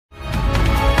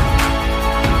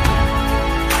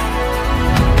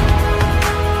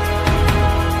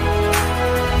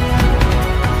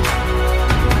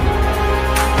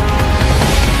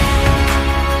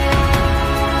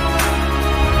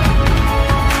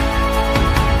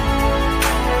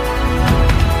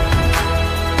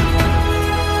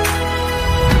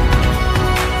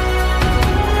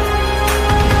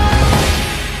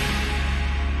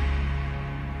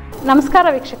ನಮಸ್ಕಾರ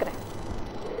ವೀಕ್ಷಕರೇ,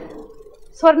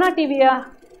 ಸ್ವರ್ಣ ಟಿವಿಯ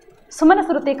ಸುಮನ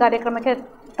ಸುರುತಿ ಕಾರ್ಯಕ್ರಮಕ್ಕೆ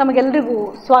ತಮಗೆಲ್ಲರಿಗೂ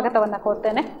ಸ್ವಾಗತವನ್ನು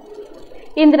ಕೋರ್ತೇನೆ.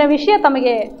 ಇಂದಿನ ವಿಷಯ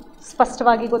ತಮಗೆ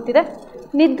ಸ್ಪಷ್ಟವಾಗಿ ಗೊತ್ತಿದೆ,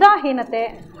 ನಿದ್ರಾಹೀನತೆ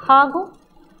ಹಾಗೂ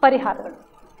ಪರಿಹಾರಗಳು.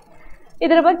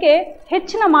 ಇದರ ಬಗ್ಗೆ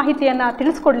ಹೆಚ್ಚಿನ ಮಾಹಿತಿಯನ್ನು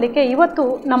ತಿಳಿಸ್ಕೊಡಲಿಕ್ಕೆ ಇವತ್ತು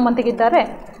ನಮ್ಮೊಂದಿಗಿದ್ದಾರೆ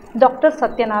ಡಾಕ್ಟರ್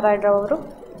ಸತ್ಯನಾರಾಯಣರವರು,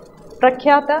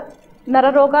 ಪ್ರಖ್ಯಾತ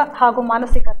ನರರೋಗ ಹಾಗೂ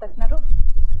ಮಾನಸಿಕ ತಜ್ಞರು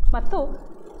ಮತ್ತು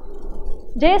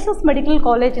JSS ಮೆಡಿಕಲ್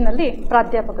ಕಾಲೇಜಿನಲ್ಲಿ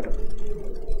ಪ್ರಾಧ್ಯಾಪಕರು.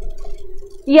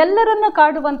 ಎಲ್ಲರನ್ನು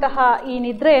ಕಾಡುವಂತಹ ಈ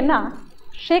ನಿದ್ರೆಯನ್ನು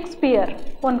ಶೇಕ್ಸ್ಪಿಯರ್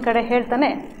ಒಂದು ಕಡೆ ಹೇಳ್ತಾನೆ,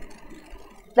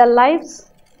 ದ ಲೈಫ್ಸ್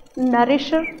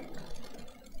ನರಿಷರ್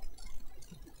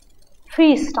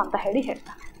ಫೀಸ್ಟ್ ಅಂತ ಹೇಳಿ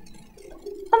ಹೇಳ್ತಾನೆ.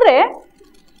 ಅಂದರೆ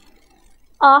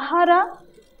ಆಹಾರ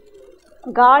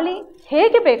ಗಾಳಿ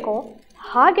ಹೇಗೆ ಬೇಕೋ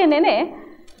ಹಾಗೇನೇ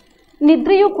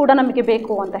ನಿದ್ರೆಯೂ ಕೂಡ ನಮಗೆ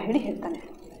ಬೇಕು ಅಂತ ಹೇಳಿ ಹೇಳ್ತಾನೆ.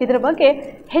 ಇದರ ಬಗ್ಗೆ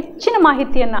ಹೆಚ್ಚಿನ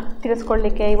ಮಾಹಿತಿಯನ್ನು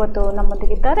ತಿಳಿಸ್ಕೊಳ್ಳಲಿಕ್ಕೆ ಇವತ್ತು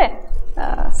ನಮ್ಮೊಂದಿಗಿದ್ದಾರೆ.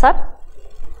 ಸರ್,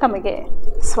 ತಮಗೆ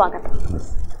ಸ್ವಾಗತ.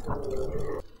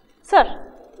 ಸರ್,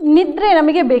 ನಿದ್ರೆ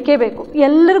ನಮಗೆ ಬೇಕೇ ಬೇಕು,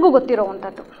 ಎಲ್ಲರಿಗೂ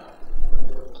ಗೊತ್ತಿರೋವಂಥದ್ದು.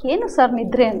 ಏನು ಸರ್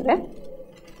ನಿದ್ರೆ ಅಂದರೆ?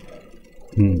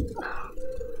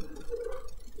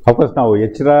 ಅಫ್ಕೋರ್ಸ್ ನಾವು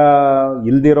ಎಚ್ಚರ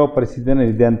ಇಲ್ದಿರೋ ಪರಿಸ್ಥಿತಿನೇ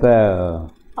ನಿದ್ದೆ ಅಂತ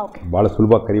ಭಾಳ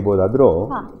ಸುಲಭ ಕರಿಬೋದಾದರೂ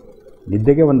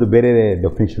ನಿದ್ದೆಗೆ ಒಂದು ಬೇರೆ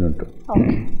ಡೆಫಿನೇಷನ್ ಉಂಟು.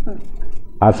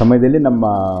 ಆ ಸಮಯದಲ್ಲಿ ನಮ್ಮ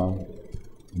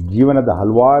ಜೀವನದ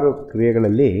ಹಲವಾರು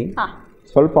ಕ್ರಿಯೆಗಳಲ್ಲಿ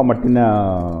ಸ್ವಲ್ಪ ಮಟ್ಟಿನ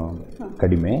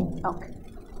ಕಡಿಮೆ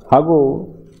ಹಾಗೂ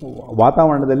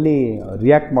ವಾತಾವರಣದಲ್ಲಿ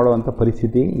ರಿಯಾಕ್ಟ್ ಮಾಡುವಂಥ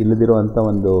ಪರಿಸ್ಥಿತಿ ಇಲ್ಲದಿರುವಂಥ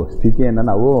ಒಂದು ಸ್ಥಿತಿಯನ್ನು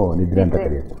ನಾವು ನಿದ್ರೆ ಅಂತ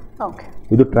ಕರೆಯುತ್ತೆ.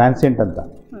 ಇದು ಟ್ರಾನ್ಸಿಯೆಂಟ್ ಅಂತ,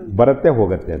 ಬರುತ್ತೆ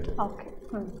ಹೋಗುತ್ತೆ ಅಂತ.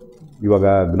 ಇವಾಗ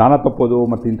ಜ್ಞಾನ ತಪ್ಪೋದು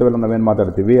ಮತ್ತು ಇಂಥವೆಲ್ಲ ನಾವೇನು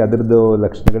ಮಾತಾಡ್ತೀವಿ, ಅದರದ್ದು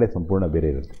ಲಕ್ಷಣಗಳೇ ಸಂಪೂರ್ಣ ಬೇರೆ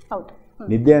ಇರುತ್ತೆ.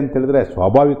 ನಿದ್ದೆ ಅಂತ ಹೇಳಿದ್ರೆ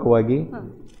ಸ್ವಾಭಾವಿಕವಾಗಿ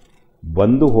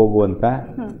ಬಂದು ಹೋಗುವಂಥ,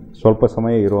 ಸ್ವಲ್ಪ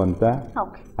ಸಮಯ ಇರುವಂಥ,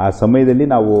 ಆ ಸಮಯದಲ್ಲಿ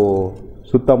ನಾವು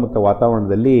ಸುತ್ತಮುತ್ತ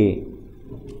ವಾತಾವರಣದಲ್ಲಿ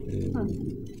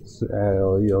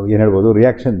ಏನು ಹೇಳ್ಬೋದು,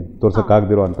 ರಿಯಾಕ್ಷನ್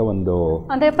ತೋರ್ಸೋಕ್ಕಾಗದಿರುವಂಥ ಒಂದು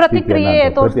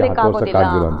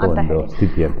ತೋರ್ಸೋಕ್ಕಾಗದಿರುವಂಥ ಒಂದು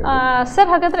ಸ್ಥಿತಿ ಅಂತ. ಸರ್,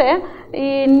 ಹಾಗಾದರೆ ಈ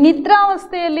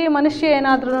ನಿದ್ರಾವಸ್ಥೆಯಲ್ಲಿ ಮನುಷ್ಯ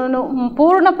ಏನಾದ್ರೂ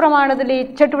ಪೂರ್ಣ ಪ್ರಮಾಣದಲ್ಲಿ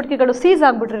ಚಟುವಟಿಕೆಗಳು ಸೀಸ್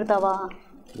ಆಗಿಬಿಟ್ಟಿರ್ತಾವ?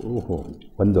 ಓಹೋ,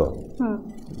 ಒಂದು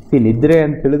ಈ ನಿದ್ರೆ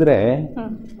ಅಂತ ಹೇಳಿದ್ರೆ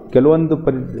ಕೆಲವೊಂದು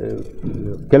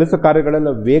ಕೆಲಸ ಕಾರ್ಯಗಳೆಲ್ಲ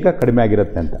ವೇಗ ಕಡಿಮೆ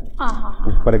ಆಗಿರುತ್ತೆ ಅಂತ.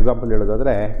 ಫಾರ್ ಎಕ್ಸಾಂಪಲ್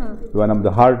ಹೇಳೋದಾದ್ರೆ, ಇವಾಗ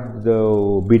ನಮ್ಮದು ಹಾರ್ಟ್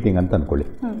ಬೀಟಿಂಗ್ ಅಂತ ಅಂದ್ಕೊಳ್ಳಿ,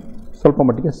 ಸ್ವಲ್ಪ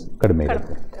ಮಟ್ಟಿಗೆ ಕಡಿಮೆ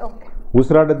ಇರುತ್ತೆ.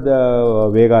 ಉಸಿರಾಟದ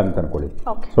ವೇಗ ಅಂತ ಅಂದ್ಕೊಳ್ಳಿ,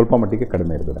 ಸ್ವಲ್ಪ ಮಟ್ಟಿಗೆ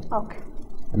ಕಡಿಮೆ ಇರ್ತದೆ.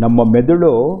 ನಮ್ಮ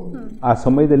ಮೆದುಳು ಆ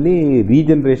ಸಮಯದಲ್ಲಿ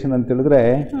ರೀಜನರೇಷನ್ ಅಂತ ಹೇಳಿದ್ರೆ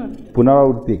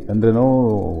ಪುನರಾವೃತ್ತಿ ಅಂದ್ರೇನು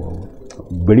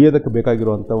ಬೆಳೆಯೋದಕ್ಕೆ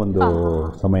ಬೇಕಾಗಿರುವಂಥ ಒಂದು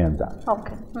ಸಮಯ ಅಂತ.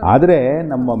 ಆದರೆ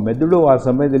ನಮ್ಮ ಮೆದುಳು ಆ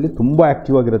ಸಮಯದಲ್ಲಿ ತುಂಬ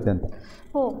ಆ್ಯಕ್ಟಿವ್ ಆಗಿರುತ್ತೆ ಅಂತ.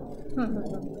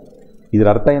 ಇದರ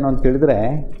ಅರ್ಥ ಏನು ಅಂತ ಹೇಳಿದ್ರೆ,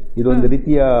 ಇದೊಂದು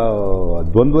ರೀತಿಯ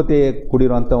ದ್ವಂದ್ವತೆ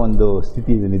ಕೂಡಿರುವಂಥ ಒಂದು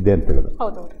ಸ್ಥಿತಿ ಇದೆ ನಿದ್ದೆ ಅಂತ ಹೇಳೋದು.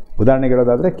 ಉದಾಹರಣೆಗೆ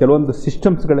ಹೇಳೋದಾದರೆ, ಕೆಲವೊಂದು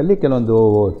ಸಿಸ್ಟಮ್ಸ್ಗಳಲ್ಲಿ ಕೆಲವೊಂದು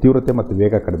ತೀವ್ರತೆ ಮತ್ತು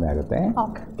ವೇಗ ಕಡಿಮೆ ಆಗುತ್ತೆ,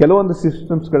 ಕೆಲವೊಂದು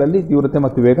ಸಿಸ್ಟಮ್ಸ್ಗಳಲ್ಲಿ ತೀವ್ರತೆ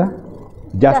ಮತ್ತು ವೇಗ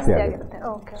ಜಾಸ್ತಿ ಆಗುತ್ತೆ.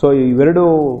 ಸೊ ಇವೆರಡು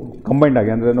ಕಂಬೈಂಡ್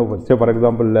ಆಗಿ, ಅಂದರೆ ಸೇ ಫಾರ್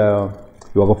ಎಕ್ಸಾಂಪಲ್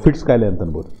ಇವಾಗ ಫಿಟ್ಸ್ ಕಾಯಿಲೆ ಅಂತ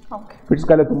ಅನ್ಬೋದು. ಫಿಟ್ಸ್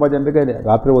ಕಾಯಿಲೆ ತುಂಬ ಜನರಿಗೆ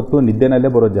ರಾತ್ರಿ ಹೊತ್ತು ನಿದ್ದೆನಲ್ಲೇ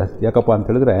ಬರೋದು ಜಾಸ್ತಿ. ಯಾಕಪ್ಪ ಅಂತ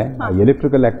ಹೇಳಿದ್ರೆ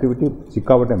ಎಲೆಕ್ಟ್ರಿಕಲ್ ಆ್ಯಕ್ಟಿವಿಟಿ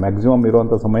ಸಿಕ್ಕಾಪಟ್ಟೆ ಮ್ಯಾಕ್ಸಿಮಮ್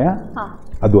ಇರುವಂಥ ಸಮಯ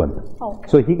ಅದು ಅಂತ.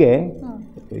 ಸೊ ಹೀಗೆ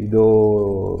ಇದು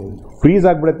ಫ್ರೀಸ್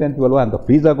ಆಗಿಬಿಡುತ್ತೆ ಅಂತೀವಲ್ವ, ಅಂತ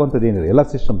ಫ್ರೀಸ್ ಆಗುವಂಥದ್ದು ಏನಿದೆ ಎಲ್ಲ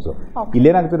ಸಿಸ್ಟಮ್ಸು.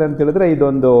 ಇಲ್ಲೇನಾಗ್ತದೆ ಅಂತ ಹೇಳಿದ್ರೆ,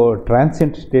 ಇದೊಂದು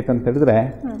ಟ್ರಾನ್ಸಿಯೆಂಟ್ ಸ್ಟೇಟ್ ಅಂತ ಹೇಳಿದ್ರೆ,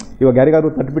 ಇವಾಗ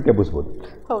ಯಾರಿಗಾದ್ರೂ ತಟ್ಬಿಟ್ಟು ಎಬ್ಬಿಸ್ಬೋದು,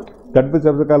 ತಟ್ಬಿಟ್ಟು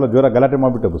ಎಬ್ಸಕ್ಕಲ್ಲ ಜೋರ ಗಲಾಟೆ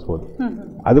ಮಾಡಿಬಿಟ್ಟು ಎಬ್ಬಿಸ್ಬೋದು.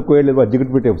 ಅದಕ್ಕೂ ಹೇಳಿಲ್ವಾ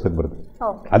ಜಿಗಿಟ್ಬಿಟ್ಟು ಎಬ್ಸಕ್ಕೆ ಬರುತ್ತೆ,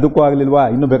 ಅದಕ್ಕೂ ಆಗಲಿಲ್ವಾ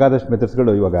ಇನ್ನೂ ಬೇಕಾದಷ್ಟು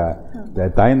ಮೆಥಡ್ಸ್ಗಳು. ಇವಾಗ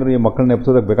ತಾಯಂದ್ರು ಈ ಮಕ್ಕಳನ್ನ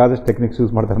ಎಬ್ಸೋದಕ್ಕೆ ಬೇಕಾದಷ್ಟು ಟೆಕ್ನಿಕ್ಸ್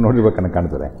ಯೂಸ್ ಮಾಡ್ತಾರೆ, ನೋಡಿರ್ಬೇಕನ್ನ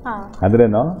ಕಾಣ್ತದೆ.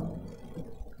 ಅಂದ್ರೇನು,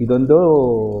 ಇದೊಂದು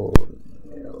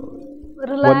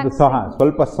ಒಂದು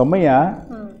ಸ್ವಲ್ಪ ಸಮಯ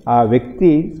ಆ ವ್ಯಕ್ತಿ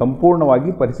ಸಂಪೂರ್ಣವಾಗಿ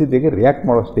ಪರಿಸ್ಥಿತಿಗೆ ರಿಯಾಕ್ಟ್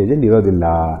ಮಾಡೋ ಸ್ಟೇಜಲ್ಲಿ ಇರೋದಿಲ್ಲ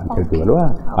ಅಂತ ಹೇಳ್ತೀವಲ್ವ,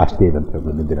 ಆ ಸ್ಟೇಜ್ ಅಂತ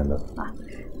ಹೇಳ್ಬೋದು ನಿದ್ದೆ.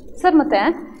 ಸರ್, ಮತ್ತು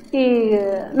ಈ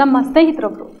ನಮ್ಮ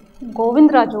ಸ್ನೇಹಿತರೊಬ್ಬರು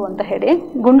ಗೋವಿಂದರಾಜು ಅಂತ ಹೇಳಿ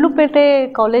ಗುಂಡ್ಲುಪೇಟೆ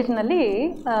ಕಾಲೇಜಿನಲ್ಲಿ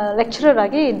ಲೆಕ್ಚರರ್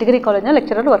ಆಗಿ, ಡಿಗ್ರಿ ಕಾಲೇಜಿನ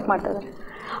ಲೆಕ್ಚರರ್ ವರ್ಕ್ ಮಾಡ್ತಾ ಇದ್ದಾರೆ.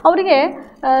 ಅವರಿಗೆ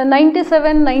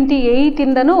 97,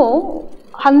 98ಇಂದನೂ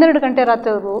 12 ಗಂಟೆ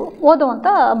ರಾತ್ರಿ ಅವರು ಓದುವಂಥ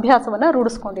ಅಭ್ಯಾಸವನ್ನು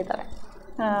ರೂಢಿಸ್ಕೊಂಡಿದ್ದಾರೆ.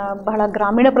 ಬಹಳ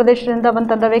ಗ್ರಾಮೀಣ ಪ್ರದೇಶದಿಂದ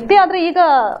ಬಂದಂಥ ವ್ಯಕ್ತಿ, ಆದರೆ ಈಗ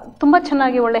ತುಂಬ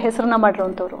ಚೆನ್ನಾಗಿ ಒಳ್ಳೆ ಹೆಸರನ್ನ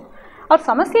ಮಾಡಿರುವಂಥವ್ರು. ಅವ್ರ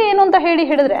ಸಮಸ್ಯೆ ಏನು ಅಂತ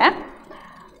ಹೇಳಿದ್ರೆ,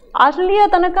 ಅಲ್ಲಿಯ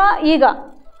ತನಕ ಈಗ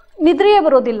ನಿದ್ರೆಯೇ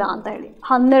ಬರೋದಿಲ್ಲ ಅಂತ ಹೇಳಿ,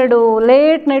 12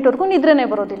 ಲೇಟ್ ನೈಟ್ವರೆಗೂ ನಿದ್ರೆನೇ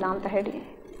ಬರೋದಿಲ್ಲ ಅಂತ ಹೇಳಿ,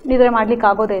 ನಿದ್ರೆ ಮಾಡ್ಲಿಕ್ಕೆ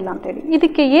ಆಗೋದೇ ಇಲ್ಲ ಅಂತ ಹೇಳಿ.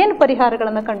 ಇದಕ್ಕೆ ಏನು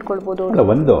ಪರಿಹಾರಗಳನ್ನು ಕಂಡುಕೊಳ್ಬೋದು?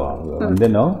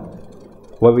 ಒಂದೇನು,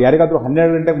 ಯಾರಿಗಾದ್ರೂ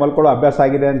 12 ಗಂಟೆಗೆ ಮಲ್ಕೊಳ್ಳೋ ಅಭ್ಯಾಸ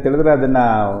ಆಗಿದೆ ಅಂತ ಹೇಳಿದ್ರೆ ಅದನ್ನು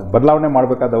ಬದಲಾವಣೆ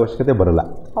ಮಾಡಬೇಕಾದ ಅವಶ್ಯಕತೆ ಬರಲ್ಲ.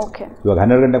 ಇವಾಗ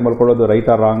 12 ಗಂಟೆಗೆ ಮಲ್ಕೊಳ್ಳೋದು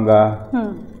ರೈಟ್ ಆರ್ ರಾಂಗ?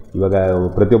 ಇವಾಗ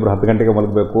ಪ್ರತಿಯೊಬ್ಬರು 10 ಗಂಟೆಗೆ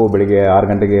ಮಲಗಬೇಕು, ಬೆಳಿಗ್ಗೆ 6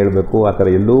 ಗಂಟೆಗೆ ಹೇಳಬೇಕು, ಆ ಥರ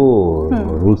ಎಲ್ಲೂ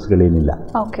ರೂಲ್ಸ್ಗಳೇನಿಲ್ಲ.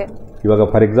 ಇವಾಗ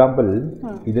ಫಾರ್ ಎಕ್ಸಾಂಪಲ್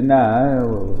ಇದನ್ನು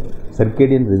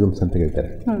ಸರ್ಕೇಡಿಯನ್ ರಿದಮ್ಸ್ ಅಂತ ಹೇಳ್ತಾರೆ.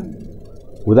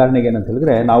 ಉದಾಹರಣೆಗೆ ಏನಂತ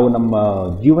ಹೇಳಿದ್ರೆ, ನಾವು ನಮ್ಮ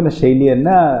ಜೀವನ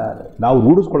ಶೈಲಿಯನ್ನು ನಾವು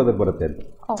ರೂಢಿಸ್ಕೊಳ್ಳೋದಕ್ಕೆ ಬರುತ್ತೆ ಅಂತ.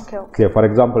 ಫಾರ್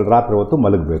ಎಕ್ಸಾಂಪಲ್ ರಾತ್ರಿ ಹೊತ್ತು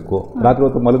ಮಲಗಬೇಕು. ರಾತ್ರಿ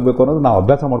ಹೊತ್ತು ಮಲಗಬೇಕು ಅನ್ನೋದು ನಾವು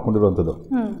ಅಭ್ಯಾಸ ಮಾಡ್ಕೊಂಡಿರುವಂಥದ್ದು.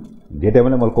 ಡೇ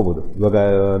ಟೈಮಲ್ಲೇ ಮಲ್ಕೋಬೋದು. ಇವಾಗ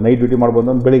ನೈಟ್ ಡ್ಯೂಟಿ ಮಾಡ್ಬೋದು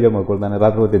ಅಂದ್ರೆ ಬೆಳಿಗ್ಗೆ ಮಲ್ಕೊಳ್ತಾನೆ,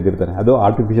 ರಾತ್ರಿ ಹೊತ್ತು ಎದ್ದಿರ್ತಾನೆ. ಅದು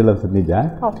ಆರ್ಟಿಫಿಷಿಯಲ್ ಅನ್ಸುತ್ತೆ ನಿಜ.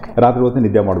 ರಾತ್ರಿ ಹೊತ್ತು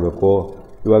ನಿದ್ದೆ ಮಾಡಬೇಕು.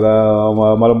 ಇವಾಗ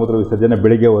ಮಲಮೂತ್ರ ವಿಸರ್ಜನೆ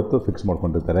ಬೆಳಿಗ್ಗೆ ಹೊತ್ತು ಫಿಕ್ಸ್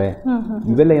ಮಾಡ್ಕೊಂಡಿರ್ತಾರೆ.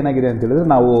 ಇವೆಲ್ಲ ಏನಾಗಿದೆ ಅಂತ ಹೇಳಿದ್ರೆ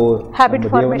ನಾವು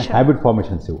ಹ್ಯಾಬಿಟ್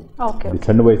ಫಾರ್ಮೇಷನ್ಸ್ ಇವು.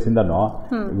 ಸಣ್ಣ ವಯಸ್ಸಿಂದನೂ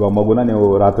ಇವಾಗ ಮಗುನ ನೀವು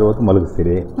ರಾತ್ರಿ ಹೊತ್ತು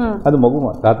ಮಲಗಿಸ್ತೀರಿ, ಅದು ಮಗು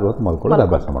ರಾತ್ರಿ ಹೊತ್ತು ಮಲ್ಕೊಳ್ಳೋದು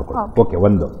ಅಭ್ಯಾಸ ಮಾಡ್ಕೊಳ್ಳಿ. ಓಕೆ,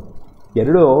 ಒಂದು.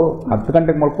 ಎರಡು, 10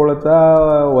 ಗಂಟೆಗೆ ಮಲ್ಕೊಳ್ಳುತ್ತಾ,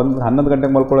 11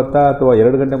 ಗಂಟೆಗೆ ಮಲ್ಕೊಳ್ಳುತ್ತಾ, ಅಥವಾ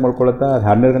 2 ಗಂಟೆಗೆ ಮಲ್ಕೊಳ್ಳುತ್ತಾ,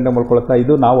 12 ಗಂಟೆಗೆ ಮಲ್ಕೊಳ್ಳುತ್ತಾ,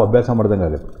 ಇದು ನಾವು ಅಭ್ಯಾಸ ಮಾಡ್ದಂಗೆ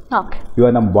ಆಗುತ್ತೆ.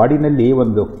 ಇವಾಗ ನಮ್ಮ ಬಾಡಿನಲ್ಲಿ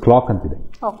ಒಂದು ಕ್ಲಾಕ್ ಅಂತಿದೆ.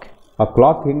 ಆ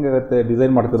ಕ್ಲಾಕ್ ಹೆಂಗಾಗುತ್ತೆ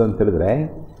ಡಿಸೈನ್ ಮಾಡ್ತದೆ ಅಂತ ಹೇಳಿದ್ರೆ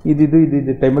ಇದು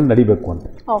ಟೈಮಲ್ಲಿ ನಡಿಬೇಕು ಅಂತ.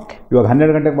 ಇವಾಗ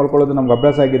 12 ಗಂಟೆಗೆ ಮಲ್ಕೊಳ್ಳೋದು ನಮ್ಗೆ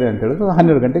ಅಭ್ಯಾಸ ಆಗಿದೆ ಅಂತ ಹೇಳಿದ್ರೆ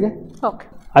 12 ಗಂಟೆಗೆ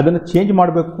ಅದನ್ನು ಚೇಂಜ್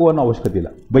ಮಾಡಬೇಕು ಅನ್ನೋ ಅವಶ್ಯಕತೆ ಇಲ್ಲ.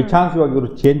 ಬೈ ಚಾನ್ಸ್ ಇವಾಗ ಇವರು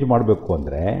ಚೇಂಜ್ ಮಾಡಬೇಕು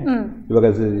ಅಂದರೆ ಇವಾಗ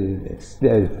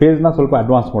ಫೇಸ್ನ ಸ್ವಲ್ಪ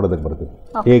ಅಡ್ವಾನ್ಸ್ ಮಾಡೋದಕ್ಕೆ ಬರ್ತದೆ.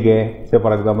 ಹೇಗೆ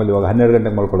ಫಾರ್ ಎಕ್ಸಾಂಪಲ್ ಇವಾಗ 12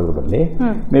 ಗಂಟೆಗೆ ಮಲ್ಕೊಳ್ಳೋದ್ರ ಬದಲಿ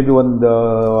ಮೇ ಬಿ ಒಂದು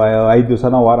 5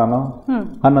 ದಿವಸನೋ ವಾರನೋ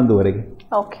 11ವರೆಗೆ,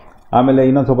 ಆಮೇಲೆ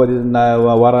ಇನ್ನೊಂದು ಸ್ವಲ್ಪ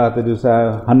ವಾರ 10 ದಿವಸ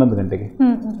 11 ಗಂಟೆಗೆ,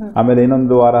 ಆಮೇಲೆ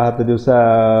ಇನ್ನೊಂದು ವಾರ 10 ದಿವಸ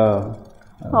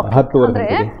 10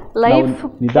 ಗಂಟೆಗೆ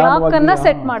ನಿಧಾನವಾಗಿ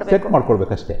ಸೆಟ್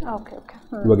ಮಾಡ್ಕೊಳ್ಬೇಕಷ್ಟೇ.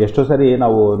 ಇವಾಗ ಎಷ್ಟೋ ಸರಿ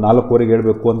ನಾವು 4ವರೆಗೆ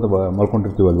ಹೇಳ್ಬೇಕು ಅಂತ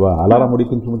ಮಲ್ಕೊಂಡಿರ್ತೀವಲ್ವಾ, ಅಲಾರಾಮ್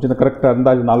ಹೊಡಿಕ್ಕಿಂತ ಮುಂಚೆ ಕರೆಕ್ಟ್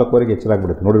ಅಂದಾಜು 4ವರೆಗೆ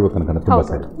ಎಚ್ಚರಾಗ್ಬಿಡುತ್ತೆ. ನೋಡಿರ್ಬೇಕು ಅನ್ಕೊಂಡು ತುಂಬ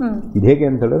ಸರಿ. ಇದು ಹೇಗೆ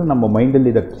ಅಂತ ಹೇಳಿದ್ರೆ ನಮ್ಮ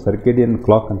ಮೈಂಡಲ್ಲಿ ದಟ್ ಸರ್ಕೇಡಿಯನ್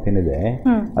ಕ್ಲಾಕ್ ಅಂತ ಏನಿದೆ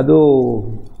ಅದು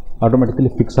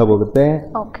ಆಟೋಮೆಟಿಕಲಿ ಫಿಕ್ಸ್ ಆಗೋಗುತ್ತೆ.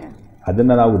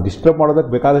 ಅದನ್ನು ನಾವು ಡಿಸ್ಟರ್ಬ್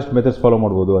ಮಾಡೋದಕ್ಕೆ ಬೇಕಾದಷ್ಟು ಮೆಥಡ್ಸ್ ಫಾಲೋ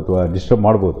ಮಾಡ್ಬೋದು ಅಥವಾ ಡಿಸ್ಟರ್ಬ್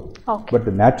ಮಾಡ್ಬೋದು. ಬಟ್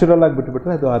ನ್ಯಾಚುರಲ್ ಆಗಿ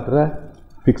ಬಿಟ್ಟುಬಿಟ್ರೆ ಅದು ಆ ಥರ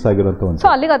ಫಿಕ್ಸ್ ಆಗಿರೋಂಥ ಒಂದು,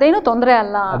 ಅಲ್ಲಿಗೆ ಅದೇನು ತೊಂದರೆ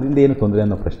ಅಲ್ಲ, ಅದರಿಂದ ಏನು ತೊಂದರೆ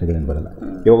ಅನ್ನೋ ಪ್ರಶ್ನೆಗಳೇನು ಬರಲ್ಲ.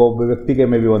 ಇವಾಗ ಒಬ್ಬ ವ್ಯಕ್ತಿಗೆ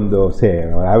ಮೇ ಬಿ ಒಂದು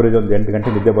ಆವ್ರೇಜ್ ಒಂದು 8 ಗಂಟೆ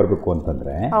ನಿದ್ದೆ ಬರಬೇಕು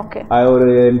ಅಂತಂದರೆ ಅವರು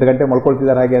 8 ಗಂಟೆ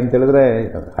ಮಲ್ಕೊಳ್ತಿದ್ದಾರೆ ಹಾಗೆ ಅಂತ ಹೇಳಿದ್ರೆ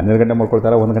 12 ಗಂಟೆ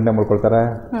ಮಲ್ಕೊಳ್ತಾರೆ, 1 ಗಂಟೆ ಮಲ್ಕೊಳ್ತಾರೆ,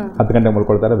 10 ಗಂಟೆ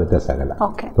ಮಲ್ಕೊಳ್ತಾರೆ, ವ್ಯತ್ಯಾಸ ಆಗಲ್ಲ,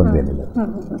 ತೊಂದರೆ ಏನಿಲ್ಲ.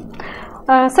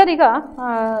 ಸರ್, ಈಗ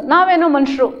ನಾವೇನೋ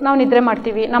ಮನುಷ್ಯರು ನಾವು ನಿದ್ರೆ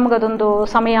ಮಾಡ್ತೀವಿ, ನಮಗದೊಂದು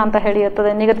ಸಮಯ ಅಂತ ಹೇಳಿ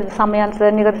ಇರ್ತದೆ, ನಿಗದಿತ ಸಮಯ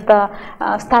ಅನ್ಸದೆ, ನಿಗದಿತ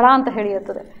ಸ್ಥಳ ಅಂತ ಹೇಳಿ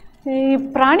ಇರ್ತದೆ. ಈ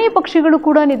ಪ್ರಾಣಿ ಪಕ್ಷಿಗಳು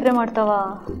ಕೂಡ ನಿದ್ರೆ ಮಾಡ್ತಾವ?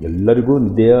 ಎಲ್ಲರಿಗೂ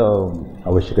ನಿದ್ದೆಯ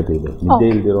ಅವಶ್ಯಕತೆ ಇದೆ. ನಿದ್ದೆ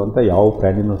ಇಲ್ದಿರುವಂಥ ಯಾವ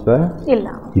ಪ್ರಾಣಿನೂ ಸಹ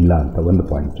ಇಲ್ಲ ಅಂತ ಒಂದು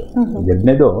ಪಾಯಿಂಟ್.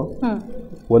 ಎರಡನೇದು,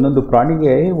 ಒಂದೊಂದು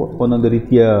ಪ್ರಾಣಿಗೆ ಒಂದೊಂದು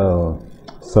ರೀತಿಯ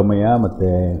ಸಮಯ ಮತ್ತು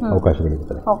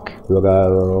ಅವಕಾಶಗಳಿರ್ತದೆ. ಇವಾಗ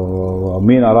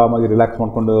ಮೀನು ಆರಾಮಾಗಿ ರಿಲ್ಯಾಕ್ಸ್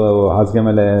ಮಾಡಿಕೊಂಡು ಹಾಸಿಗೆ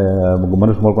ಮೇಲೆ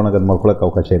ಮನುಷ್ಯ ಮಲ್ಕೊಂಡಾಗ ಅದು ಮಲ್ಕೊಳ್ಳೋಕೆ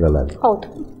ಅವಕಾಶ ಇರಲ್ಲ. ಅದು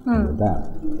ಹೌದಾ,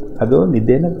 ಅದು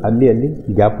ನಿದ್ದೆನ ಅಲ್ಲಿ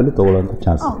ಗ್ಯಾಪಲ್ಲಿ ತೊಗೊಳ್ಳೋಂಥ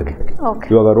ಚಾನ್ಸಸ್ ಇರುತ್ತೆ.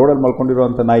 ಇವಾಗ ರೋಡಲ್ಲಿ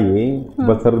ಮಲ್ಕೊಂಡಿರುವಂಥ ನಾಯಿ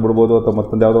ಬಸ್ ಹರಿದು ಬಿಡ್ಬೋದು ಅಥವಾ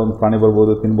ಮತ್ತೊಂದು ಯಾವುದೋ ಒಂದು ಪ್ರಾಣಿ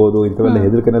ಬರ್ಬೋದು, ತಿನ್ಬೋದು, ಇಂಥವೆಲ್ಲ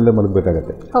ಹೆದರಿಕೆನಲ್ಲೇ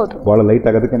ಮಲಗಬೇಕಾಗತ್ತೆ. ಭಾಳ ಲೈಟ್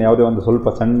ಆಗೋದಕ್ಕೆ ಯಾವುದೇ ಒಂದು ಸ್ವಲ್ಪ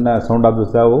ಸಣ್ಣ ಸೌಂಡ್ ಆದರೂ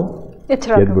ಸಹ ಅವು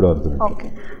ಎದ್ದು ಬಿಡುವಂಥದ್ದು.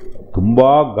 ತುಂಬ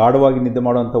ಗಾಢವಾಗಿ ನಿದ್ದೆ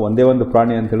ಮಾಡುವಂಥ ಒಂದೇ ಒಂದು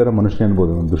ಪ್ರಾಣಿ ಅಂತ ಹೇಳಿದ್ರೆ ಮನುಷ್ಯ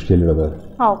ಅನ್ಬೋದು ಒಂದು ದೃಷ್ಟಿಯಲ್ಲಿರೋದು.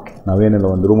 ನಾವೇನಿಲ್ಲ,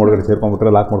 ಒಂದು ರೂಮ್ ಒಳಗಡೆ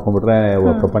ಸೇರ್ಕೊಂಡ್ಬಿಟ್ರೆ, ಲಾಕ್ ಮಾಡ್ಕೊಂಡ್ಬಿಟ್ರೆ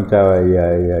ಪ್ರಪಂಚ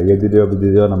ಎದ್ದಿದೆಯೋ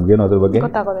ಬಿದ್ದಿದೆಯೋ ನಮಗೇನು ಅದ್ರ ಬಗ್ಗೆ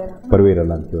ಪರ್ವೇ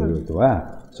ಇರಲ್ಲ ಅಂತ ಹೇಳ್ತೀವಾ.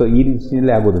 ಸೊ ಈ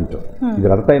ರೀತಿಯಲ್ಲೇ ಆಗೋದುಂಟು.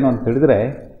 ಇದರ ಅರ್ಥ ಏನು ಅಂತ ಹೇಳಿದ್ರೆ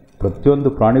ಪ್ರತಿಯೊಂದು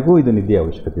ಪ್ರಾಣಿಗೂ ಇದು ನಿದ್ದೆಯ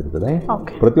ಅವಶ್ಯಕತೆ ಇರ್ತದೆ.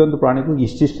 ಪ್ರತಿಯೊಂದು ಪ್ರಾಣಿಗೂ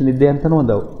ಇಷ್ಟಿಷ್ಟು ನಿದ್ದೆ ಅಂತಲೂ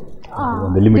ಒಂದು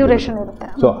ಲಿಮಿಟ್ ಇರುತ್ತೆ.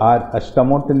 ಸೊ ಅಷ್ಟು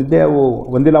ಅಮೌಂಟ್ ನಿದ್ದೆ ಅವು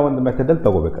ಒಂದಿಲ್ಲ ಒಂದು ಮೆಥಡಲ್ಲಿ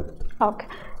ತಗೋಬೇಕಾಗುತ್ತೆ. ಓಕೆ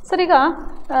ಸರ್, ಈಗ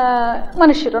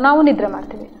ಮನುಷ್ಯರು ನಾವು ನಿದ್ರೆ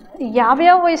ಮಾಡ್ತೀವಿ.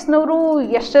 ಯಾವ್ಯಾವ ವಯಸ್ಸಿನವರು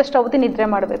ಎಷ್ಟೆಷ್ಟು ಅವಧಿ ನಿದ್ರೆ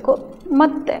ಮಾಡಬೇಕು,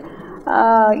 ಮತ್ತು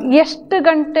ಎಷ್ಟು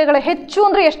ಗಂಟೆಗಳ ಹೆಚ್ಚು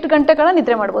ಅಂದರೆ ಎಷ್ಟು ಗಂಟೆಗಳ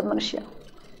ನಿದ್ರೆ ಮಾಡ್ಬೋದು ಮನುಷ್ಯ?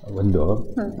 ಒಂದು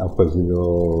ಅಫ್ಕೋರ್ಸ್ ಇದು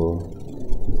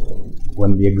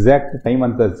ಒಂದು ಎಕ್ಸಾಕ್ಟ್ ಟೈಮ್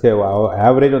ಅಂತ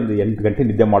ಆ್ಯಾವ್ರೇಜ್ ಒಂದು 8 ಗಂಟೆ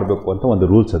ನಿದ್ದೆ ಮಾಡಬೇಕು ಅಂತ ಒಂದು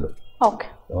ರೂಲ್ಸ್ ಅದು.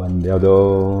 ಒಂದು ಯಾವುದೋ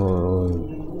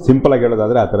ಸಿಂಪಲಾಗಿ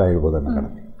ಹೇಳೋದಾದರೆ ಆ ಥರ ಹೇಳ್ಬೋದು ಅನ್ನೋ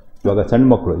ಕಾಣುತ್ತೆ. ಇವಾಗ ಸಣ್ಣ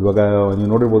ಮಕ್ಕಳು ಇವಾಗ ನೀವು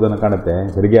ನೋಡಿರ್ಬೋದು ಅನ್ನೋ ಕಾಣುತ್ತೆ.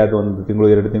 ಸರಿಗೆ ಅದು 1 ತಿಂಗಳು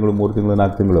 2 ತಿಂಗಳು 3 ತಿಂಗಳು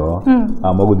 4 ತಿಂಗಳು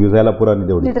ಆ ಮಗು ದಿವಸ ಎಲ್ಲ ಪೂರ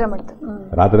ನಿದ್ದೆ ಹೊಡಿತಾರೆ,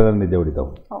 ರಾತ್ರಿ ನಿದ್ದೆ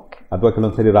ಹೊಡಿತಾವೆ. ಅಥವಾ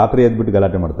ಕೆಲವೊಂದು ಸರಿ ರಾತ್ರಿ ಎದ್ಬಿಟ್ಟು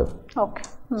ಗಲಾಟೆ ಮಾಡ್ತವೆ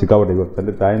ಸಿಕ್ಕಾಪಟ್ಟೆ. ಇವಾಗ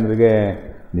ತಂದೆ ತಾಯಂದ್ರಿಗೆ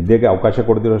ನಿದ್ದೆಗೆ ಅವಕಾಶ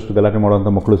ಕೊಡ್ತಿರೋಷ್ಟು ಗಲಾಟೆ ಮಾಡುವಂಥ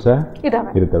ಮಕ್ಕಳು ಸಹ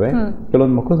ಇರ್ತವೆ.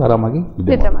 ಕೆಲವೊಂದು ಮಕ್ಕಳು ಆರಾಮಾಗಿ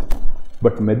ನಿದ್ದೆ ಮಾಡ್ತಾರೆ.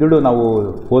 ಬಟ್ ಮೆದುಳು ನಾವು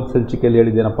ಹೋದ ಸಂಚಿಕೆಯಲ್ಲಿ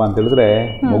ಹೇಳಿದ್ದೇನಪ್ಪ ಅಂತ ಹೇಳಿದ್ರೆ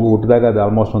ಮಗು ಹುಟ್ಟಿದಾಗ ಅದು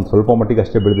ಆಲ್ಮೋಸ್ಟ್ ಒಂದು ಸ್ವಲ್ಪ ಮಟ್ಟಿಗೆ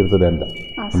ಅಷ್ಟೇ ಬೆಳೆದಿರ್ತದೆ ಅಂತ,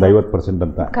 ಒಂದು 50%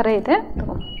 ಅಂತ. ಕರೆ ಇದೆ.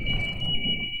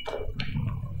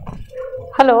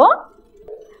 ಹಲೋ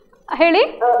ಹೇಳಿ.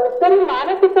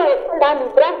 ಮಾನಸಿಕ ಒತ್ತಡ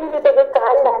ನಿದ್ರಾಹೀನತೆಗೆ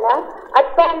ಕಾರಣನ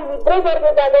ಅಥವಾ ನಿದ್ರೆ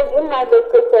ಬರಬೇಕಾದ್ರೆ ಏನ್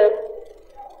ಮಾಡ್ಬೇಕು ಸರ್?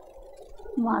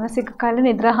 ಮಾನಸಿಕ ಕಾಯಿಲೆ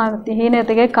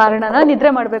ನಿದ್ರಾಹೀನತೆಗೆ ಕಾರಣನ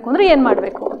ನಿದ್ರೆ ಮಾಡಬೇಕು ಅಂದ್ರೆ ಏನ್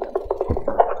ಮಾಡಬೇಕು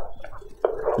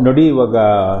ನೋಡಿ. ಇವಾಗ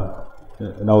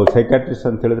ನಾವು ಸೈಕಾಟ್ರಿಸ್ಟ್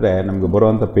ಅಂತ ಹೇಳಿದ್ರೆ ನಮ್ಗೆ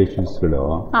ಬರುವಂಥ ಪೇಷಂಟ್ಸ್ಗಳು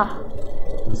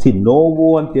ನೋವು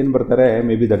ಅಂತ ಏನು ಬರ್ತಾರೆ,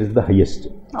 may be that is the highest.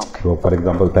 For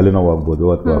example ತಲೆನೋವು ಆಗ್ಬೋದು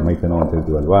ಅಥವಾ ಮೈಕೈ ನೋವು ಅಂತ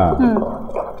ಹೇಳ್ತೀವಲ್ವಾ.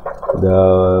 ದ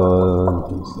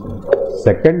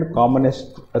ಸೆಕೆಂಡ್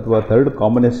ಕಾಮನೆಸ್ಟ್ ಅಥವಾ ಥರ್ಡ್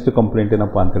ಕಾಮನೆಸ್ಟ್ ಕಂಪ್ಲೇಂಟ್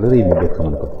ಏನಪ್ಪ ಅಂತ ಹೇಳಿದ್ರೆ ಈ ನಿದ್ದೆಗೆ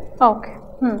ಸಂಬಂಧಪಟ್ಟ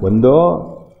ಒಂದು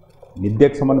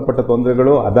ನಿದ್ದೆಗೆ ಸಂಬಂಧಪಟ್ಟ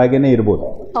ತೊಂದರೆಗಳು ಅದಾಗೇನೆ ಇರ್ಬೋದು.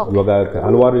 ಇವಾಗ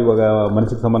ಹಲವಾರು ಇವಾಗ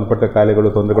ಮನಸ್ಸಿಗೆ ಸಂಬಂಧಪಟ್ಟ ಕಾಯಿಲೆಗಳು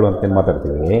ತೊಂದರೆಗಳು ಅಂತ ಏನು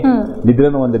ಮಾತಾಡ್ತೀವಿ,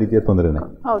 ನಿದ್ರೆನೂ ಒಂದು ರೀತಿಯ ತೊಂದರೆನೇ.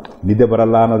 ನಿದ್ದೆ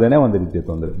ಬರಲ್ಲ ಅನ್ನೋದೇನೆ ಒಂದು ರೀತಿಯ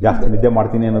ತೊಂದರೆ, ಜಾಸ್ತಿ ನಿದ್ದೆ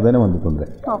ಮಾಡ್ತೀನಿ ಅನ್ನೋದೇನೆ ಒಂದು ತೊಂದರೆ.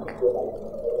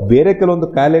 ಬೇರೆ ಕೆಲವೊಂದು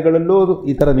ಕಾಯಿಲೆಗಳಲ್ಲೂ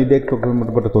ಈ ಥರ ನಿದ್ದೆಗೆ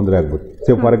ಸಂಬಂಧಪಟ್ಟ ತೊಂದರೆ ಆಗ್ಬೋದು.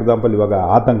 ಸೊ ಫಾರ್ ಎಕ್ಸಾಂಪಲ್ ಇವಾಗ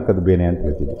ಆತಂಕದ ಬೇನೆ ಅಂತ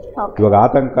ಹೇಳ್ತೀವಿ. ಇವಾಗ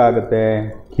ಆತಂಕ ಆಗುತ್ತೆ,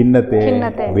 ಖಿನ್ನತೆ,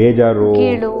 ಬೇಜಾರು,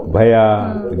 ಭಯ,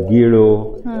 ಗೀಳು,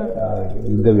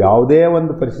 ಇದು ಯಾವುದೇ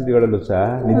ಒಂದು ಪರಿಸ್ಥಿತಿಗಳಲ್ಲೂ ಸಹ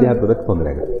ನಿದ್ದೆ ಹತ್ತೋದಕ್ಕೆ ತೊಂದರೆ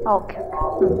ಆಗುತ್ತೆ.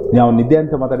 ನಾವು ನಿದ್ದೆ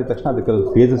ಅಂತ ಮಾತಾಡಿದ ತಕ್ಷಣ ಅದಕ್ಕೆ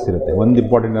ಫೇಸಸ್ ಇರುತ್ತೆ. ಒಂದು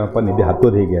ಇಂಪಾರ್ಟೆಂಟ್ ಏನಪ್ಪ, ನಿದ್ದೆ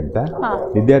ಹತ್ತೋದು ಹೇಗೆ ಅಂತ,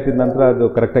 ನಿದ್ದೆ ಹತ್ತಿದ ನಂತರ ಅದು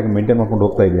ಕರೆಕ್ಟಾಗಿ ಮೇಂಟೈನ್ ಮಾಡ್ಕೊಂಡು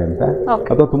ಹೋಗ್ತಾ ಇದೆ ಅಂತ,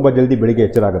 ಅಥವಾ ತುಂಬ ಜಲ್ದಿ ಬೆಳಿಗ್ಗೆ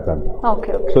ಎಚ್ಚರ ಆಗುತ್ತೆ ಅಂತ.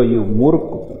 ಸೊ ಈ 3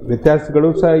 ವ್ಯತ್ಯಾಸಗಳು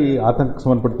ಸಹ ಈ ಆತಂಕಕ್ಕೆ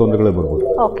ಸಂಬಂಧಪಟ್ಟ ತೊಂದರೆಗಳು ಬರ್ಬೋದು.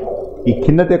 ಈ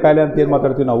ಖಿನ್ನತೆ ಕಾಯಿಲೆ ಅಂತ ಏನು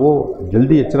ಮಾತಾಡ್ತೀವಿ ನಾವು,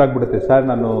 ಜಲ್ದಿ ಎಚ್ಚರ ಆಗ್ಬಿಡುತ್ತೆ. ಸರ್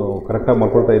ನಾನು ಕರೆಕ್ಟಾಗಿ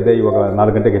ಮಲ್ಕೊಳ್ತಾ ಇದ್ದೆ, ಇವಾಗ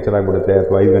 4 ಗಂಟೆಗೆ ಎಚ್ಚರ ಆಗ್ಬಿಡುತ್ತೆ,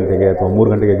 ಅಥವಾ 5 ಗಂಟೆಗೆ ಅಥವಾ 3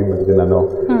 ಗಂಟೆಗೆ ಎದ್ಬಿಡ್ತೀನಿ ನಾನು,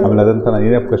 ಆಮೇಲೆ ಅದಂತ ನಾನು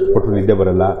ಏನೇ ಕಷ್ಟಪಟ್ಟು ನಿದ್ದೆ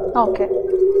ಬರಲ್ಲ.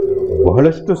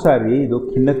 ಬಹಳಷ್ಟು ಸಾರಿ ಇದು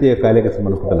ಖಿನ್ನತೆಯ ಕಾಯಿಲೆಗೆ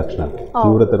ಸಂಬಂಧಪಟ್ಟ ಲಕ್ಷಣ.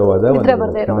 ತೀವ್ರತರವಾದ ಒಂದು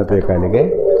ಖಿನ್ನತೆಯ ಕಾಯಿಲೆಗೆ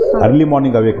ಅರ್ಲಿ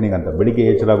ಮಾರ್ನಿಂಗ್ ಅವೇಕನಿಂಗ್ ಅಂತ, ಬೆಳಿಗ್ಗೆ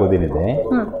ಎಚ್ಚರಾಗೋದೇನಿದೆ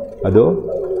ಅದು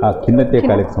ಆ ಖಿನ್ನತೆಯ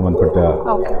ಕಾಯಿಲೆಗೆ ಸಂಬಂಧಪಟ್ಟ.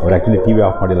 ಅವ್ರು ಆ್ಯಕ್ಚುಲಿ ಟಿವಿ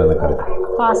ಆಫ್ ಮಾಡಿಲ್ಲ ಅನ್ನೋ ಕಾರಣ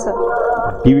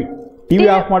ಟಿವಿ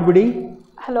ಆಫ್ ಮಾಡಿಬಿಡಿ.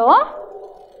 ಹಲೋ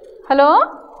ಹಲೋ,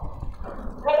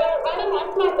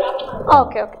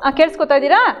 ಓಕೆ ಓಕೆ, ಕೇಳಿಸ್ಕೊತಾ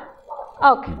ಇದ್ದೀರಾ?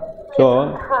 ಓಕೆ. ಸೊ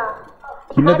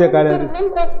ಖಿನ್ನತೆ ಕಾಯಿಲೆ,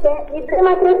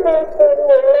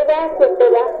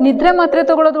 ನಿದ್ರೆ ಮಾತ್ರೆ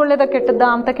ತಗೊಳ್ಳೋದು ಒಳ್ಳೇದಾ ಕೆಟ್ಟದ್ದಾ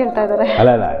ಅಂತ ಕೇಳ್ತಾ ಇದ್ದಾರೆ.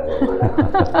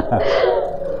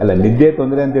 ಅಲ್ಲ ನಿದ್ದೆ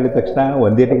ತೊಂದರೆ ಅಂತ ಹೇಳಿದ ತಕ್ಷಣ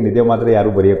ಒಂದೇಟಿಗೆ ನಿದ್ದೆ ಮಾತ್ರ ಯಾರು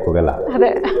ಬರೆಯಕ್ಕೆ ಹೋಗಲ್ಲ.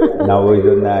 ನಾವು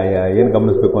ಇದನ್ನ ಏನು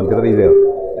ಗಮನಿಸ್ಬೇಕು ಅಂತಂದ್ರೆ, ಇದು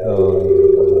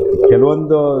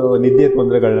ಕೆಲವೊಂದು ನಿದ್ದೆ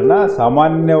ತೊಂದರೆಗಳನ್ನ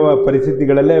ಸಾಮಾನ್ಯ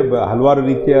ಪರಿಸ್ಥಿತಿಗಳಲ್ಲೇ ಹಲವಾರು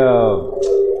ರೀತಿಯ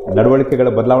ನಡವಳಿಕೆಗಳ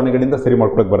ಬದಲಾವಣೆಗಳಿಂದ ಸರಿ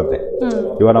ಮಾಡ್ಕೊಳಕ್ಕೆ ಬರುತ್ತೆ.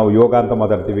 ಇವಾಗ ನಾವು ಯೋಗ ಅಂತ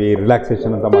ಮಾತಾಡ್ತೀವಿ,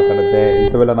 ರಿಲ್ಯಾಕ್ಸೇಷನ್ ಅಂತ ಮಾತಾಡುತ್ತೆ,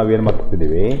 ಇಂಥವೆಲ್ಲ ನಾವೇನು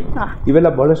ಮಾತಾಡ್ತಿದ್ದೀವಿ, ಇವೆಲ್ಲ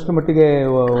ಬಹಳಷ್ಟು ಮಟ್ಟಿಗೆ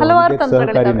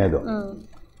ಸಹಕಾರಿನೇ. ಅದು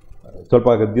ಸ್ವಲ್ಪ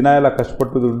ದಿನ ಎಲ್ಲ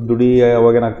ಕಷ್ಟಪಟ್ಟು ದುಡಿ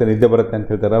ಅವಾಗ ಏನಾಗ್ತದೆ ನಿದ್ದೆ ಬರುತ್ತೆ ಅಂತ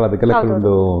ಹೇಳ್ತಾರಲ್ಲ, ಅದಕ್ಕೆಲ್ಲ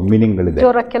ಕೆಲವೊಂದು ಮೀನಿಂಗ್ಗಳಿದೆ.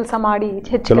 ಕೆಲಸ ಮಾಡಿ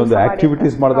ಕೆಲವೊಂದು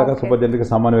ಆಕ್ಟಿವಿಟೀಸ್ ಮಾಡಿದಾಗ ಸ್ವಲ್ಪ ಜನರಿಗೆ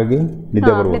ಸಾಮಾನ್ಯವಾಗಿ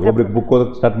ನಿದ್ದೆ ಬರ್ಬೋದು. ಒಬ್ರಿಗೆ ಬುಕ್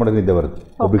ಓದಕ್ಕೆ ಸ್ಟಾರ್ಟ್ ಮಾಡಿದ್ರೆ ನಿದ್ದೆ ಬರುತ್ತೆ,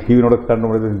 ಒಬ್ರಿಗೆ ಟಿವಿ ನೋಡೋಕೆ ಸ್ಟಾರ್ಟ್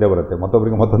ಮಾಡಿದ್ರೆ ನಿದ್ದೆ ಬರುತ್ತೆ,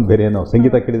 ಮತ್ತೊಬ್ಬರಿಗೆ ಮತ್ತೊಂದು ಬೇರೆ ಏನೋ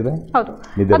ಸಂಗೀತ ಕೇಳಿದ್ರೆ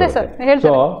ನಿದ್ದೆ ಬರುತ್ತೆ.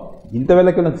 ಸೊ ಇಂಥವೆಲ್ಲ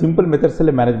ಕೆಲವೊಂದು ಸಿಂಪಲ್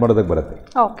ಮೆಥಡ್ಸಲ್ಲಿ ಮ್ಯಾನೇಜ್ ಮಾಡೋದಕ್ಕೆ ಬರುತ್ತೆ.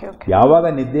 ಯಾವಾಗ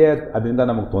ನಿದ್ದೆ ಅದರಿಂದ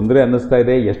ನಮಗೆ ತೊಂದರೆ ಅನ್ನಿಸ್ತಾ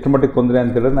ಇದೆ, ಎಷ್ಟು ಮಟ್ಟಿಗೆ ತೊಂದರೆ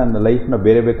ಅಂತ ಹೇಳಿದ್ರೆ ನನ್ನ ಲೈಫ್ನ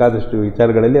ಬೇರೆ ಬೇಕಾದಷ್ಟು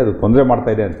ವಿಚಾರಗಳಲ್ಲಿ ಅದು ತೊಂದರೆ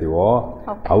ಮಾಡ್ತಾ ಇದೆ ಅಂತೀವೋ,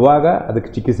 ಅವಾಗ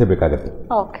ಅದಕ್ಕೆ ಚಿಕಿತ್ಸೆ ಬೇಕಾಗುತ್ತೆ.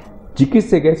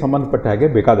 ಚಿಕಿತ್ಸೆಗೆ ಸಂಬಂಧಪಟ್ಟ ಹಾಗೆ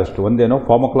ಬೇಕಾದಷ್ಟು, ಒಂದೇನೋ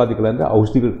ಫಾರ್ಮಕೊಲಾಜಿಕಲ್ ಅಂದರೆ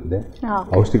ಔಷಧಿಗಳಿದೆ,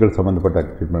 ಔಷಧಿಗಳಿಗೆ ಸಂಬಂಧಪಟ್ಟ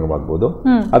ಟ್ರೀಟ್ಮೆಂಟ್ ಆಗ್ಬೋದು,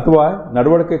 ಅಥವಾ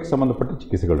ನಡವಳಿಕೆಗೆ ಸಂಬಂಧಪಟ್ಟ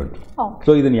ಚಿಕಿತ್ಸೆಗಳುಂಟು.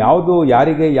 ಸೊ ಇದನ್ನು ಯಾವುದು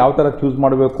ಯಾರಿಗೆ ಯಾವ ಥರ ಚೂಸ್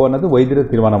ಮಾಡಬೇಕು ಅನ್ನೋದು ವೈದ್ಯರು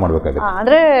ತೀರ್ಮಾನ ಮಾಡಬೇಕಾಗುತ್ತೆ.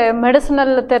 ಅಂದರೆ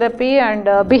ಮೆಡಿಸಿನಲ್ ಥೆರಪಿ ಆ್ಯಂಡ್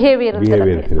ಬಿಹೇವಿಯರ್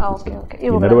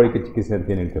ನಡವಳಿಕೆ ಚಿಕಿತ್ಸೆ ಅಂತ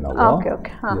ಏನು ಹೇಳ್ತೀವಿ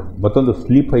ನಾವು. ಮತ್ತೊಂದು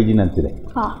ಸ್ಲೀಪ್ ಹೈಜೀನ್ ಅಂತಿದೆ,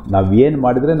 ನಾವೇನು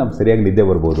ಮಾಡಿದ್ರೆ ನಮ್ಗೆ ಸರಿಯಾಗಿ ನಿದ್ದೆ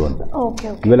ಬರ್ಬೋದು ಅಂತ.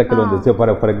 ಇವೆಲ್ಲ ಕೆಲವೊಂದು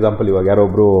ಫಾರ್ ಎಕ್ಸಾಂಪಲ್, ಇವಾಗ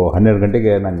ಯಾರೊಬ್ರು 12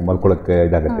 ಗಂಟೆಗೆ ನಂಗೆ ಮಲ್ಕೊಳ್ಳೋಕ್ಕೆ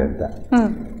ಇದಾಗುತ್ತೆ ಅಂತ,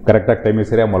 ಕರೆಕ್ಟಾಗಿ ಟೈಮಿಗೆ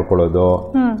ಸರಿಯಾಗಿ ಮಲ್ಕೊಳ್ಳೋದು.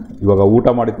 ಇವಾಗ ಊಟ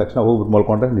ಮಾಡಿದ ತಕ್ಷಣ ಹೋಗ್ಬಿಟ್ಟು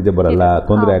ಮಲ್ಕೊಂಡ್ರೆ ನಿದ್ದೆ ಬರಲ್ಲ,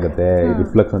 ತೊಂದರೆ ಆಗುತ್ತೆ,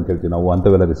 ರಿಫ್ಲೆಕ್ಸ್ ಅಂತ ಹೇಳ್ತೀವಿ ನಾವು,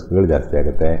 ಅಂಥವೆಲ್ಲ ರಿಸ್ಕ್ಗಳು ಜಾಸ್ತಿ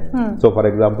ಆಗುತ್ತೆ. ಸೊ ಫಾರ್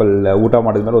ಎಕ್ಸಾಂಪಲ್ ಊಟ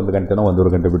ಮಾಡಿದ್ಮೇಲೆ 1 ಗಂಟೆನೋ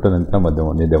 1.5 ಗಂಟೆ ಬಿಟ್ಟು ನಂತರ ಮಧ್ಯ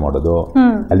ನಿದ್ದೆ ಮಾಡೋದು.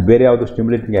 ಅಲ್ಲಿ ಬೇರೆ ಯಾವುದು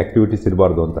ಸ್ಟಿಮ್ಯುಲೇಟಿಂಗ್ ಆಕ್ಟಿವಿಟೀಸ್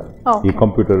ಇರಬಾರ್ದು ಅಂತ. ಈ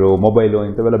ಕಂಪ್ಯೂಟರು, ಮೊಬೈಲು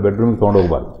ಇಂಥವೆಲ್ಲ ಬೆಡ್ರೂಮ್ಗೆ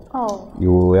ತೊಗೊಂಡೋಗ್ಬಾರ್ದು.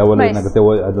 ಇವು ಯಾವೆಲ್ಲ ಏನಾಗುತ್ತೆ,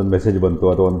 ಅದೊಂದು ಮೆಸೇಜ್ ಬಂತು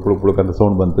ಅಥವಾ ಒಂದು ಪುಳುಕ್ ಅಂತ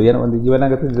ಸೌಂಡ್ ಬಂತು, ಏನೋ ಒಂದು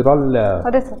ಇವೇನಾಗುತ್ತೆ,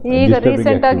 ಈಗ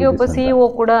ರೀಸೆಂಟ್ ಆಗಿ ಒಬ್ಬ ಸಿಇಒ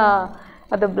ಕೂಡ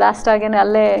ಅದು ಬ್ಲಾಸ್ಟ್ ಆಗೇನೆ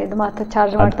ಅಲ್ಲೇ ಇದು ಮಾತ್ರ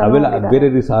ಚಾರ್ಜ್ ಮಾಡ್ತಾರೆ. ಬೇರೆ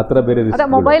ದಿವಸ ಆ ಥರ ಬೇರೆ ದಿವಸ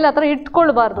ಮೊಬೈಲ್ ಆ ಥರ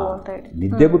ಇಟ್ಕೊಳ್ಬಾರ್ದು ಅಂತ ಹೇಳಿ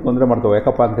ನಿದ್ದೆಗೂ ತೊಂದರೆ ಮಾಡ್ತಾವೆ.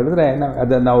 ಯಾಕಪ್ಪ ಅಂತ ಹೇಳಿದ್ರೆ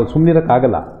ಅದನ್ನ ನಾವು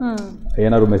ಸುಮ್ಮನಿರಕ್ಕಾಗಲ್ಲ.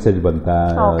 ಏನಾದ್ರು ಮೆಸೇಜ್ ಬಂತ,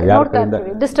 ಯಾರ ಕಡೆಯಿಂದ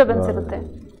ಡಿಸ್ಟರ್ಬೆನ್ಸ್ ಇರುತ್ತೆ.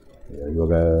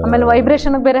 ಇವಾಗ ಆಮೇಲೆ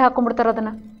ವೈಬ್ರೇಷನ್ ಬೇರೆ ಹಾಕೊಂಡ್ಬಿಡ್ತಾರೆ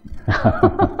ಅದನ್ನ.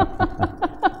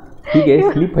 ಹೀಗೆ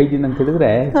ಸ್ಲೀಪ್ ಹೈಜೀನ್ ಅಂತ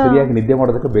ಹೇಳಿದ್ರೆ ಸರಿಯಾಗಿ ನಿದ್ದೆ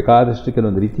ಮಾಡೋದಕ್ಕೆ ಬೇಕಾದಷ್ಟು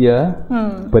ಕೆಲವೊಂದು ರೀತಿಯ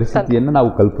ಪರಿಸ್ಥಿತಿಯನ್ನು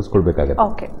ನಾವು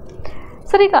ಕಲ್ಪಿಸ್ಕೊಳ್ಬೇಕಾಗತ್ತೆ.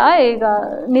 ಸರ್, ಈಗ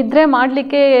ನಿದ್ರೆ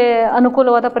ಮಾಡಲಿಕ್ಕೆ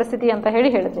ಅನುಕೂಲವಾದ ಪರಿಸ್ಥಿತಿ ಅಂತ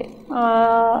ಹೇಳಿದ್ವಿ.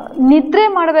 ನಿದ್ರೆ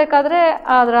ಮಾಡಬೇಕಾದ್ರೆ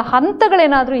ಅದರ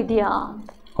ಹಂತಗಳೇನಾದರೂ ಇದೆಯಾ?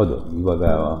 ಹೌದು. ಇವಾಗ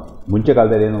ಮುಂಚೆ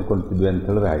ಕಾಲದಲ್ಲಿ ಏನು ಅನ್ಕೊಳ್ತಿದ್ವಿ ಅಂತ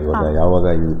ಹೇಳಿದ್ರೆ, ಇವಾಗ ಯಾವಾಗ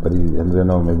ಈ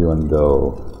ಅಂದ್ರೇನೋ ಮೇ ಬಿ ಒಂದು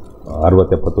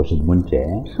 60-70 ವರ್ಷದ ಮುಂಚೆ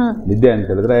ನಿದ್ದೆ ಅಂತ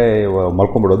ಹೇಳಿದ್ರೆ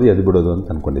ಮಲ್ಕೊಂಡ್ಬಿಡೋದು, ಎದ್ದು ಬಿಡೋದು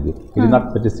ಅಂತ ಅನ್ಕೊಂಡಿದ್ವಿ. It is not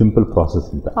such A simple process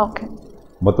ಅಂತ.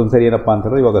 ಮತ್ತೊಂದು ಸರಿ ಏನಪ್ಪ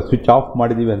ಅಂತಂದ್ರೆ, ಇವಾಗ ಸ್ವಿಚ್ ಆಫ್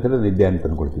ಮಾಡಿದೀವಿ ಅಂತಂದ್ರೆ ನಿದ್ದೆ ಅಂತ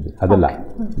ಅನ್ಕೊಳ್ತಿದ್ವಿ. ಅದಲ್ಲ,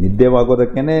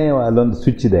 ನಿದ್ದೆವಾಗೋದಕ್ಕೇನೆ ಅಲ್ಲೊಂದು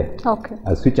ಸ್ವಿಚ್ ಇದೆ,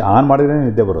 ಆ ಸ್ವಿಚ್ ಆನ್ ಮಾಡಿದ್ರೆ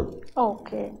ನಿದ್ದೆ ಬರೋದು.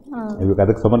 ಇವಾಗ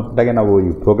ಅದಕ್ಕೆ ಸಂಬಂಧಪಟ್ಟಾಗೆ ನಾವು ಈ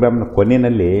ಪ್ರೋಗ್ರಾಮ್ನ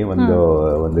ಕೊನೆಯಲ್ಲಿ ಒಂದು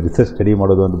ರಿಸರ್ಚ್ ಸ್ಟಡಿ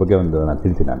ಮಾಡೋದು ಅಂತ ಬಗ್ಗೆ ನಾನು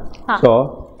ತಿಳಿಸಿ ನಾನು. ಸೊ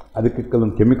ಅದಕ್ಕೆ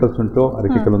ಕೆಲವೊಂದು ಕೆಮಿಕಲ್ಸ್ ಉಂಟು,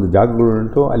 ಅದಕ್ಕೆ ಕೆಲವೊಂದು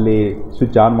ಜಾಗಗಳುಂಟು, ಅಲ್ಲಿ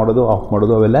ಸ್ವಿಚ್ ಆನ್ ಮಾಡೋದು ಆಫ್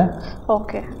ಮಾಡೋದು ಅವೆಲ್ಲ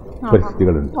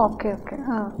ಪರಿಸ್ಥಿತಿಗಳುಂಟು.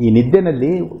 ಈ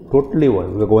ನಿದ್ದೆನಲ್ಲಿ ಟೋಟಲಿ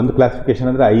ಇವಾಗ ಒಂದು ಕ್ಲಾಸಿಫಿಕೇಶನ್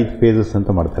ಅಂದರೆ 5 ಫೇಸಸ್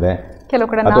ಅಂತ ಮಾಡ್ತಾರೆ,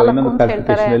 ಅಥವಾ ಇನ್ನೊಂದು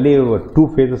ಕ್ಲಾಸಿಫಿಕೇಶನ್ ಅಲ್ಲಿ 2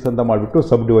 ಫೇಸಸ್ ಅಂತ ಮಾಡಿಬಿಟ್ಟು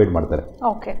ಸಬ್ ಡಿವೈಡ್ ಮಾಡ್ತಾರೆ,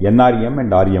 NREM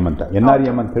ಅಂಡ್ REM ಅಂತ.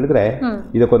 NREM ಅಂತ ಹೇಳಿದ್ರೆ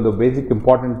ಇದಕ್ಕೊಂದು ಬೇಸಿಕ್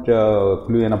ಇಂಪಾರ್ಟೆಂಟ್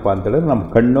ಕ್ಲೂ ಏನಪ್ಪಾ ಅಂತ ಹೇಳಿದ್ರೆ, ನಮ್ಮ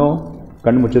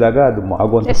ಕಣ್ಣು ಮುಚ್ಚಿದಾಗ ಅದು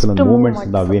ಆಗುವಂಥ ಕೆಲವೊಂದು ಮೂವ್ಮೆಂಟ್ಸ್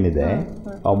ನಾವೇನಿದೆ,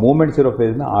 ಆ ಮೂವ್ಮೆಂಟ್ಸ್ ಇರೋ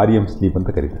ಫೇಸ್ನ REM ಸ್ಲೀಪ್ ಅಂತ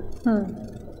ಕರೀತಾರೆ.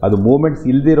 ಅದು ಮೂವ್ಮೆಂಟ್ಸ್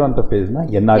ಇಲ್ದಿರೋಂಥ ಫೇಸ್ನ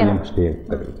NREM ಸ್ಟೇ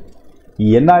ಅಂತ ಕರೀತಾರೆ. ಈ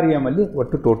NREM ಅಲ್ಲಿ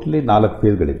ಒಟ್ಟು ಟೋಟಲಿ 4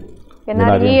 ಫೇಸ್ಗಳಿದೆ.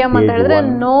 NREM ಅಂತ ಹೇಳಿದ್ರೆ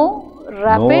no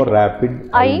rapid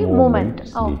I movement.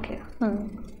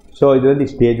 So ಇದರಲ್ಲಿ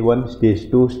ಸ್ಟೇಜ್ 1, ಸ್ಟೇಜ್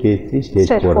 2, ಸ್ಟೇಜ್ 3, ಸ್ಟೇಜ್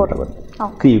 4 ಅಂತ ಬರುತ್ತೆ.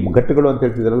 ಈ ಘಟ್ಟಗಳು ಅಂತ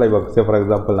ಹೇಳ್ತಿದ್ರಲ್ಲ, ಇವಾಗ ಸೇ ಫಾರ್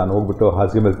ಎಕ್ಸಾಂಪಲ್ ನಾನು ಹೋಗ್ಬಿಟ್ಟು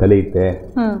ಹಾಸಿಗೆ ಮೇಲೆ ತಲೆ ಇಟ್ಟೆ,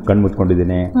 ಕಣ್ಣು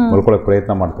ಮುಚ್ಕೊಂಡಿದ್ದೀನಿ, ಮಲ್ಕೊಳ್ಳೋಕೆ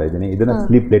ಪ್ರಯತ್ನ ಮಾಡ್ತಾ ಇದ್ದೀನಿ, ಇದನ್ನ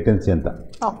ಸ್ಲೀಪ್ ಲೇಟೆನ್ಸಿ ಅಂತ.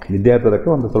 ನಿದ್ದೆ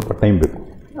ಹತ್ತೋದಕ್ಕೆ ಒಂದು ಸ್ವಲ್ಪ ಟೈಮ್ ಬೇಕು.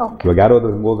 ಇವಾಗ ಯಾರಾದ್ರೂ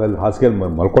ಹೋಗಿ ಅಲ್ಲಿ ಹಾಸಿಗೆ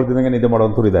ಮಲ್ಕೊಳ್ತಿದ್ದಂಗೆ ನಿದ್ದೆ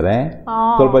ಮಾಡೋವಂಥವ್ರು ಇದ್ದಾರೆ,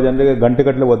 ಸ್ವಲ್ಪ ಜನರಿಗೆ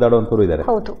ಗಂಟೆಗಟ್ಟಲೆ ಒದ್ದಾಡುವಂಥವ್ರು ಇದ್ದಾರೆ.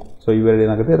 ಸೊ ಇವೆರಡು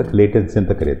ಏನಾಗುತ್ತೆ, ಅದಕ್ಕೆ ಲೇಟೆನ್ಸಿ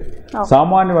ಅಂತ ಕರೆಯುತ್ತೆ.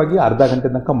 ಸಾಮಾನ್ಯವಾಗಿ ಅರ್ಧ ಗಂಟೆ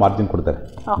ತನಕ ಮಾರ್ಜಿನ್ ಕೊಡ್ತಾರೆ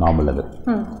ನಾರ್ಮಲ್. ಅಂದರೆ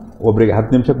ಒಬ್ಬರಿಗೆ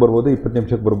 10 ನಿಮಿಷಕ್ಕೆ ಬರ್ಬೋದು, 20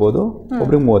 ನಿಮಿಷಕ್ಕೆ ಬರ್ಬೋದು,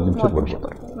 ಒಬ್ರಿಗೆ 30 ನಿಮಿಷಕ್ಕೆ ಬರ್ಬೋದು.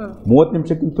 30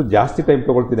 ನಿಮಿಷಕ್ಕಿಂತ ಜಾಸ್ತಿ ಟೈಮ್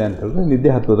ತಗೊಳ್ತಿದೆ ಅಂತ ಹೇಳಿದ್ರೆ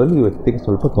ನಿದ್ದೆ ಹತ್ತೋದ್ರಲ್ಲಿ ಈ ವ್ಯಕ್ತಿಗೆ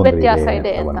ಸ್ವಲ್ಪ ತೊಂದರೆ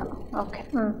ಇದೆ.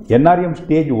 NREM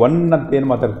ಸ್ಟೇಜ್ 1 ಅಂತ ಏನು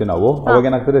ಮಾತಾಡ್ತೀವಿ ನಾವು, ಅವಾಗ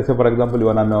ಏನಾಗ್ತದೆ, ಫಾರ್ ಎಕ್ಸಾಂಪಲ್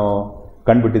ಇವಾಗ ನಾನು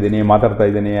ಕಂಡುಬಿಟ್ಟಿದ್ದೀನಿ, ಮಾತಾಡ್ತಾ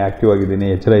ಇದ್ದೀನಿ, ಆಕ್ಟಿವ್ ಆಗಿದ್ದೀನಿ,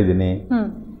 ಎಚ್ಚರ ಇದ್ದೀನಿ,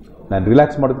 ನಾನು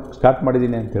ರಿಲ್ಯಾಕ್ಸ್ ಮಾಡೋದಕ್ಕೆ ಸ್ಟಾರ್ಟ್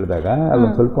ಮಾಡಿದ್ದೀನಿ ಅಂತ ಹೇಳಿದಾಗ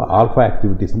ಅದೊಂದು ಸ್ವಲ್ಪ ಆಲ್ಫಾ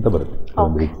ಆ್ಯಕ್ಟಿವಿಟೀಸ್ ಅಂತ ಬರುತ್ತೆ.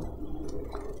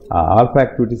 ಆ ಆಲ್ಫಾ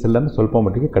ಆ್ಯಕ್ಟಿವಿಟೀಸ್ ಎಲ್ಲ ಸ್ವಲ್ಪ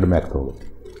ಮಟ್ಟಿಗೆ ಕಡಿಮೆ ಆಗ್ತಾ ಹೋಗುತ್ತೆ.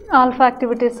 ಆಲ್ಫಾ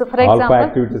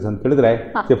ಆ್ಯಕ್ಟಿವಿಟೀಸ್ ಅಂತ ಹೇಳಿದ್ರೆ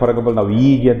ಫಾರ್ ಎಕ್ಸಾಂಪಲ್ ನಾವು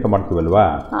EEG ಅಂತ ಮಾಡ್ತೀವಲ್ವಾ,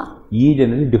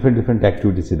 EEGನಲ್ಲಿ ಡಿಫ್ರೆಂಟ್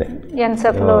ಆ್ಯಕ್ಟಿವಿಟೀಸ್ ಇದೆ.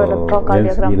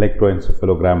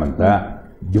 ಎಲೆಕ್ಟ್ರೋಎನ್ಸೆಫಲೋಗ್ರಾಮ್ ಅಂತ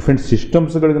ಡಿಫ್ರೆಂಟ್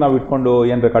ಸಿಸ್ಟಮ್ಸ್ಗಳಿಗೆ ನಾವು ಇಟ್ಕೊಂಡು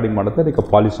ಏನು ರೆಕಾರ್ಡಿಂಗ್ ಮಾಡುತ್ತೆ, ಅದಕ್ಕೆ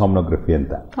ಪಾಲಿಸಾಮ್ನೋಗ್ರಫಿ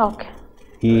ಅಂತ.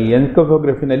 ಈ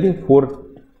ಎನ್ಸೆಫಲೋಗ್ರಫಿನಲ್ಲಿ 4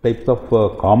 types of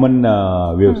common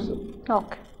waves.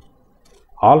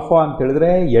 Alpha ಅಂತ ಹೇಳಿದ್ರೆ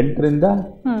 8 ರಿಂದ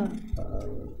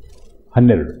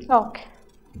 12.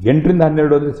 8 ರಿಂದ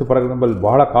 12 ಅಂದರೆ ಫಾರ್ ಎಕ್ಸಾಂಪಲ್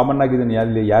ಬಹಳ ಕಾಮನ್ ಆಗಿದ್ದೀನಿ,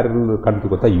 ಅಲ್ಲಿ ಯಾರು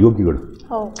ಕಾಣ್ತೀವಿ ಗೊತ್ತಾ, ಯೋಗಿಗಳು.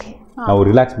 ನಾವು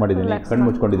ರಿಲ್ಯಾಕ್ಸ್ ಮಾಡಿದ್ದೀನಿ, ಕಣ್ಣು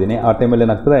ಮುಚ್ಕೊಂಡಿದ್ದೀನಿ, ಆ ಟೈಮಲ್ಲಿ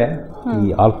ಏನಾಗ್ತದೆ, ಈ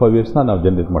ಆಲ್ಫಾ ವೇವ್ಸ್ನ ನಾವು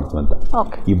ಜನರೇಟ್ ಮಾಡ್ತೀವಿ ಅಂತ.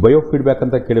 ಈ ಬಯೋ ಫೀಡ್ಬ್ಯಾಕ್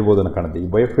ಅಂತ ಕೇಳಿರ್ಬೋದು ಅನ್ನೋ ಕಾಣುತ್ತೆ. ಈ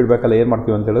ಬಯೋ ಫೀಡ್ಬ್ಯಾಕ್ ಎಲ್ಲ ಏನು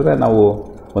ಮಾಡ್ತೀವಿ ಅಂತ ಹೇಳಿದ್ರೆ, ನಾವು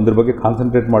ಒಂದ್ರ ಬಗ್ಗೆ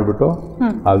ಕಾನ್ಸಂಟ್ರೇಟ್ ಮಾಡಿಬಿಟ್ಟು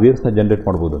ಆ ವೇವ್ಸ್ನ ಜನರೇಟ್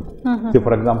ಮಾಡ್ಬೋದು ಅಂತ.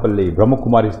 ಫಾರ್ ಎಕ್ಸಾಂಪಲ್ ಈ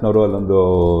ಬ್ರಹ್ಮಕುಮಾರೀಸ್ನವರು ಅಲ್ಲೊಂದು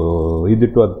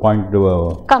ಇದಿಟ್ಟು ಅದು ಪಾಯಿಂಟ್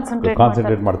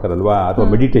ಕಾನ್ಸಂಟ್ರೇಟ್ ಮಾಡ್ತಾರಲ್ವಾ, ಅಥವಾ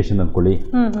ಮೆಡಿಟೇಷನ್ ಅಂದ್ಕೊಳ್ಳಿ,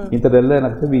 ಇಂಥದ್ದೆಲ್ಲ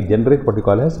ಏನಾಗ್ತದೆ, ಈ generate what you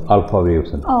call as alpha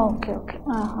waves ಅಂತ.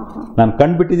 ನಾನು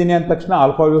ಕಂಡುಬಿಟ್ಟಿದ್ದೀನಿ ಅಂದ ತಕ್ಷಣ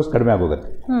ಆಲ್ಫಾ ವೇವ್ಸ್ ಕಡಿಮೆ ಆಗೋಗುತ್ತೆ,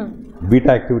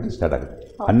 ಬೀಟಾ ಆಕ್ಟಿವಿಟಿ ಸ್ಟಾರ್ಟ್ ಆಗುತ್ತೆ.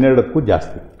 12ಕ್ಕೂ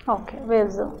ಜಾಸ್ತಿ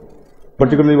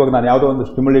ಪರ್ಟಿಕ್ಯುಲರ್ಲಿ. ಇವಾಗ ನಾನು ಯಾವುದೋ ಒಂದು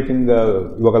ಸ್ಟಿಮ್ಯುಲೇಟಿಂಗ್,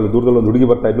 ಇವಾಗ ಅಲ್ಲಿ ದೂರದಲ್ಲಿ ಒಂದು ಹುಡುಗಿ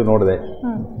ಬರ್ತಾ ಇದ್ದು ನೋಡಿದೆ,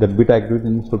 ದಟ್ ಬೀಟಾ ಆಕ್ಟಿವಿಟಿ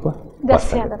ಸ್ವಲ್ಪ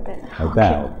ಜಾಸ್ತಿ ಆಗುತ್ತೆ. ಆಯ್ತಾ,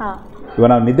 ಇವಾಗ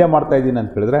ನಾವು ನಿದ್ದೆ ಮಾಡ್ತಾ ಇದ್ದೀನಿ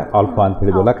ಅಂತ ಹೇಳಿದ್ರೆ ಆಲ್ಫಾ ಅಂತ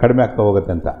ಹೇಳಿದ್ವಲ್ಲ, ಕಡಿಮೆ ಆಗ್ತಾ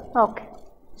ಹೋಗುತ್ತೆ ಅಂತ.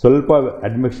 ಸ್ವಲ್ಪ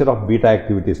ಅಡ್ಮಿಕ್ಸರ್ ಆಫ್ ಬೀಟಾ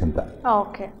ಆಕ್ಟಿವಿಟೀಸ್ ಅಂತ.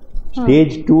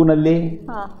 Stage 2ನಲ್ಲಿ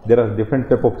there are different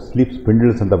type of sleep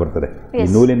ಸ್ಪಿಂಡಲ್ಸ್ ಅಂತ ಬರ್ತದೆ. ಈ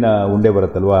ನೂಲಿನ ಉಂಡೆ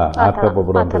ಬರುತ್ತಲ್ವಾ, ಆ ಟೈಪ್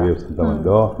ಬರುವಂಥ ವೇವ್ಸ್ ಅಂತ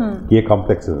ಒಂದು ಕೆ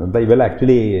ಕಾಂಪ್ಲೆಕ್ಸಸ್ ಅಂತ. ಇವೆಲ್ಲ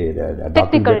ಆ್ಯಕ್ಚುಲಿ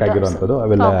ಡಾಕ್ಟರ್ ಬೇಕಾಗಿರುವಂಥದ್ದು,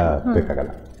 ಅವೆಲ್ಲ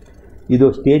ಬೇಕಾಗಲ್ಲ. ಇದು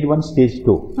stage 1, stage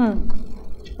 2.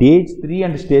 Stage 3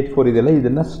 and stage 4 ಇದೆಲ್ಲ,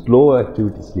 ಇದನ್ನ ಸ್ಲೋ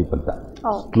ಆಕ್ಟಿವಿಟಿ ಸ್ಲೀಪ್ ಅಂತ,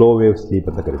 ಸ್ಲೋ ವೇವ್ ಸ್ಲೀಪ್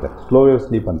ಅಂತ ಕರೀತಾರೆ. ಸ್ಲೋ ವೇವ್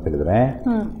ಸ್ಲೀಪ್ ಅಂತ ಹೇಳಿದ್ರೆ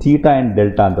ಥೀಟಾ ಆ್ಯಂಡ್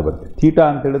ಡೆಲ್ಟಾ ಅಂತ ಬರುತ್ತೆ. ಥೀಟಾ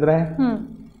ಅಂತ ಹೇಳಿದ್ರೆ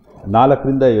 4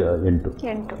 ರಿಂದ 8,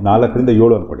 4 ರಿಂದ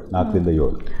 7 ಅನ್ಕೊಳ್ಳಿ, 4 ರಿಂದ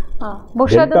 7.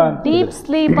 ಡೀಪ್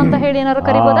ಸ್ಲೀಪ್ ಅಂತ ಹೇಳಿ ಏನಾದ್ರು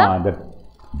ಕರೀಬೋದಾ?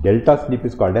 Delta sleep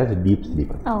is called as deep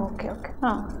sleep.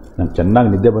 ನಾನು ಚೆನ್ನಾಗಿ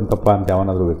ನಿದ್ದೆ ಬಂತಪ್ಪ ಅಂತ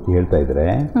ಯಾವನಾದ್ರೂ ವ್ಯಕ್ತಿ ಹೇಳ್ತಾ ಇದ್ರೆ,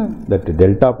 ದಟ್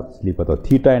ಡೆಲ್ಟಾ ಸ್ಲೀಪ್ ಅಥವಾ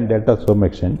theta and delta some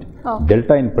extent,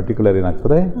 delta in particular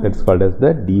ಏನಾಗ್ತದೆ, that's called as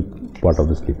the deep part of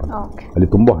the sleep ಅಂತ. ಅಲ್ಲಿ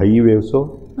ತುಂಬ ಹೈ ವೇವ್ಸು,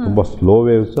 ತುಂಬ slow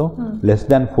waves, less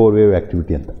than 4 wave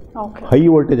activity ಅಂತ. ಹೈ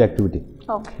ವೋಲ್ಟೇಜ್ ಆಕ್ಟಿವಿಟಿ,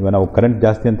 ಇವಾಗ ನಾವು current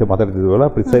ಜಾಸ್ತಿ ಅಂತ ಮಾತಾಡ್ತಿದ್ವಲ್ಲ,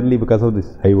 precisely because of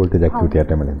this high voltage activity ಆ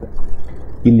ಟೈಮಲ್ಲಿ ಅಂತ.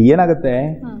 ಇಲ್ಲಿ ಏನಾಗುತ್ತೆ,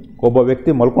 ಒಬ್ಬ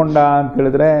ವ್ಯಕ್ತಿ ಮಲ್ಕೊಂಡ ಅಂತ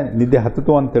ಹೇಳಿದ್ರೆ, ನಿದ್ದೆ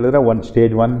ಹತ್ತಿತು ಅಂತ ಹೇಳಿದ್ರೆ,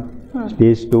 stage 1,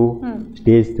 stage 2,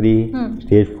 stage 3,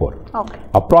 stage 4.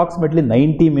 Approximately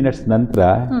 90 minutes ನಂತರ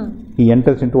ಈ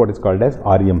enters into what is called as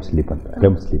REM sleep ಅಂತ,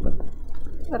 REM ಸ್ಲೀಪ್ ಅಂತ.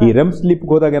 ಈ REM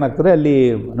ಸ್ಲೀಪ್ಗೆ ಹೋದಾಗ ಏನಾಗ್ತದೆ, ಅಲ್ಲಿ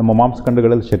ನಮ್ಮ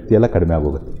ಮಾಂಸಖಂಡಗಳಲ್ಲಿ ಶಕ್ತಿ ಎಲ್ಲ ಕಡಿಮೆ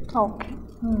ಆಗೋಗುತ್ತೆ,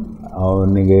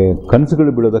 ಅವನಿಗೆ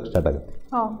ಕನಸುಗಳು ಬೀಳೋದಕ್ಕೆ ಸ್ಟಾರ್ಟ್ ಆಗುತ್ತೆ.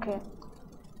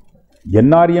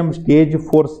 NREM ಸ್ಟೇಜ್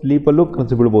 4 ಸ್ಲೀಪಲ್ಲೂ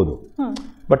ಕನಸು ಬೀಳ್ಬೋದು,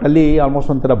 ಬಟ್ ಅಲ್ಲಿ ಆಲ್ಮೋಸ್ಟ್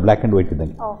ಒಂಥರ ಬ್ಲ್ಯಾಕ್ ಆ್ಯಂಡ್ ವೈಟ್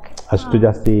ಇದ್ದಂಗೆ, ಅಷ್ಟು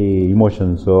ಜಾಸ್ತಿ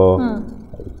ಇಮೋಷನ್ಸು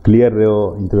ಕ್ಲಿಯರ್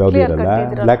ಇಂಥವು ಯಾವುದೂ ಇರಲ್ಲ.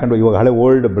 ಬ್ಲ್ಯಾಕ್ ಆ್ಯಂಡ್ ವೈಟ್, ಇವಾಗ ಹಳೆ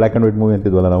old black and white movie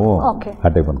ಅಂತಿದ್ವಲ್ಲ ನಾವು,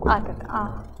 ಆ ಟೈಪ್ ಅನ್ಕೊಂಡು.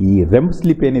 ಈ REM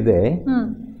ಸ್ಲೀಪ್ ಏನಿದೆ,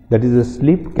 that is a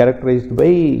sleep characterised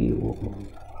by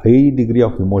high degree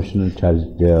of emotional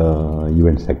charged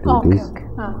events activities.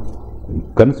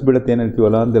 ಕನಸು ಬೀಳತ್ತೆ ಏನು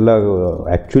ಹೇಳ್ತೀವಲ್ಲ, ಅದೆಲ್ಲ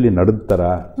ಆ್ಯಕ್ಚುಲಿ ನಡೆದ ಥರ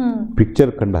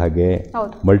ಪಿಕ್ಚರ್ ಕಂಡ ಹಾಗೆ,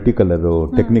 ಮಲ್ಟಿ ಕಲರು,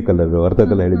 ಟೆಕ್ನಿಕಲರು,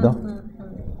 ಅರ್ಥಕ್ಕೆಲ್ಲ ಹೇಳಿದ್ದು.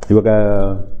 ಇವಾಗ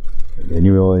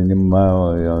ನೀವು ನಿಮ್ಮ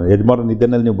ಯಜಮಾನ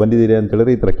ನಿದ್ದೆನಲ್ಲಿ ನೀವು ಬಂದಿದ್ದೀರಿ ಅಂತ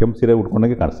ಹೇಳಿದ್ರೆ, ಈ ಥರ ಕೆಂಪು ಸೀರೆ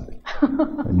ಉಟ್ಕೊಂಡಾಗೆ ಕಾಣಿಸುತ್ತೆ.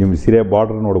 ನಿಮ್ಮ ಸೀರೆ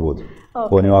ಬಾರ್ಡರ್ ನೋಡ್ಬೋದು,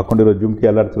 ನೀವು ಹಾಕೊಂಡಿರೋ ಜುಮ್ಕಿ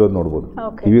ಅಲ್ಲಾಡ್ತಿರೋದು ನೋಡ್ಬೋದು,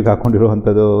 ಇವಾಗ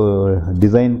ಹಾಕೊಂಡಿರೋವಂಥದ್ದು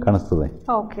ಡಿಸೈನ್ ಕಾಣಿಸ್ತದೆ.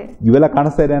 ಇವೆಲ್ಲ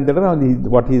ಕಾಣಿಸ್ತಾ ಇದೆ ಅಂತ ಹೇಳಿದ್ರೆ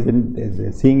what is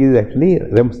seeing is actually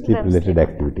REM sleep related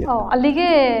activity. ಅಲ್ಲಿಗೆ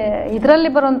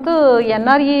ಇದರಲ್ಲಿ ಬರುವಂಥ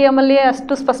NREM ಅಲ್ಲಿ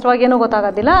ಅಷ್ಟು ಸ್ಪಷ್ಟವಾಗಿ ಏನೂ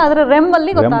ಗೊತ್ತಾಗೋದಿಲ್ಲ, ಆದರೆ REM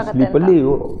ಅಲ್ಲಿ ಸ್ಲೀಪಲ್ಲಿ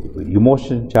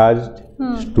ಇಮೋಷನ್ ಚಾರ್ಜ್ಡ್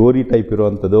ಸ್ಟೋರಿ ಟೈಪ್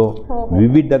ಇರುವಂಥದ್ದು,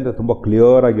 ವಿವಿಡ್ ಅಂದರೆ ತುಂಬ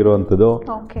ಕ್ಲಿಯರ್ ಆಗಿರುವಂಥದ್ದು,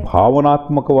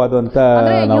 ಭಾವನಾತ್ಮಕವಾದಂಥ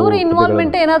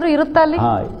ಇನ್ವಾಲ್ವ್ಮೆಂಟ್ ಏನಾದರೂ ಇರುತ್ತಾ ಅಲ್ಲಿ?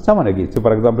 ಹಾಂ, ಸಾಮಾನ್ಯವಾಗಿ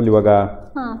ಫಾರ್ ಎಕ್ಸಾಂಪಲ್ ಇವಾಗ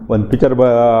ಒಂದು ಪಿಕ್ಚರ್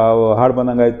ಹಾಡು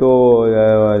ಬಂದಂಗಾಯ್ತು,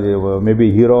 ಮೇ ಬಿ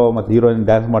ಹೀರೋ ಮತ್ತು ಹೀರೋಯಿನ್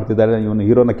ಡ್ಯಾನ್ಸ್ ಮಾಡ್ತಿದ್ದಾರೆ, ಇವನು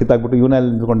ಹೀರೋನ ಕಿತ್ತಾಕ್ಬಿಟ್ಟು ಇವನಲ್ಲಿ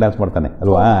ನಿಂತ್ಕೊಂಡು ಡ್ಯಾನ್ಸ್ ಮಾಡ್ತಾನೆ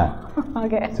ಅಲ್ವಾ.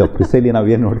 ಸೊ ಪ್ರಿಸೈಲಿ ನಾವು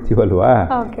ಏನು ನೋಡ್ತೀವಲ್ವಾ,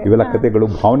 ಇವೆಲ್ಲ ಕಥೆಗಳು,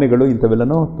 ಭಾವನೆಗಳು,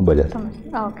 ಇಂಥವೆಲ್ಲನೂ ತುಂಬ ಜಾಸ್ತಿ.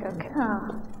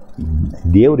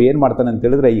 ದೇವ್ರು ಏನು ಮಾಡ್ತಾನೆ ಅಂತ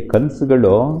ಹೇಳಿದ್ರೆ, ಈ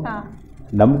ಕನಸುಗಳು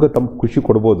ನಮ್ಗೆ ತಮ್ಮ ಖುಷಿ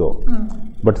ಕೊಡ್ಬೋದು,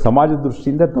 ಬಟ್ ಸಮಾಜದ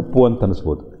ದೃಷ್ಟಿಯಿಂದ ತಪ್ಪು ಅಂತ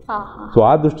ಅನಿಸ್ಬೋದು. ಸೊ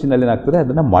ಆ ದೃಷ್ಟಿನಲ್ಲಿ ಏನಾಗ್ತದೆ,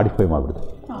 ಅದನ್ನು ಮಾಡಿಫೈ ಮಾಡಿಬಿಡ್ತಾರೆ.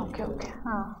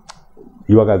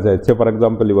 ಇವಾಗ ಫಾರ್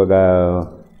ಎಕ್ಸಾಂಪಲ್ ಇವಾಗ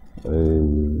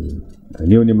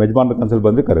ನೀವು ನಿಮ್ಮ ಯಜಮಾನ್ರ ಕನ್ಸಲ್ಲಿ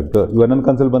ಬಂದರೆ ಕರೆಕ್ಟ್, ಇವಾಗ ನನ್ನ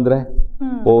ಕನ್ಸಲ್ಲಿ ಬಂದರೆ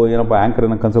ಓ ಏನಪ್ಪ ಆ್ಯಂಕರ್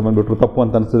ನನ್ನ ಕನ್ಸಲ್ಲಿ ಬಂದುಬಿಟ್ರು ತಪ್ಪು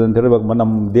ಅಂತ ಅನಿಸ್ತದೆ ಅಂತೇಳಿ ಇವಾಗ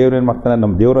ನಮ್ಮ ದೇವ್ರು ಏನು ಮಾಡ್ತಾನೆ,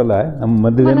 ನಮ್ಮ ದೇವರಲ್ಲ ನಮ್ಮ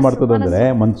ಮಧ್ಯೆ ಏನು ಮಾಡ್ತದೆ ಅಂದರೆ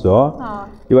ಮನಸ್ಸು,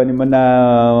 ಇವಾಗ ನಿಮ್ಮನ್ನು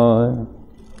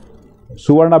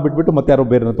ಸುವರ್ಣ ಬಿಟ್ಬಿಟ್ಟು ಮತ್ತೆ ಯಾರೋ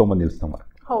ಬೇರೆನ ತೊಗೊಂಬಂದು ನಿಲ್ಲಿಸ್ತಾನೆ.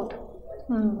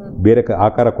 ಬೇರೆ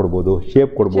ಆಕಾರ ಕೊಡ್ಬೋದು,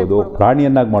 ಶೇಪ್ ಕೊಡ್ಬೋದು,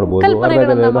 ಪ್ರಾಣಿಯನ್ನಾಗಿ ಮಾಡ್ಬೋದು,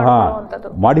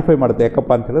 ಮಾಡಿಫೈ ಮಾಡುತ್ತೆ.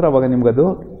 ಯಾಕಪ್ಪ ಅಂತ ಹೇಳಿದ್ರೆ ಅವಾಗ ನಿಮ್ಗದು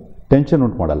ಟೆನ್ಷನ್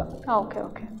ಉಂಟು ಮಾಡಲ್ಲ.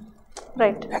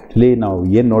 ಆ್ಯಕ್ಚುಲಿ ನಾವು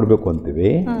ಏನು ನೋಡಬೇಕು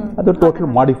ಅಂತೀವಿ ಅದು ಟೋಟಲ್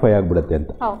ಮಾಡಿಫೈ ಆಗಿಬಿಡುತ್ತೆ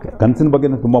ಅಂತ. ಕನಸಿನ ಬಗ್ಗೆ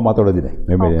ತುಂಬ ಮಾತಾಡೋದಿದೆ,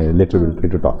 may be letter will try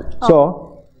to talk. So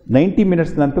 90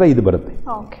 minutes ನಂತರ ಇದು ಬರುತ್ತೆ,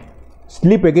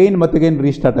 ಸ್ಲೀಪ್ ಅಗೈನ್ ಮತ್ತೆ ಅಗೈನ್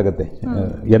ರೀಸ್ಟಾರ್ಟ್ ಆಗುತ್ತೆ.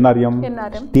 NRM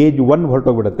stage 1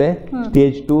 ಹೊರಟೋಗ್ಬಿಡುತ್ತೆ,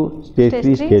 stage 2, stage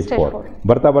 3, stage 4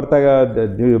 ಬರ್ತಾ ಬರ್ತಾ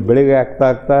ಬೆಳಿಗ್ಗೆ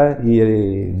ಆಗ್ತಾ ಈ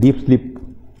ಡೀಪ್ ಸ್ಲೀಪ್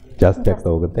ಜಾಸ್ತಿ ಆಗ್ತಾ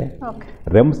ಹೋಗುತ್ತೆ,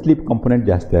 ರೆಮ್ ಸ್ಲೀಪ್ ಕಂಪೋನೆಂಟ್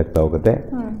ಜಾಸ್ತಿ ಆಗ್ತಾ ಹೋಗುತ್ತೆ.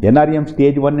 NRM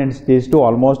stage 1 and stage 2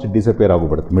 almost disappear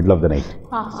ಆಗಿಬಿಡುತ್ತೆ middle of the night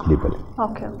ಸ್ಲೀಪಲ್ಲಿ.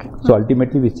 So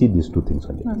ultimately V see this 2 things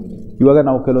ಅಲ್ಲಿ. ಇವಾಗ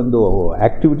ನಾವು ಕೆಲವೊಂದು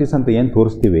ಆಕ್ಟಿವಿಟೀಸ್ ಅಂತ ಏನು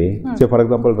ತೋರಿಸ್ತೀವಿ, ಫಾರ್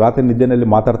ಎಕ್ಸಾಂಪಲ್ ರಾತ್ರಿ ನಿದ್ದೆನಲ್ಲಿ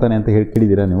ಮಾತಾಡ್ತಾನೆ ಅಂತ ಹೇಳಿ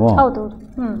ಕೇಳಿದ್ದೀರಾ ನೀವು?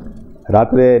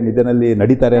 ರಾತ್ರಿ ನಿದ್ದೆನಲ್ಲಿ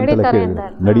ನಡೀತಾರೆ ಅಂತೆಲ್ಲ ಕೇಳಿದ್ರೆ,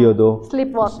 ನಡೆಯೋದು,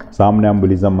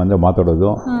 ಸಾಮ್ನಾಂಬುಲಿಸಮ್ ಅಂದರೆ ಮಾತಾಡೋದು,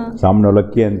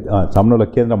 ಸಾಮ್ನೋಲಕ್ಕಿ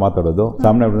ಅಂದರೆ ಮಾತಾಡೋದು,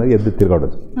 ಸಾಮ್ನ ಎದ್ದು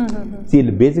ತಿರುಗಾಡೋದು.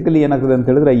 ಇಲ್ಲಿ ಬೇಸಿಕಲಿ ಏನಾಗ್ತದೆ ಅಂತ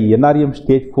ಹೇಳಿದ್ರೆ, ಈ NRM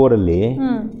ಸ್ಟೇಜ್ 4 ಅಲ್ಲಿ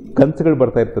ಕನಸುಗಳು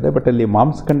ಬರ್ತಾ ಇರ್ತದೆ, ಬಟ್ ಅಲ್ಲಿ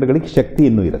ಮಾಂಸಖಂಡಗಳಿಗೆ ಶಕ್ತಿ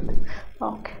ಇನ್ನೂ ಇರುತ್ತೆ.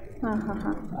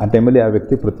 ಆ ಟೈಮಲ್ಲಿ ಆ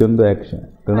ವ್ಯಕ್ತಿ ಪ್ರತಿಯೊಂದು ಆ್ಯಕ್ಷನ್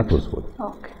ತೋರಿಸ್ಬೋದು.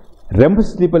 ರೆಮ್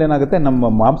ಸ್ಲೀಪಲ್ಲಿ ಏನಾಗುತ್ತೆ, ನಮ್ಮ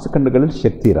ಮಾಂಸಖಂಡಗಳಲ್ಲಿ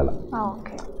ಶಕ್ತಿ ಇರಲ್ಲ.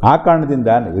 ಆ ಕಾರಣದಿಂದ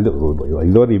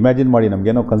ಇಲ್ಲೋರು ಇಮ್ಯಾಜಿನ್ ಮಾಡಿ,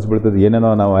 ನಮ್ಗೇನೋ ಕನಸು ಬೀಳ್ತದೆ, ಏನೇನೋ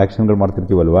ನಾವು ಆ್ಯಕ್ಷನ್ಗಳು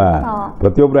ಮಾಡ್ತಿರ್ತೀವಲ್ವಾ,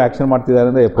 ಪ್ರತಿಯೊಬ್ಬರು ಆ್ಯಕ್ಷನ್ ಮಾಡ್ತಿದ್ದಾರೆ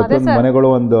ಅಂದರೆ ಪ್ರತಿಯೊಂದು ಮನೆಗಳು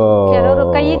ಒಂದು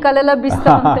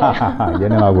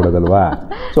ಏನೇನೋ ಆಗ್ಬಿಡೋದಲ್ವಾ.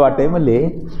 ಸೊ ಆ ಟೈಮಲ್ಲಿ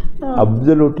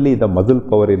ಅಬ್ಸಲ್ಯೂಟ್ಲಿ ದ ಮಜಲ್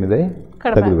ಪವರ್ ಏನಿದೆ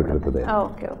ತೆಗೆದುಬಿಟ್ಟಿರ್ತದೆ.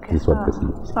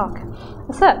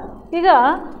 ಸರ್, ಈಗ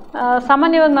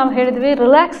ಸಾಮಾನ್ಯವಾಗಿ ನಾವು ಹೇಳಿದ್ವಿ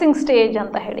ರಿಲ್ಯಾಕ್ಸಿಂಗ್ ಸ್ಟೇಜ್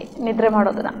ಅಂತ ಹೇಳಿ ನಿದ್ರೆ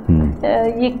ಮಾಡೋದನ್ನ.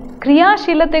 ಈ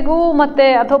ಕ್ರಿಯಾಶೀಲತೆಗೂ ಮತ್ತು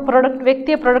ಅಥವಾ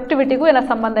ವ್ಯಕ್ತಿಯ ಪ್ರೊಡಕ್ಟಿವಿಟಿಗೂ ಏನೋ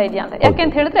ಸಂಬಂಧ ಇದೆಯಾ ಅಂತ.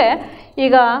 ಯಾಕೆಂತ ಹೇಳಿದ್ರೆ,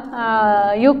 ಈಗ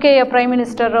UK prime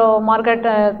minister Margaret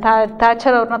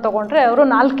Thatcher ಅವ್ರನ್ನ ತೊಗೊಂಡ್ರೆ ಅವರು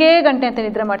 4 ಗಂಟೆ ಅಂತ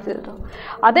ನಿದ್ರೆ ಮಾಡ್ತಿದ್ರು.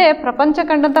 ಅದೇ ಪ್ರಪಂಚ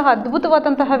ಕಂಡಂತಹ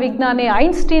ಅದ್ಭುತವಾದಂತಹ ವಿಜ್ಞಾನಿ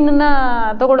ಐನ್ಸ್ಟೀನನ್ನ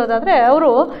ತಗೊಳ್ಳೋದಾದರೆ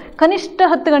ಅವರು ಕನಿಷ್ಠ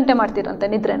 10 ಗಂಟೆ ಮಾಡ್ತಿರಂತೆ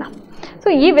ನಿದ್ರೆನ. ಸೊ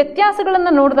ಈ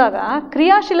ವ್ಯತ್ಯಾಸಗಳನ್ನು ನೋಡಿದಾಗ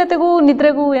ಕ್ರಿಯಾಶೀಲತೆಗೂ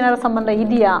ನಿದ್ರೆಗೂ ಏನಾದ್ರು ಸಂಬಂಧ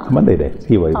ಇದೆಯಾ? ಸಂಬಂಧ ಇದೆ.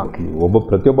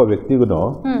 ಪ್ರತಿಯೊಬ್ಬ ವ್ಯಕ್ತಿಗೂ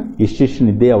ಇಷ್ಟಿಷ್ಟು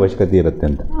ನಿದ್ದೆಯ ಅವಶ್ಯಕತೆ ಇರುತ್ತೆ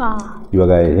ಅಂತ.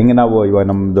 ಇವಾಗ ಹೆಂಗೆ ಇವಾಗ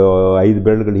ನಮ್ದು 5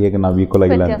 ಬೆರಳುಗಳು ಹೇಗೆ ನಾವು ಈಕ್ವಲ್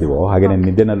ಆಗಿಲ್ಲ ಅಂತೀವೋ, ಹಾಗೆ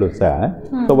ನಿದ್ದೆನಲ್ಲೂ ಸಹ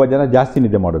ಸ್ವಲ್ಪ ಜನ ಜಾಸ್ತಿ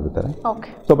ನಿದ್ದೆ ಮಾಡೋದಿರ್ತಾರೆ,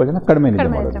 ಸ್ವಲ್ಪ ಜನ ಕಡಿಮೆ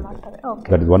ನಿದ್ದೆ ಮಾಡೋದು.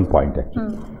 That is one point.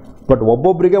 But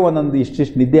ಒಬ್ಬೊಬ್ಬರಿಗೆ ಒಂದೊಂದು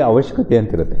ಇಷ್ಟಿಷ್ಟು ನಿದ್ದೆ ಅವಶ್ಯಕತೆ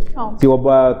ಅಂತಿರುತ್ತೆ. ಒಬ್ಬ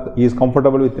is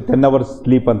comfortable with 10 hours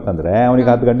sleep ಅಂತಂದರೆ ಅವನಿಗೆ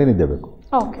 10 ಗಂಟೆ ನಿದ್ದೆ ಬೇಕು.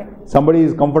 Somebody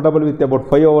is comfortable with about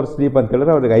 5 hours sleep ಅಂತ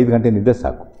ಹೇಳಿದ್ರೆ ಅವ್ರಿಗೆ 5 ಗಂಟೆ ನಿದ್ದೆ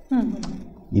ಸಾಕು.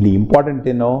 ಇಲ್ಲಿ ಇಂಪಾರ್ಟೆಂಟ್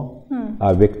ಏನೋ, ಆ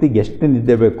ವ್ಯಕ್ತಿಗೆ ಎಷ್ಟು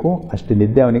ನಿದ್ದೆ ಬೇಕು ಅಷ್ಟು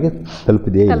ನಿದ್ದೆ ಅವನಿಗೆ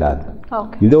ತಲುಪಿದೆಯೇ ಇಲ್ಲ ಅಂತ.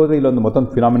 ಇದೇ ಹೋದ್ರೆ ಇಲ್ಲೊಂದು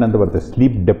ಮತ್ತೊಂದು ಫಿನಾಮಿನ ಅಂತ ಬರುತ್ತೆ,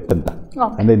 ಸ್ಲೀಪ್ ಡೆಪ್ತ್ ಅಂತ,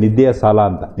 ಅಂದರೆ ನಿದ್ದೆಯ ಸಾಲ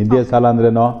ಅಂತ. ನಿದ್ದೆಯ ಸಾಲ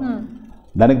ಅಂದ್ರೇನೋ,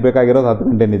 ನನಗೆ ಬೇಕಾಗಿರೋದು 10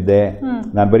 ಗಂಟೆ ನಿದ್ದೆ,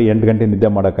 ನಾನು ಬರೀ 8 ಗಂಟೆ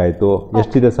ನಿದ್ದೆ ಮಾಡೋಕ್ಕಾಯಿತು.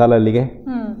 ಎಷ್ಟಿದೆ ಸಾಲ ಅಲ್ಲಿಗೆ?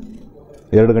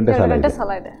 2 ಗಂಟೆ ಸಾಲ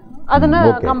ಇದೆ. ಅದನ್ನ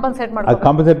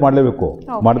ಕಾಂಪನ್ಸೇಟ್ ಮಾಡಲೇಬೇಕು.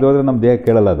 ಮಾಡದೆ ಹೋದ್ರೆ ನಮ್ಮ ದೇಹ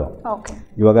ಕೇಳಲ್ಲ ಅದು.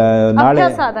 ಇವಾಗ ನಾಳೆ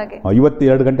ಇವತ್ತು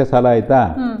 2 ಗಂಟೆ ಸಾಲ ಆಯ್ತಾ,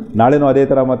 ನಾಳೆನೂ ಅದೇ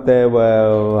ಥರ ಮತ್ತೆ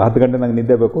 10 ಗಂಟೆ ನಂಗೆ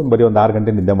ನಿದ್ದೆ ಬೇಕು, ಬರೀ ಒಂದು 6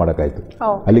 ಗಂಟೆ ನಿದ್ದೆ ಮಾಡೋಕ್ಕಾಯ್ತು.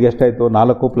 ಅಲ್ಲಿಗೆ ಎಷ್ಟಾಯಿತು?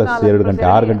 4 + 2 ಗಂಟೆ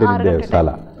 6 ಗಂಟೆ ನಿದ್ದೆ ಸಾಲ.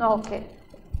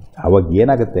 ಅವಾಗ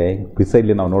ಏನಾಗುತ್ತೆ,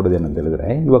 ಪ್ರಿಸೈಲಿ ನಾವು ನೋಡೋದೇನಂತ ಹೇಳಿದ್ರೆ,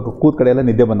 ಇವಾಗ ಕೂತ್ ಕಡೆ ಎಲ್ಲ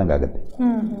ನಿದ್ದೆ ಬಂದಂಗೆ ಆಗುತ್ತೆ.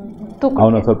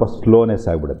 ಅವನು ಸ್ವಲ್ಪ ಸ್ಲೋನೆಸ್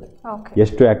ಆಗಿಬಿಡುತ್ತೆ.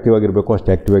 ಎಷ್ಟು ಆ್ಯಕ್ಟಿವ್ ಆಗಿರಬೇಕು ಅಷ್ಟು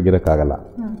ಆ್ಯಕ್ಟಿವ್ ಆಗಿರೋಕ್ಕಾಗಲ್ಲ.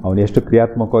 ಅವನು ಎಷ್ಟು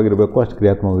ಕ್ರಿಯಾತ್ಮಕವಾಗಿರಬೇಕು ಅಷ್ಟು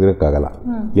ಕ್ರಿಯಾತ್ಮಕವಾಗಿರೋಕ್ಕಾಗಲ್ಲ.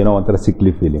 ಏನೋ ಒಂಥರ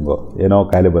ಸಿಕ್ಲಿ ಫೀಲಿಂಗು, ಏನೋ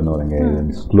ಕಾಯಿಲೆ ಬಂದವರಂಗೆ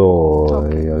ಸ್ಲೋ,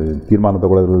 ತೀರ್ಮಾನ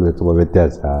ತಗೊಳ್ಳೋದ್ರಲ್ಲಿ ತುಂಬ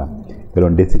ವ್ಯತ್ಯಾಸ,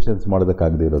 ಕೆಲವೊಂದು ಡೆಸಿಷನ್ಸ್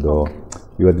ಮಾಡೋದಕ್ಕಾಗದೇ ಇರೋದು.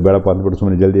 ಇವತ್ತು ಬೇಡಪ್ಪ ಅಂದ್ಬಿಟ್ಟು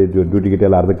ಸುಮ್ಮನೆ ಜಲ್ದಿ ಡ್ಯೂಟಿ ಗಿಟಿ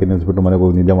ಎಲ್ಲ ಅರ್ಧಕ್ಕೆ ನಿಲ್ಲಿಸ್ಬಿಟ್ಟು ಮನೆಗೆ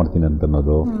ಹೋಗಿ ನಿದ್ದೆ ಮಾಡ್ತೀನಿ ಅಂತ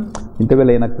ಅನ್ನೋದು.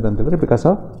 ಇಂಥವೆಲ್ಲ ಏನಾಗ್ತದೆ ಅಂತಂದರೆ ಬಿಕಾಸ್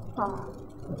ಆಫ್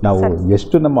ನಾವು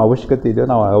ಎಷ್ಟು ನಮ್ಮ ಅವಶ್ಯಕತೆ ಇದೆಯೋ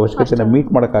ನಾವು ಅವಶ್ಯಕತೆನ ಮೀಟ್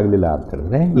ಮಾಡೋಕ್ಕಾಗಲಿಲ್ಲ ಅಂತ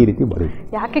ಹೇಳಿದ್ರೆ ಈ ರೀತಿ ಬರೀ.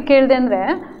 ಯಾಕೆ ಕೇಳಿದೆ ಅಂದರೆ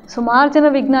ಸುಮಾರು ಜನ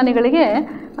ವಿಜ್ಞಾನಿಗಳಿಗೆ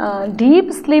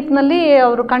ಡೀಪ್ ಸ್ಲೀಪ್ನಲ್ಲಿ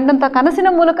ಅವರು ಕಂಡಂಥ ಕನಸಿನ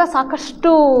ಮೂಲಕ ಸಾಕಷ್ಟು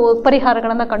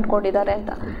ಪರಿಹಾರಗಳನ್ನು ಕಂಡುಕೊಂಡಿದ್ದಾರೆ ಅಂತ.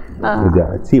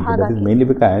 ಮೇನ್ಲಿ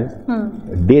ಬಿಕಾಸ್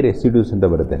ಡೇ ರೆಸಿಡ್ಯೂಸ್ ಅಂತ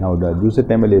ಬರುತ್ತೆ. ನಾವು ದಿವಸ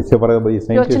ಟೈಮಲ್ಲಿ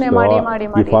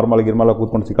ಈ ಫಾರ್ಮುಲಾ ಗಿರ್ಮಾಲ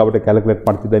ಕೂತ್ಕೊಂಡು ಸಿಕ್ಕಾಪಟ್ಟೆ ಕ್ಯಾಲ್ಕುಲೇಟ್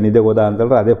ಮಾಡ್ತಿದ್ದೆ, ನಿದ್ದೆ ಹೋದ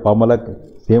ಅಂತಂದ್ರೆ ಅದೇ ಫಾರ್ಮುಲಾ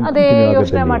ಸೇಮ್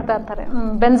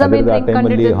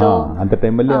ಅಂತ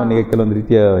ಟೈಮಲ್ಲಿ ಅವನಿಗೆ ಕೆಲವೊಂದು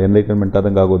ರೀತಿಯ ಎನ್ಲೈಟನ್ಮೆಂಟ್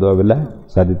ಆದಂಗೆ ಆಗೋದು ಅವೆಲ್ಲ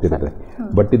ಸಾಧ್ಯತೆ ಇರುತ್ತೆ.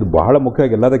 ಬಟ್ ಇದು ಬಹಳ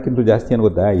ಮುಖ್ಯವಾಗಿ ಎಲ್ಲದಕ್ಕಿಂತ ಜಾಸ್ತಿ ಏನು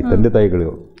ಗೊತ್ತಾ, ಈ ತಂದೆ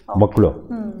ತಾಯಿಗಳು ಮಕ್ಕಳು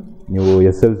ನೀವು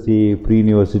SLC ಪ್ರೀ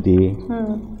ಯೂನಿವರ್ಸಿಟಿ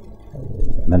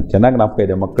ನಾನು ಚೆನ್ನಾಗಿ ಜ್ಞಾಪಕ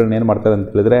ಇದೆ. ಮಕ್ಕಳನ್ನ ಏನು ಮಾಡ್ತಾರೆ ಅಂತ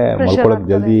ಹೇಳಿದ್ರೆ ಮಲ್ಕೊಳ್ಳೋಕೆ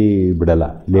ಜಲ್ದಿ ಬಿಡಲ್ಲ,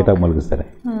 ಲೇಟಾಗಿ ಮಲಗಿಸ್ತಾರೆ,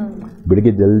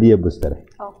 ಬೆಳಿಗ್ಗೆ ಜಲ್ದಿ ಎಬ್ಬಿಸ್ತಾರೆ.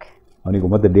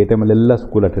 ಅವನಿಗೆ ಮತ್ತೆ ಡೇ ಟೈಮಲ್ಲೆಲ್ಲ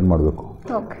ಸ್ಕೂಲ್ ಅಟೆಂಡ್ ಮಾಡಬೇಕು.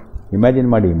 ಇಮ್ಯಾಜಿನ್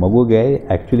ಮಾಡಿ, ಮಗುಗೆ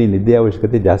ಆ್ಯಕ್ಚುಲಿ ನಿದ್ದೆ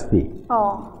ಅವಶ್ಯಕತೆ ಜಾಸ್ತಿ.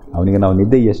 ಅವನಿಗೆ ನಾವು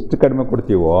ನಿದ್ದೆ ಎಷ್ಟು ಕಡಿಮೆ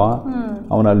ಕೊಡ್ತೀವೋ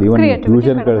ಅವನಲ್ಲಿ ಇವನ್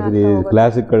ಟ್ಯೂಷನ್ ಕಳಿಸ್ರಿ,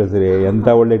 ಕ್ಲಾಸಿಗೆ ಕಳಿಸ್ರಿ, ಎಂಥ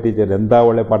ಒಳ್ಳೆ ಟೀಚರ್ ಎಂಥ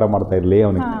ಒಳ್ಳೆ ಪಾಠ ಮಾಡ್ತಾ ಇರಲಿ,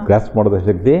 ಅವನಿಗೆ ಕ್ಲಾಸ್ ಮಾಡೋದ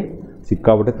ಶಕ್ತಿ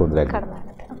ಸಿಕ್ಕಾಬಿಟ್ಟೆ ತೊಂದರೆ ಆಗುತ್ತೆ.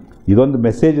 ಇದೊಂದು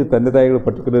ಮೆಸೇಜ್ ತಂದೆ ತಾಯಿಗಳು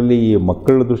ಪರ್ಟಿಕ್ಯುಲರ್ಲಿ ಈ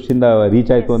ಮಕ್ಕಳ ದೃಷ್ಟಿಯಿಂದ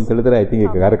ರೀಚ್ ಆಯಿತು ಅಂತ ಹೇಳಿದ್ರೆ ಐ ಥಿಂಕ್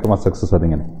ಈ ಕಾರ್ಯಕ್ರಮ ಸಕ್ಸಸ್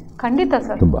ಆದಂಗೆ. ಖಂಡಿತ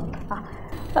ಸರ್. ತುಂಬ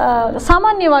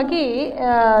ಸಾಮಾನ್ಯವಾಗಿ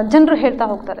ಜನರು ಹೇಳ್ತಾ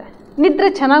ಹೋಗ್ತಾರೆ ನಿದ್ರೆ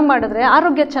ಚೆನ್ನಾಗಿ ಮಾಡಿದ್ರೆ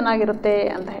ಆರೋಗ್ಯ ಚೆನ್ನಾಗಿರುತ್ತೆ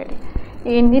ಅಂತ ಹೇಳಿ.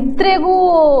 ಈ ನಿದ್ರೆಗೂ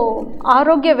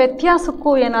ಆರೋಗ್ಯ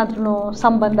ವ್ಯತ್ಯಾಸಕ್ಕೂ ಏನಾದ್ರೂ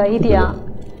ಸಂಬಂಧ ಇದೆಯಾ?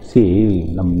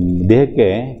 ನಮ್ಮ ದೇಹಕ್ಕೆ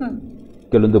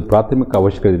ಕೆಲವೊಂದು ಪ್ರಾಥಮಿಕ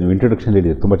ಅವಶ್ಯಕತೆ ನೀವು ಇಂಟ್ರೊಡಕ್ಷನ್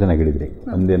ಹೇಳಿದ್ರಿ, ತುಂಬ ಚೆನ್ನಾಗಿ ಹೇಳಿದ್ರಿ.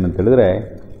 ಒಂದೇನಂತ ಹೇಳಿದ್ರೆ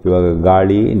ಇವಾಗ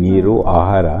ಗಾಳಿ, ನೀರು,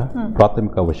 ಆಹಾರ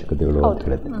ಪ್ರಾಥಮಿಕ ಅವಶ್ಯಕತೆಗಳು ಅಂತ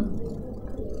ಹೇಳುತ್ತೆ.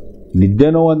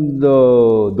 ನಿದ್ದೆನೂ ಒಂದು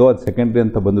ಅದು ಸೆಕೆಂಡ್ರಿ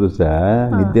ಅಂತ ಬಂದರೂ ಸಹ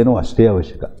ನಿದ್ದೆನೂ ಅಷ್ಟೇ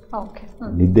ಅವಶ್ಯಕ.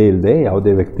 ನಿದ್ದೆ ಇಲ್ಲದೆ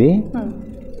ಯಾವುದೇ ವ್ಯಕ್ತಿ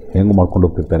ಹೆಂಗೆ ಮಾಡ್ಕೊಂಡು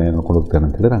ಹೋಗ್ತಿರ್ತಾನೆ ನೋಡ್ಕೊಂಡು ಹೋಗ್ತಾನೆ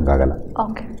ಅಂತ ಹೇಳಿದ್ರೆ ಹಂಗಾಗಲ್ಲ.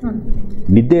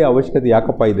 ನಿದ್ದೆಯ ಅವಶ್ಯಕತೆ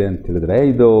ಯಾಕಪ್ಪ ಇದೆ ಅಂತ ಹೇಳಿದ್ರೆ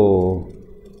ಇದು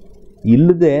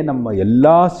ಇಲ್ಲದೆ ನಮ್ಮ ಎಲ್ಲ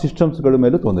ಸಿಸ್ಟಮ್ಸ್ಗಳ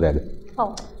ಮೇಲೂ ತೊಂದರೆ ಆಗುತ್ತೆ.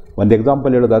 ಒಂದು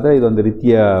ಎಕ್ಸಾಂಪಲ್ ಹೇಳೋದಾದರೆ ಇದೊಂದು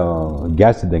ರೀತಿಯ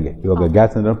ಗ್ಯಾಸ್ ಇದ್ದಂಗೆ. ಇವಾಗ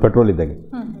ಗ್ಯಾಸ್ ಅಂದರೆ ಪೆಟ್ರೋಲ್ ಇದ್ದಂಗೆ.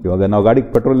 ಇವಾಗ ನಾವು ಗಾಡಿಗೆ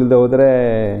ಪೆಟ್ರೋಲ್ ಇಲ್ಲದೆ ಹೋದರೆ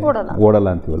ಓಡಲ್ಲ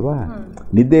ಅಂತೀವಲ್ವಾ,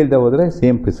 ನಿದ್ದೆ ಇಲ್ಲದೆ ಹೋದರೆ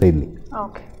ಸೇಮ್ ಪ್ರಿಸೈಡ್ಲಿ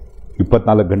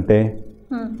 24 ಗಂಟೆ,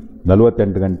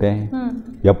 48 ಗಂಟೆ,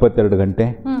 72 ಗಂಟೆ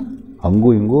ಹಂಗೂ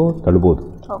ಹಿಂಗೂ ತಳ್ಬೋದು.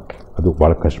 ಅದು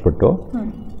ಭಾಳ ಕಷ್ಟಪಟ್ಟು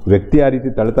ವ್ಯಕ್ತಿ ಆ ರೀತಿ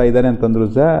ತಳ್ತಾ ಇದ್ದಾನೆ ಅಂತಂದ್ರೂ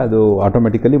ಸಹ ಅದು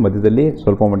ಆಟೋಮೆಟಿಕಲಿ ಮಧ್ಯದಲ್ಲಿ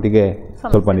ಸ್ವಲ್ಪ ಮಟ್ಟಿಗೆ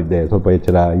ಸ್ವಲ್ಪ ನಿದ್ದೆ, ಸ್ವಲ್ಪ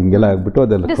ಎಚ್ಚರ ಹಿಂಗೆಲ್ಲ ಆಗಿಬಿಟ್ಟು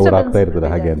ಅದೆಲ್ಲ ಕವರ್ ಆಗ್ತಾ ಇರ್ತದೆ.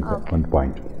 ಹಾಗೆ ಅಂತ ಒಂದು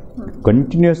ಪಾಯಿಂಟ್.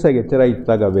 ಕಂಟಿನ್ಯೂಸ್ ಆಗಿ ಎಚ್ಚರ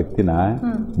ಇದ್ದಾಗ ವ್ಯಕ್ತಿನ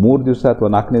 3 ದಿವಸ ಅಥವಾ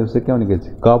 4ನೇ ದಿವಸಕ್ಕೆ ಅವನಿಗೆ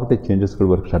ಸಿಕ್ಕಾಪಟ್ಟೆ ಚೇಂಜಸ್ಗಳು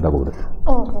ವರ್ಕ್ ಸ್ಟಾರ್ಟ್ ಆಗೋಗ್ಬಿಡುತ್ತೆ.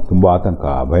 ತುಂಬ ಆತಂಕ,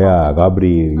 ಭಯ,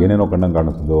 ಗಾಬರಿ, ಏನೇನೋ ಕಣ್ಣಂಗೆ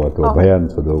ಕಾಣಿಸೋದು ಅಥವಾ ಭಯ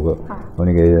ಅನಿಸೋದು,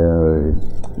 ಅವನಿಗೆ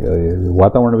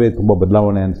ವಾತಾವರಣವೇ ತುಂಬ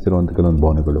ಬದಲಾವಣೆ ಅನಿಸ್ತಿರುವಂಥ ಕೆಲವೊಂದು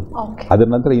ಭಾವನೆಗಳು. ಅದರ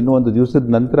ನಂತರ ಇನ್ನೂ ಒಂದು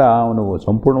ದಿವಸದ ನಂತರ ಅವನು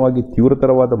ಸಂಪೂರ್ಣವಾಗಿ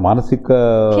ತೀವ್ರತರವಾದ ಮಾನಸಿಕ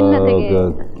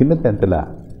ಖಿನ್ನತೆ ಅಂತಿಲ್ಲ,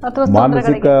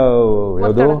 ಮಾನಸಿಕ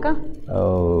ಯಾವುದೋ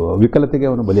ವಿಕಲತೆಗೆ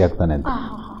ಅವನು ಬಲಿಯಾಗ್ತಾನೆ ಅಂತ.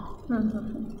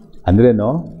 ಅಂದ್ರೇನು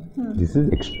ದಿಸ್ ಇಸ್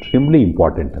ಎಕ್ಸ್ಟ್ರೀಮ್ಲಿ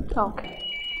ಇಂಪಾರ್ಟೆಂಟ್ ಅಂತ.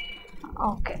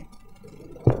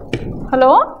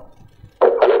 ಹಲೋ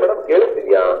ಹಲೋ ಮೇಡಮ್,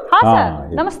 ಕೇಳಿಸ್ತಿದ್ಯಾ?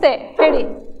 ನಮಸ್ತೆ, ಹೇಳಿ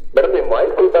ಮೇಡಮ್. ನಿಮ್ಮ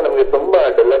ವಾಯ್ಸ್ ಅಂತ ನಮಗೆ ತುಂಬಾ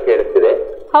ಡಲ್ ಆಗಿ ಕೇಳಿಸ್ತಿದೆ.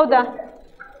 ಹೌದಾ?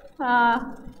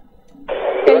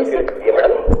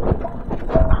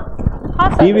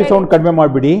 ಟಿವಿ ಸೌಂಡ್ ಕಡಿಮೆ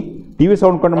ಮಾಡಿಬಿಡಿ. ಟಿವಿ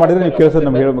ಸೌಂಡ್ ಕಡಿಮೆ ಮಾಡಿದ್ರೆ ನೀವು ಕೇಳಿಸೋದು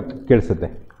ನಮ್ಗೆ ಕೇಳಿಸುತ್ತೆ.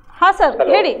 ಹಾಂ ಸರ್,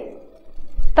 ಹೇಳಿ.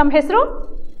 ತಮ್ಮ ಹೆಸರು?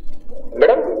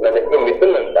 ಮೇಡಮ್, ನನ್ನ ಹೆಸರು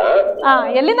ಮಿಥುನ್ ಅಂತ.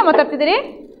 ಎಲ್ಲಿಂದ ಮಾತಾಡ್ತಿದ್ದೀರಿ?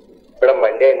 ಮೇಡಮ್,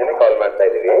 ಮಂಡ್ಯದಿಂದನೇ ಕಾಲ್ ಮಾಡ್ತಾ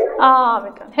ಇದ್ದೀವಿ.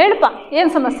 ಮಿಥುನ್, ಹೇಳಪ್ಪ, ಏನ್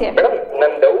ಸಮಸ್ಯೆ? ಮೇಡಮ್,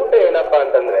 ನನ್ನ ಡೌಟ್ ಏನಪ್ಪಾ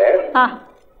ಅಂತಂದ್ರೆ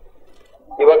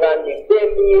ಇವಾಗ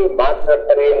ನಿದ್ದೆಯಲ್ಲಿ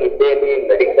ಮಾತನಾಡ್ತಾರೆ, ನಿದ್ದೆಯಲ್ಲಿ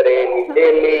ನಡೀತಾರೆ,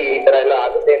 ನಿದ್ದೆಯಲ್ಲಿ ಈ ತರ ಎಲ್ಲ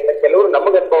ಆಗುತ್ತೆ ಅಂತ ಕೆಲವರು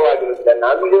ನಮಗೆ ಅನುಭವ ಆಗಿರುತ್ತೆ.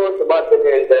 ನನಗೂ ಸುಮಾರು ಜನ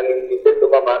ಹೇಳ್ತಾರೆ, ನಿನ್ ನಿದ್ದೆ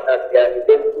ತುಂಬಾ ಮಾತಾಡ್ತೀಯಾ,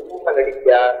 ನಿದ್ದೆ ತುಂಬಾ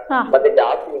ನಡೀತೀಯಾ, ಮತ್ತೆ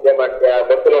ಜಾಸ್ತಿ ನಿದ್ದೆ ಮಾಡ್ತೀಯಾ,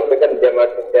 ಬಸ್ಸಲ್ಲಿ ಹೋಗ್ಬೇಕಾದ್ರೆ ನಿದ್ದೆ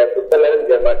ಮಾಡ್ತಿರ್ತೀಯಾ, ಸುತ್ತಲೆಲ್ಲ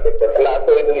ನಿದ್ದೆ ಮಾಡ್ತಿರ್ತೀಯಲ್ಲ.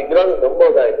 ಸೊ ಇದು ನಿಜವಾಗ್ಲೂ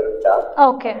ನಂಬೋದಾಗಿರುತ್ತಾ?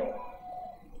 ಓಕೆ,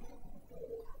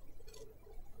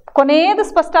 ಕೊನೆಯದು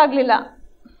ಸ್ಪಷ್ಟ ಆಗ್ಲಿಲ್ಲ.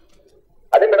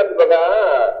 ಅದೇ ಮೇಡಮ್, ಇವಾಗ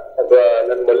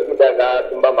ನನ್ ಮಲಗಿದಾಗ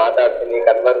ತುಂಬಾ ಮಾತಾಡ್ತೀನಿ,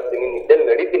 ಕನ್ವರ್ಸ್ತೀನಿ, ನಿದ್ದೆ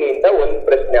ನಡೀತೀನಿ ಅಂತ ಒಂದ್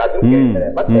ಪ್ರಶ್ನೆ ಅದು ಕೇಳ್ತಾರೆ.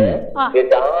 ಮತ್ತೆ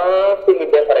ಜಾಸ್ತಿ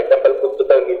ನಿದ್ದೆ, ಫಾರ್ ಎಕ್ಸಾಂಪಲ್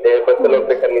ಪುಸ್ತಕ ನಿದ್ದೆ, ಬಸ್ಸಲ್ಲಿ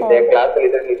ಹೋಗ್ಬೇಕಾದ್ರೆ ನಿದ್ದೆ, ಕ್ಲಾಸ್ ಅಲ್ಲಿ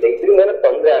ಇದ್ರೆ ನಿದ್ದೆ, ಇದರಿಂದ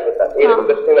ತೊಂದರೆ ಆಗುತ್ತಾ? ಈ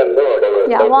ಪ್ರಶ್ನೆ ನಂದು.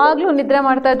 ಯಾವಾಗ್ಲೂ ನಿದ್ರೆ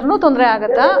ಮಾಡ್ತಾ ಇದ್ರು ತೊಂದರೆ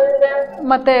ಆಗತ್ತಾ?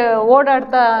 ಮತ್ತೆ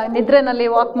ಓಡಾಡ್ತಾ ನಿದ್ರೆನಲ್ಲಿ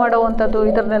ವಾಕ್ ಮಾಡುವಂತದ್ದು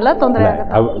ಇದನ್ನೆಲ್ಲ ತೊಂದರೆ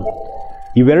ಆಗುತ್ತೆ?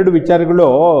 ಇವೆರಡು ವಿಚಾರಗಳು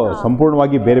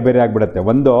ಸಂಪೂರ್ಣವಾಗಿ ಬೇರೆ ಬೇರೆ ಆಗ್ಬಿಡತ್ತೆ.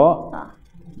 ಒಂದು,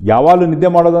 ಯಾವಾಗಲೂ ನಿದ್ದೆ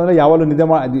ಮಾಡೋದಂದ್ರೆ ಯಾವಾಗಲೂ ನಿದ್ದೆ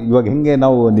ಇವಾಗ ಹೆಂಗೆ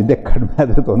ನಾವು ನಿದ್ದೆ ಕಡಿಮೆ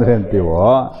ಆದರೆ ತೊಂದರೆ ಅಂತೀವೋ,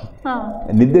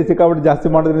 ನಿದ್ದೆ ಸಿಕ್ಕಾಬಿಟ್ಟು ಜಾಸ್ತಿ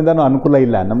ಮಾಡೋದ್ರಿಂದ ಅನುಕೂಲ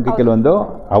ಇಲ್ಲ. ನಮಗೆ ಕೆಲವೊಂದು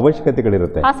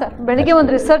ಅವಶ್ಯಕತೆಗಳಿರುತ್ತೆ. ಹಾಂ ಸರ್, ಬೆಳಿಗ್ಗೆ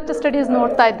ಒಂದು ರಿಸರ್ಚ್ ಸ್ಟಡೀಸ್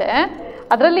ನೋಡ್ತಾ ಇದ್ದೆ.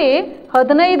 ಅದರಲ್ಲಿ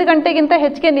 15 ಗಂಟೆಗಿಂತ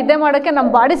ಹೆಚ್ಚಿಗೆ ನಿದ್ದೆ ಮಾಡೋಕ್ಕೆ ನಮ್ಮ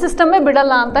ಬಾಡಿ ಸಿಸ್ಟಮೇ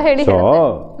ಬಿಡಲ್ಲ ಅಂತ ಹೇಳಿ.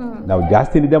 ನಾವು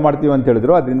ಜಾಸ್ತಿ ನಿದ್ದೆ ಮಾಡ್ತೀವಿ ಅಂತ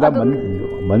ಹೇಳಿದ್ರು ಅದರಿಂದ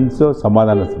ಮನಸ್ಸು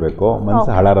ಸಮಾಧಾನ ಅನ್ನಿಸ್ಬೇಕು,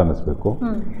 ಮನಸ್ಸು ಹಳಾರ ಅನ್ನಿಸ್ಬೇಕು.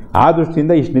 ಆ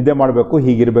ದೃಷ್ಟಿಯಿಂದ ಇಷ್ಟು ನಿದ್ದೆ ಮಾಡಬೇಕು,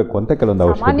 ಹೀಗಿರಬೇಕು ಅಂತ ಕೆಲವೊಂದು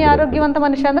ಅವಶ್ಯಕತೆ. ಸಾಮಾನ್ಯ ಆರೋಗ್ಯವಂತ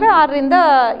ಮನುಷ್ಯ ಅಂದ್ರೆ 6 ರಿಂದ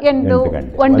 8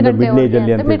 ಗಂಟೆ ಮಿಡ್ ಏಜ್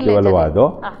ಅಲ್ಲಿ ಅಂತ ಹೇಳ್ತೀವಲ್ವಾ, ಅದು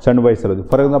ಸಣ್ಣ ವಯಸ್ಸಲ್ಲಿ.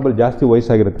 ಫಾರ್ ಎಕ್ಸಾಂಪಲ್ ಜಾಸ್ತಿ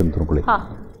ವಯಸ್ಸಾಗಿರುತ್ತೆ ಅಂತ ಅನ್ಕೊಳ್ಳಿ,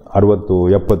 60,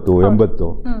 70, 80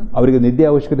 ಅವರಿಗೆ ನಿದ್ದೆ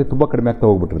ಅವಶ್ಯಕತೆ ತುಂಬಾ ಕಡಿಮೆ ಆಗ್ತಾ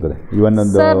ಹೋಗ್ಬಿಟ್ಟಿರ್ತದೆ. ಇವನ್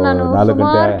ಒಂದು 4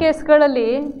 ಗಂಟೆ ಕೇಸ್ಗಳಲ್ಲಿ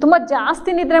ತುಂಬಾ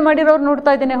ಜಾಸ್ತಿ ನಿದ್ರೆ ಮಾಡಿರೋರು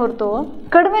ನೋಡ್ತಾ ಇದ್ದೇನೆ ಹೊರತು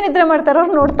ಕಡಿಮೆ ನಿದ್ರೆ ಮಾಡ್ತಾ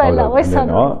ಇರೋರು ನೋಡ್ತಾ ಇಲ್ಲ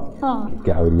ವಯಸ್ಸಾದವರು.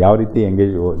 ಯಾವ ರೀತಿ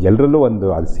ಎಂಗೇಜ್ ಎಲ್ಲರಲ್ಲೂ ಒಂದು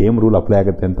ಅದು ಸೇಮ್ ರೂಲ್ ಅಪ್ಲೈ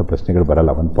ಆಗುತ್ತೆ ಅಂತ ಪ್ರಶ್ನೆಗಳು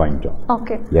ಬರಲ್ಲ. 1 ಪಾಯಿಂಟ್.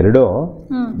 2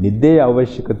 ನಿದ್ದೆಯ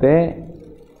ಅವಶ್ಯಕತೆ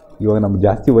ಇವಾಗ ನಮ್ಗೆ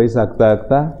ಜಾಸ್ತಿ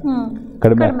ವಯಸ್ಸಾಗ್ತಾ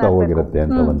ಕಡಿಮೆ ಆಗ್ತಾ ಹೋಗಿರುತ್ತೆ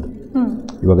ಅಂತ ಒಂದು.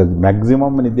 ಇವಾಗ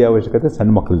ಮ್ಯಾಕ್ಸಿಮಮ್ ನಿದ್ದೆ ಅವಶ್ಯಕತೆ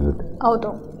ಸಣ್ಣ ಮಕ್ಕಳಿರುತ್ತೆ.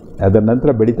 ಅದರ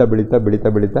ನಂತರ ಬೆಳೀತಾ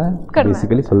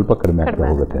ಬೇಸಿಕಲಿ ಸ್ವಲ್ಪ ಕಡಿಮೆ ಆಗ್ತಾ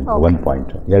ಹೋಗುತ್ತೆ ಅಂತ 1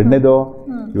 ಪಾಯಿಂಟ್. 2ನೇದು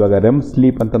ಇವಾಗ ರೆಮ್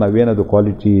ಸ್ಲೀಪ್ ಅಂತ ನಾವೇನದು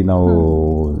ಕ್ವಾಲಿಟಿ ನಾವು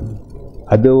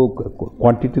ಅದು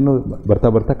ಕ್ವಾಂಟಿಟಿನೂ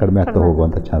ಬರ್ತಾ ಕಡಿಮೆ ಆಗ್ತಾ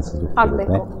ಹೋಗುವಂಥ ಚಾನ್ಸಸ್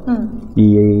ಇರುತ್ತೆ. ಈ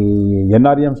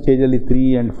NREM ಸ್ಟೇಜಲ್ಲಿ 3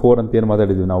 and 4 ಅಂತ ಏನು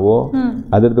ಮಾತಾಡಿದ್ವಿ ನಾವು,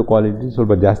 ಅದರದ್ದು ಕ್ವಾಲಿಟಿ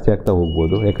ಸ್ವಲ್ಪ ಜಾಸ್ತಿ ಆಗ್ತಾ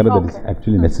ಹೋಗ್ಬೋದು. ಯಾಕಂದರೆ ದಟ್ ಇಸ್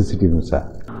ಆ್ಯಕ್ಚುಲಿ ನೆಸೆಸಿಟಿನೂ ಸಹ.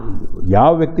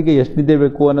 ಯಾವ ವ್ಯಕ್ತಿಗೆ ಎಷ್ಟು ನಿದ್ದೆ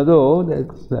ಬೇಕು ಅನ್ನೋದು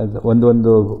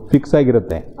ಒಂದು ಫಿಕ್ಸ್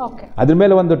ಆಗಿರುತ್ತೆ. ಅದ್ರ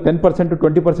ಮೇಲೆ ಒಂದು 10% to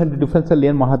 20% ಡಿಫ್ರೆನ್ಸಲ್ಲಿ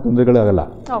ಏನು ಮಹಾ ತೊಂದರೆಗಳಾಗಲ್ಲ.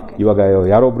 ಇವಾಗ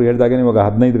ಯಾರೊಬ್ರು ಹೇಳಿದಾಗ ಇವಾಗ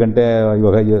 15 ಗಂಟೆ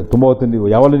ಇವಾಗ ತುಂಬ ಹೊತ್ತು ನೀವು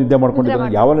ಯಾವಾಗಲೂ ನಿದ್ದೆ ಮಾಡ್ಕೊಂಡಿದ್ದಾರೆ,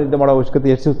 ಯಾವಾಗಲೂ ನಿದ್ದೆ ಮಾಡೋ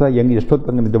ಅವಶ್ಯಕತೆ ಎಷ್ಟು ಸಹ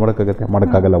ಎಷ್ಟೊತ್ತಂಗೆ ನಿದ್ದೆ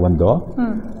ಮಾಡೋಕ್ಕಾಗಲ್ಲ ಒಂದು.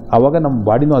 ಆವಾಗ ನಮ್ಮ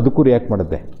ಬಾಡಿನೂ ಅದಕ್ಕೂ ರಿಯಾಕ್ಟ್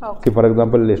ಮಾಡುತ್ತೆ. ಫಾರ್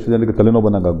ಎಕ್ಸಾಂಪಲ್ ಎಷ್ಟು ಜನರಿಗೆ ತಲೆನೋವು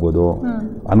ಬಂದಂಗೆ ಆಗ್ಬೋದು,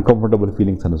 ಅನ್ಕಂಫರ್ಟಬಲ್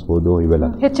ಫೀಲಿಂಗ್ಸ್ ಅನ್ನಿಸ್ಬೋದು.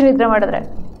 ಇವೆಲ್ಲ ಹೆಚ್ಚು ನಿದ್ರೆ ಮಾಡಿದ್ರೆ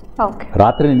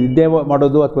ರಾತ್ರಿ ನಿದ್ದೆ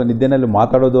ಮಾಡೋದು ಅಥವಾ ನಿದ್ದೆನಲ್ಲಿ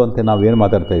ಮಾತಾಡೋದು ಅಂತ ನಾವೇನು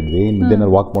ಮಾತಾಡ್ತಾ ಇದ್ವಿ,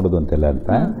 ನಿದ್ದೆನಲ್ಲಿ ವಾಕ್ ಮಾಡೋದು ಅಂತೆಲ್ಲ ಅಂತ.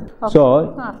 ಸೊ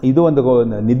ಇದು ಒಂದು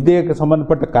ನಿದ್ದೆಗೆ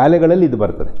ಸಂಬಂಧಪಟ್ಟ ಕಾಯಿಲೆಗಳಲ್ಲಿ ಇದು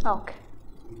ಬರ್ತದೆ.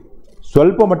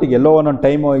 ಸ್ವಲ್ಪ ಮಟ್ಟಿಗೆ ಎಲ್ಲೋ ಒಂದೊಂದು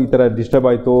ಟೈಮು ಈ ಥರ ಡಿಸ್ಟರ್ಬ್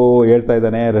ಆಯಿತು, ಹೇಳ್ತಾ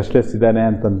ಇದ್ದಾನೆ, ರೆಸ್ಟ್ಲೆಸ್ ಇದ್ದಾನೆ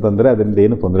ಅಂತಂತಂದರೆ ಅದರಿಂದ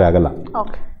ಏನು ತೊಂದರೆ ಆಗಲ್ಲ.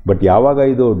 ಬಟ್ ಯಾವಾಗ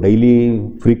ಇದು ಡೈಲಿ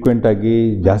ಫ್ರೀಕ್ವೆಂಟ್ ಆಗಿ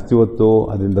ಜಾಸ್ತಿ ಹೊತ್ತು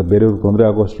ಅದರಿಂದ ಬೇರೆಯವ್ರಿಗೆ ತೊಂದರೆ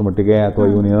ಆಗುವಷ್ಟರ ಮಟ್ಟಿಗೆ ಅಥವಾ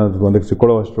ಇವನು ಏನಾದರೂ ತೊಂದರೆ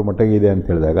ಸಿಕ್ಕೊಳ್ಳೋವಷ್ಟರ ಮಟ್ಟಿಗೆ ಇದೆ ಅಂತ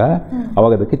ಹೇಳಿದಾಗ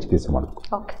ಅವಾಗ ಅದಕ್ಕೆ ಚಿಕಿತ್ಸೆ ಮಾಡಬೇಕು.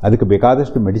 ಅದಕ್ಕೆ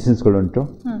ಬೇಕಾದಷ್ಟು ಮೆಡಿಸಿನ್ಸ್ಗಳುಂಟು.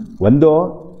 ಒಂದು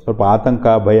ಸ್ವಲ್ಪ ಆತಂಕ,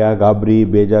 ಭಯ, ಗಾಬರಿ,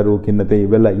 ಬೇಜಾರು, ಖಿನ್ನತೆ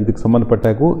ಇವೆಲ್ಲ ಇದಕ್ಕೆ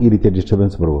ಸಂಬಂಧಪಟ್ಟಾಗೂ ಈ ರೀತಿಯ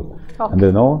ಡಿಸ್ಟರ್ಬೆನ್ಸ್ ಬರ್ಬೋದು.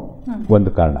 ಅಂದ್ರೇನೋ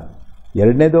ಒಂದು ಕಾರಣ.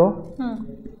 2ನೇದು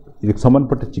ಇದಕ್ಕೆ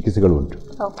ಸಂಬಂಧಪಟ್ಟ ಚಿಕಿತ್ಸೆಗಳು ಉಂಟು.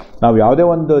 ನಾವು ಯಾವುದೇ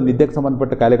ಒಂದು ನಿದ್ದೆಗೆ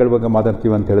ಸಂಬಂಧಪಟ್ಟ ಕಾಯಿಲೆಗಳ ಬಗ್ಗೆ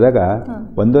ಮಾತಾಡ್ತೀವಿ ಅಂತ ಹೇಳಿದಾಗ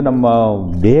ಒಂದು ನಮ್ಮ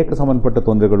ದೇಹಕ್ಕೆ ಸಂಬಂಧಪಟ್ಟ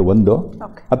ತೊಂದರೆಗಳು ಒಂದು,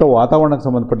 ಅಥವಾ ವಾತಾವರಣಕ್ಕೆ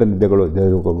ಸಂಬಂಧಪಟ್ಟ ನಿದ್ದೆಗಳು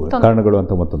ಕಾರಣಗಳು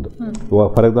ಅಂತ ಮತ್ತೊಂದು.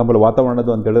 ಫಾರ್ ಎಕ್ಸಾಂಪಲ್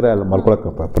ವಾತಾವರಣದ್ದು ಅಂತ ಹೇಳಿದ್ರೆ ಅಲ್ಲಿ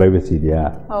ಮಲ್ಕೊಳ್ಳೋಕೆ ಪ್ರೈವೇಸಿ ಇದೆಯಾ,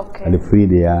 ಅಲ್ಲಿ ಫ್ರೀ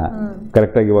ಇದೆಯಾ,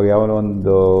 ಕರೆಕ್ಟಾಗಿ ಇವಾಗ ಯಾವ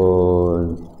ಒಂದು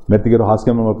ಮೆತ್ತಿಗಿರೋ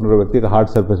ಹಾಸಿಗೆ ಮಾಡ್ಕೊಂಡಿರೋ ವ್ಯಕ್ತಿಗೆ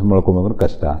ಹಾರ್ಡ್ ಸರ್ಫೇಸ್ ಮಾಡ್ಕೊಂಡ್ರೆ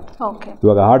ಕಷ್ಟ.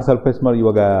 ಇವಾಗ ಹಾರ್ಡ್ ಸರ್ಫೇಸ್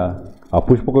ಇವಾಗ ಆ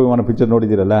ಪುಷ್ಪಕ ವಿಮಾನ ಪಿಕ್ಚರ್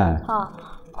ನೋಡಿದಿರಲ್ಲ,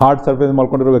 ಹಾರ್ಡ್ ಸರ್ಫೇಸ್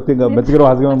ಮಾಡ್ಕೊಂಡಿರೋ ವ್ಯಕ್ತಿಗೆ ಮೆತ್ತಿಗಿರೋ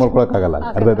ಹಾಸಿಗೆ ಮಾಡ್ಕೊಳಕ್ಕಾಗಲ್ಲ.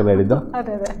 ಅರ್ಥ ಆಯ್ತಲ್ಲ ಹೇಳಿದ್ದು?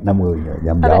 ನಮ್ಗೆ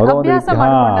ಯಾವುದೋ ಒಂದು ರೀತಿ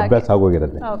ಅಭ್ಯಾಸ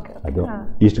ಆಗೋಗಿರುತ್ತೆ. ಅದು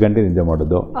ಇಷ್ಟು ಗಂಟೆ ನಿದ್ದೆ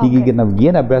ಮಾಡೋದು ಹೀಗೆ ನಮ್ಗೆ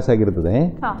ಏನು ಅಭ್ಯಾಸ ಆಗಿರ್ತದೆ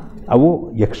ಅವು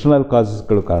ಎಕ್ಸ್ಟರ್ನಲ್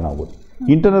ಕಾಸಸ್ಗಳು ಕಾರಣ ಆಗ್ಬೋದು.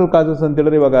 ಇಂಟರ್ನಲ್ ಕಾಸಸ್ ಅಂತ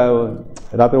ಹೇಳಿದ್ರೆ ಇವಾಗ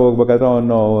ರಾತ್ರಿ ಹೋಗ್ಬೇಕಾದ್ರೆ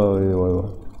ಅವನು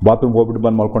ಬಾತ್ರೂಮ್ ಹೋಗ್ಬಿಟ್ಟು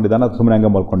ಬಂದು ಮಾಡ್ಕೊಂಡಿದ್ದಾನೆ, ಸುಮ್ಮನೆ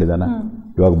ಹಂಗೆ ಮಾಡ್ಕೊಂಡಿದ್ದಾನೆ.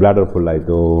 ಇವಾಗ ಬ್ಲಾಡರ್ ಫುಲ್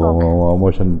ಆಯಿತು,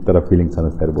 ಎಮೋಷನ್ ಥರ ಫೀಲಿಂಗ್ಸ್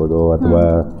ಅನ್ನಿಸ್ತಾ ಇರ್ಬೋದು, ಅಥವಾ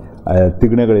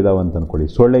ತಿಗಣೆಗಳಿದಾವೆ ಅಂತ ಅನ್ಕೊಳ್ಳಿ,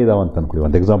 ಸೊಳ್ಳೆ ಇದಾವೆ ಅಂತ ಅನ್ಕೊಳ್ಳಿ,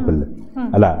 ಒಂದು ಎಕ್ಸಾಂಪಲ್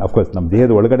ಅಲ್ಲ. ಅಫ್ಕೋರ್ಸ್ ನಮ್ಮ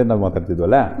ದೇಹದ ಒಳಗಡೆ ನಾವು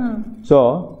ಮಾತಾಡ್ತಿದ್ವಲ್ಲ. ಸೊ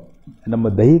ನಮ್ಮ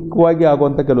ದೈಹಿಕವಾಗಿ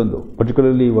ಆಗುವಂಥ ಕೆಲವೊಂದು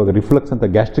ಪರ್ಟಿಕ್ಯುಲರ್ಲಿ ಇವಾಗ ರಿಫ್ಲಕ್ಸ್ ಅಂತ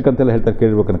ಗ್ಯಾಸ್ಟ್ರಿಕ್ ಅಂತೆಲ್ಲ ಹೇಳ್ತಾ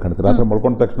ಕೇಳಬೇಕಂತ ಕಾಣ್ತಾರೆ. ರಾತ್ರಿ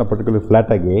ಮಾಡ್ಕೊಂಡ ತಕ್ಷಣ ಪರ್ಟಿಕ್ಯುಲರ್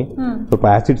ಫ್ಲಾಟ್ ಆಗಿ ಸ್ವಲ್ಪ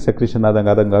ಆಸಿಡ್ ಸೆಕ್ರೇಷನ್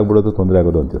ಆದಂಗೆ ಆಗ್ಬಿಡೋದು, ತೊಂದರೆ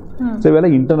ಆಗೋದು ಅಂತೀವಿ. ಸೊ ಇವೆಲ್ಲ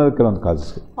ಇಂಟರ್ನಲ್ ಕೆಲವೊಂದು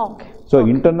ಕಾಸಸ್. ಸೊ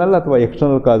ಇಂಟರ್ನಲ್ ಅಥವಾ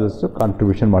ಎಕ್ಸ್ಟರ್ನಲ್ ಕಾಸಸ್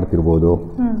ಕಾಂಟ್ರಿಬ್ಯೂಷನ್ ಮಾಡ್ತಿರ್ಬೋದು.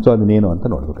 ಸೊ ಅದನ್ನೇನು ಅಂತ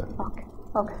ನೋಡ್ಬೇಕು.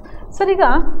 ಸರ್, ಈಗ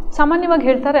ಸಾಮಾನ್ಯವಾಗಿ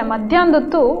ಹೇಳ್ತಾರೆ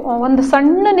ಮಧ್ಯಾಹ್ನದೊತ್ತು ಒಂದು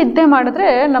ಸಣ್ಣ ನಿದ್ದೆ ಮಾಡಿದ್ರೆ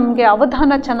ನಮಗೆ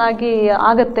ಅವಧಾನ ಚೆನ್ನಾಗಿ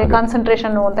ಆಗುತ್ತೆ,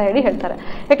 ಕಾನ್ಸಂಟ್ರೇಷನ್ನು ಅಂತ ಹೇಳ್ತಾರೆ.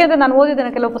 ಯಾಕೆಂದರೆ ನಾನು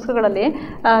ಓದಿದ್ದೇನೆ ಕೆಲವು ಪುಸ್ತಕಗಳಲ್ಲಿ,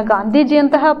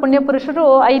 ಗಾಂಧೀಜಿಯಂತಹ ಪುಣ್ಯ ಪುರುಷರು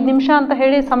 5 ನಿಮಿಷ ಅಂತ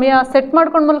ಹೇಳಿ ಸಮಯ ಸೆಟ್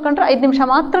ಮಾಡ್ಕೊಂಡು ಮಲ್ಕೊಂಡ್ರೆ 5 ನಿಮಿಷ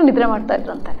ಮಾತ್ರ ನಿದ್ರೆ ಮಾಡ್ತಾ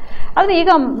ಇದ್ರಂತೆ. ಆದರೆ ಈಗ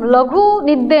ಲಘು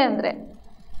ನಿದ್ದೆ ಅಂದರೆ,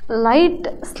 ಲೈಟ್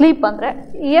ಸ್ಲೀಪ್ ಅಂದರೆ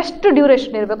ಎಷ್ಟು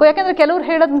ಡ್ಯೂರೇಷನ್ ಇರಬೇಕು? ಯಾಕೆಂದರೆ ಕೆಲವ್ರು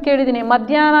ಹೇಳೋದನ್ನ ಕೇಳಿದ್ದೀನಿ,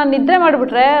 ಮಧ್ಯಾಹ್ನ ನಿದ್ರೆ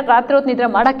ಮಾಡಿಬಿಟ್ರೆ ರಾತ್ರಿ ಹೊತ್ತು ನಿದ್ರೆ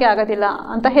ಮಾಡೋಕ್ಕೆ ಆಗೋದಿಲ್ಲ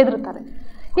ಅಂತ ಹೆದರ್ತಾರೆ.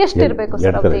 ಎಷ್ಟಿರಬೇಕು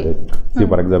ಸರ್?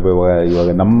 ಫಾರ್ ಎಕ್ಸಾಂಪಲ್ ಇವಾಗ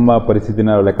ನಮ್ಮ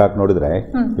ಪರಿಸ್ಥಿತಿನ ಲೆಕ್ಕ ಹಾಕಿ ನೋಡಿದ್ರೆ,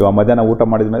 ಇವಾಗ ಮಧ್ಯಾಹ್ನ ಊಟ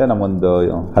ಮಾಡಿದ ಮೇಲೆ ನಮಗೊಂದು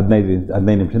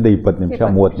 15 ನಿಮಿಷದಿಂದ 20 ನಿಮಿಷ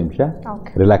 30 ನಿಮಿಷ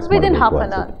ರಿಲ್ಯಾಕ್ಸ್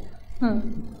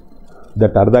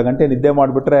ದಟ್ ಅರ್ಧ ಗಂಟೆ ನಿದ್ದೆ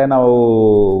ಮಾಡಿಬಿಟ್ರೆ ನಾವು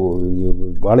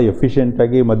ಭಾಳ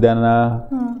ಎಫಿಷಿಯೆಂಟಾಗಿ ಮಧ್ಯಾಹ್ನ,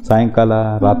 ಸಾಯಂಕಾಲ,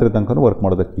 ರಾತ್ರಿ ತನಕ ವರ್ಕ್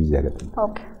ಮಾಡೋದಕ್ಕೆ ಈಸಿ ಆಗುತ್ತೆ.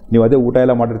 ನೀವು ಅದೇ ಊಟ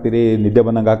ಎಲ್ಲ ಮಾಡಿರ್ತೀರಿ, ನಿದ್ದೆ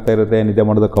ಬಂದಂಗೆ ಆಗ್ತಾ ಇರುತ್ತೆ, ನಿದ್ದೆ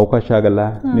ಮಾಡೋದಕ್ಕೆ ಅವಕಾಶ ಆಗಲ್ಲ.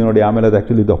 ನೀವು ನೋಡಿ ಆಮೇಲೆ ಅದು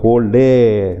ಆ್ಯಕ್ಚುಲಿ ಇದು ಹೋಲ್ ಡೇ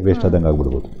ವೇಸ್ಟ್ ಆದಂಗೆ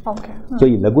ಆಗ್ಬಿಡ್ಬೋದು. ಸೊ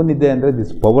ಈ ಲಘು ನಿದ್ದೆ ಅಂದರೆ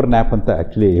ದಿಸ್ ಪವರ್ ನ್ಯಾಪ್ ಅಂತ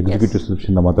ಆ್ಯಕ್ಚುಲಿ ಎಕ್ಸಿಕ್ಯೂಟಿವ್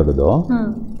ಸೊಲ್ಯೂಷನ್ ಮಾತಾಡೋದು.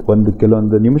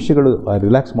 ಕೆಲವೊಂದು ನಿಮಿಷಗಳು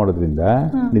ರಿಲ್ಯಾಕ್ಸ್ ಮಾಡೋದ್ರಿಂದ,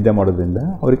 ನಿದ್ದೆ ಮಾಡೋದ್ರಿಂದ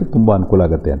ಅವರಿಗೆ ತುಂಬ ಅನುಕೂಲ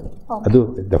ಆಗುತ್ತೆ ಅಂತ. ಅದು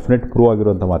ಡೆಫಿನೆಟ್ ಪ್ರೂವ್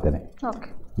ಆಗಿರುವಂಥ ಮಾತೇನೆ.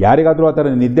 ಯಾರಿಗಾದರೂ ಆ ಥರ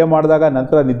ನಿದ್ದೆ ಮಾಡಿದಾಗ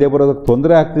ನಂತರ ನಿದ್ದೆ ಬರೋದಕ್ಕೆ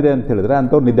ತೊಂದರೆ ಆಗ್ತಿದೆ ಅಂತ ಹೇಳಿದ್ರೆ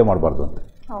ಅಂಥವ್ರು ನಿದ್ದೆ ಮಾಡಬಾರ್ದು ಅಂತ.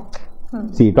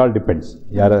 C it all depends.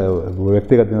 ಯಾರ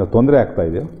ವ್ಯಕ್ತಿಗತದಿಂದ ತೊಂದರೆ ಆಗ್ತಾ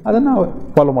ಇದೆಯೋ ಅದನ್ನು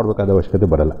ಫಾಲೋ ಮಾಡಬೇಕಾದ ಅವಶ್ಯಕತೆ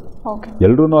ಬರಲ್ಲ.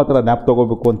 ಎಲ್ಲರೂ ಆ ಥರ ನ್ಯಾಪ್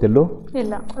ತೊಗೋಬೇಕು ಅಂತೆಲ್ಲೂ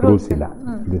ರೂಲ್ಸ್ ಇಲ್ಲ.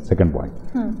 ಇದು ಸೆಕೆಂಡ್ ಪಾಯಿಂಟ್.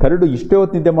 ಥರ್ಡ್, ಇಷ್ಟೇ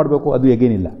ಹೊತ್ತು ನಿದ್ದೆ ಮಾಡಬೇಕು ಅದು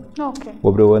ಹೇಗೇನಿಲ್ಲ.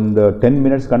 ಒಬ್ರು ಒಂದು 10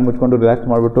 ಮಿನಿಟ್ಸ್ ಕಣ್ಣು ಮುಚ್ಕೊಂಡು ರಿಲ್ಯಾಕ್ಸ್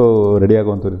ಮಾಡಿಬಿಟ್ಟು ರೆಡಿ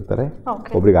ಆಗುವಂಥವ್ರು ಇರ್ತಾರೆ.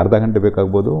 ಒಬ್ರಿಗೆ ಅರ್ಧ ಗಂಟೆ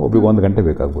ಬೇಕಾಗ್ಬೋದು, ಒಬ್ರಿಗೆ 1 ಗಂಟೆ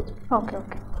ಬೇಕಾಗ್ಬೋದು.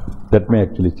 That may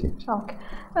actually change. Okay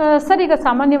sir, ಈಗ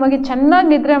ಸಾಮಾನ್ಯವಾಗಿ ಚೆನ್ನಾಗಿ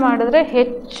ನಿದ್ರೆ ಮಾಡಿದ್ರೆ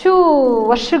ಹೆಚ್ಚು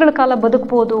ವರ್ಷಗಳ ಕಾಲ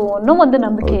ಬದುಕಬಹುದು ಅನ್ನೋ ಒಂದು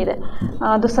ನಂಬಿಕೆ ಇದೆ,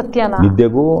 ಅದು ಸತ್ಯನಾ?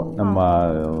 ನಿದ್ದೆಗೂ ನಮ್ಮ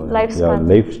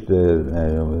ಲೈಫ್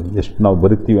ಎಷ್ಟು ನಾವು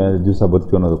ಬದುಕ್ತೀವಿ ದಿವಸ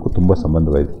ಬದುಕ್ತೀವಿ ಅನ್ನೋದಕ್ಕೂ ತುಂಬ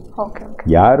ಸಂಬಂಧವಾಗಿದೆ.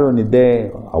 ಯಾರು ನಿದ್ದೆ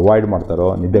ಅವಾಯ್ಡ್ ಮಾಡ್ತಾರೋ,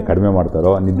 ನಿದ್ದೆ ಕಡಿಮೆ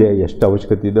ಮಾಡ್ತಾರೋ, ನಿದ್ದೆ ಎಷ್ಟು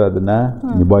ಅವಶ್ಯಕತೆ ಇದೆಯೋ ಅದನ್ನು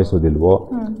ನಿಭಾಯಿಸೋದಿಲ್ವೋ,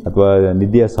 ಅಥವಾ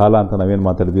ನಿದ್ದೆಯ ಸಾಲ ಅಂತ ನಾವೇನು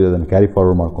ಮಾತಾಡ್ತೀವಿ ಅದನ್ನು ಕ್ಯಾರಿ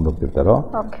ಫಾರ್ವರ್ಡ್ ಮಾಡ್ಕೊಂಡು ಹೋಗ್ತಿರ್ತಾರೋ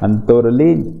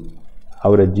ಅಂಥವರಲ್ಲಿ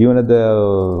ಅವರ ಜೀವನದ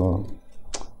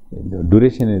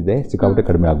ಡ್ಯೂರೇಷನ್ ಇದೆ ಸಿಕ್ಕಾಪಟ್ಟೆ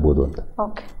ಕಡಿಮೆ ಆಗ್ಬೋದು ಅಂತ.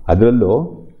 ಅದರಲ್ಲೂ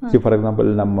ಫಾರ್ ಎಕ್ಸಾಂಪಲ್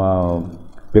ನಮ್ಮ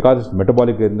ಬಿಕಾಸ್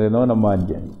ಮೆಟಬಾಲಿಕ್ ಏನೋ ನಮ್ಮ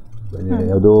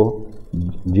ಯಾವುದು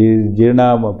ಜೀರ್ಣ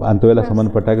ಅಂಥವೆಲ್ಲ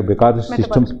ಸಂಬಂಧಪಟ್ಟಾಗ ಬೇಕಾದಷ್ಟು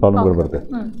ಸಿಸ್ಟಮ್ಸ್ ಪ್ರಾಬ್ಲಮ್ಗಳು ಬರ್ತವೆ.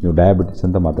 ನೀವು ಡಯಾಬಿಟಿಸ್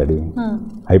ಅಂತ ಮಾತಾಡಿ,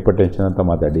 ಹೈಪರ್ ಟೆನ್ಷನ್ ಅಂತ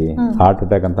ಮಾತಾಡಿ, ಹಾರ್ಟ್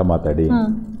ಅಟ್ಯಾಕ್ ಅಂತ ಮಾತಾಡಿ,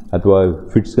 ಅಥವಾ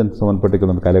ಫಿಟ್ಸ್ ಅಂತ ಸಂಬಂಧಪಟ್ಟ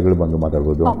ಕೆಲವೊಂದು ಕಾಯಿಲೆಗಳ ಬಗ್ಗೆ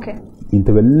ಮಾತಾಡ್ಬೋದು.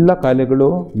 ಇಂಥವೆಲ್ಲ ಕಾಯಿಲೆಗಳು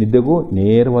ನಿದ್ದೆಗೂ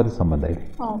ನೇರವಾದ ಸಂಬಂಧ ಇದೆ.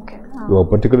 ಇವಾಗ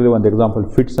ಪರ್ಟಿಕ್ಯುಲರ್ಲಿ ಒಂದು ಎಕ್ಸಾಂಪಲ್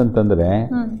ಫಿಟ್ಸ್ ಅಂತಂದರೆ,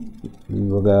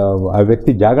 ಇವಾಗ ಆ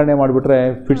ವ್ಯಕ್ತಿ ಜಾಗರಣೆ ಮಾಡಿಬಿಟ್ರೆ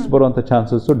ಫಿಟ್ಸ್ ಬರುವಂಥ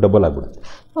ಚಾನ್ಸಸ್ಸು ಡಬಲ್ ಆಗಿಬಿಡುತ್ತೆ.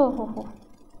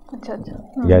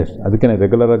 ಎಸ್, ಅದಕ್ಕೆ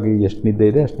ರೆಗ್ಯುಲರ್ ಆಗಿ ಎಷ್ಟು ನಿದ್ದೆ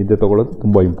ಇದೆ ಅಷ್ಟು ನಿದ್ದೆ ತಗೊಳ್ಳೋದು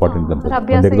ತುಂಬ ಇಂಪಾರ್ಟೆಂಟ್ ಅಂತ.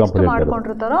 ಒಂದು ಎಕ್ಸಾಂಪಲ್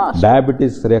ಹೇಳ್ತಾರೆ,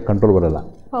 ಡಯಾಬಿಟಿಸ್ ಸರಿಯಾಗಿ ಕಂಟ್ರೋಲ್ ಬರಲ್ಲ,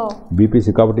 ಬಿ ಪಿ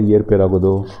ಸಿಕ್ಕಾಪಟ್ಟೆ ಏರ್ಪೇರ್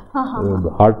ಆಗೋದು,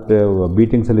 ಹಾರ್ಟ್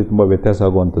ಬೀಟಿಂಗ್ಸಲ್ಲಿ ತುಂಬ ವ್ಯತ್ಯಾಸ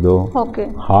ಆಗುವಂಥದ್ದು,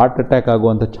 ಹಾರ್ಟ್ ಅಟ್ಯಾಕ್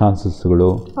ಆಗುವಂಥ ಚಾನ್ಸಸ್ಗಳು,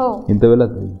 ಇಂಥವೆಲ್ಲ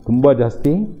ತುಂಬ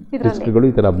ಜಾಸ್ತಿ ರಿಸ್ಕ್ಗಳು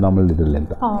ಈ ಥರ ಅಬ್ನಾರ್ಮಲ್ ಇದರಲ್ಲಿ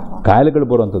ಅಂತ. ಕಾಯಿಲೆಗಳು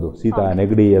ಬರುವಂಥದ್ದು ಶೀತ,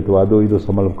 ನೆಗಡಿ ಅಥವಾ ಅದು ಇದು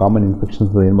ಕಾಮನ್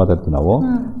ಇನ್ಫೆಕ್ಷನ್ಸ್ ಏನು ಮಾತಾಡ್ತೀವಿ ನಾವು,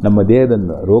 ನಮ್ಮ ದೇಹದ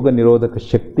ರೋಗ ನಿರೋಧಕ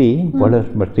ಶಕ್ತಿ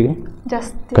ಬಹಳಷ್ಟು ಮಟ್ಟಿಗೆ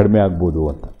ಕಡಿಮೆ ಆಗ್ಬೋದು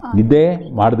ಅಂತ. ನಿದ್ದೆ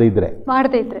ಮಾಡದೇ ಇದ್ರೆ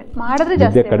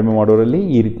ನಿದ್ದೆ ಕಡಿಮೆ ಮಾಡೋರಲ್ಲಿ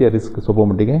ಈ ರೀತಿಯ ರಿಸ್ಕ್ ಸ್ವಲ್ಪ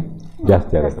ಮಟ್ಟಿಗೆ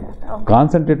ಜಾಸ್ತಿ ಆಗುತ್ತೆ.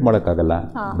 ಕಾನ್ಸಂಟ್ರೇಟ್ ಮಾಡೋಕ್ಕಾಗಲ್ಲ,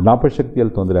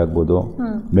 ಜ್ಞಾಪಕಶಕ್ತಿಯಲ್ಲಿ ತೊಂದರೆ ಆಗ್ಬೋದು,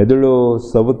 ಮೆದುಳು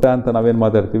ಸವುತ ಅಂತ ನಾವೇನು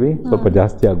ಮಾತಾಡ್ತೀವಿ ಸ್ವಲ್ಪ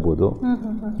ಜಾಸ್ತಿ ಆಗ್ಬೋದು.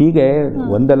 ಹೀಗೆ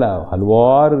ಒಂದಲ್ಲ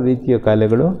ಹಲವಾರು ರೀತಿಯ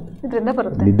ಕಾಯಿಲೆಗಳು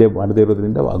ನಿದ್ದೆ ಮಾಡದೇ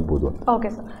ಇರೋದ್ರಿಂದ ಆಗ್ಬೋದು. Okay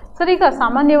sir. ಸರ್, ಈಗ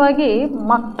ಸಾಮಾನ್ಯವಾಗಿ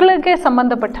ಮಕ್ಕಳಿಗೆ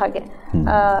ಸಂಬಂಧಪಟ್ಟ ಹಾಗೆ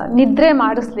ನಿದ್ರೆ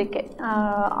ಮಾಡಿಸ್ಲಿಕ್ಕೆ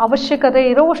ಅವಶ್ಯಕತೆ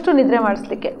ಇರೋವಷ್ಟು ನಿದ್ರೆ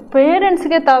ಮಾಡಿಸ್ಲಿಕ್ಕೆ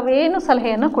ಪೇರೆಂಟ್ಸ್ಗೆ ತಾವೇನು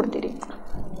ಸಲಹೆಯನ್ನು ಕೊಡ್ತೀರಿ?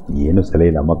 ಏನು ಸಲಹೆ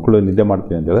ಇಲ್ಲ, ಮಕ್ಕಳು ನಿದ್ದೆ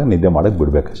ಮಾಡ್ತೀವಿ ಅಂತ ಹೇಳಿದ್ರೆ ನಿದ್ದೆ ಮಾಡಕ್ಕೆ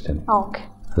ಬಿಡ್ಬೇಕಷ್ಟೇ. ಓಕೆ,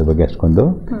 ಅದ್ರ ಬಗ್ಗೆ ಅಷ್ಟೊಂದು,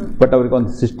 ಬಟ್ ಅವ್ರಿಗೆ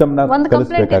ಒಂದು ಸಿಸ್ಟಮ್ನ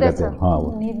ಕಲಿಸ್ಬೇಕಾಗತ್ತೆ.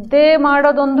 ನಿದ್ದೆ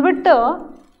ಮಾಡೋದೊಂದು ಬಿಟ್ಟು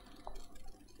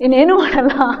ಇನ್ನೇನು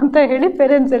ಮಾಡಲ್ಲ ಅಂತ ಹೇಳಿ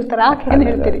ಪೇರೆಂಟ್ಸ್ ಹೇಳ್ತಾರೆ, ಏನು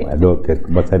ಹೇಳ್ತೀರಿ? ಅದು ಓಕೆ,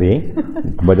 ತುಂಬ ಸರಿ,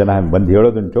 ತುಂಬ ಜನ ಬಂದು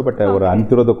ಹೇಳೋದುಂಟು, ಬಟ್ ಅವರು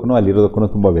ಅಂತಿರೋದಕ್ಕೂ ಅಲ್ಲಿರೋದಕ್ಕೂ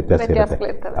ತುಂಬ ವ್ಯತ್ಯಾಸ ಇರುತ್ತೆ.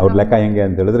 ಅವ್ರ ಲೆಕ್ಕ ಹೆಂಗೆ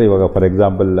ಅಂತ ಹೇಳಿದ್ರೆ, ಇವಾಗ ಫಾರ್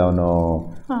ಎಕ್ಸಾಂಪಲ್ ಅವನು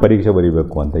ಪರೀಕ್ಷೆ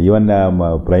ಬರೀಬೇಕು ಅಂತ, ಇವನ್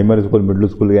ಪ್ರೈಮರಿ ಸ್ಕೂಲ್ ಮಿಡ್ಲ್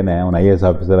ಸ್ಕೂಲ್ಗೆ ಅವನು IAS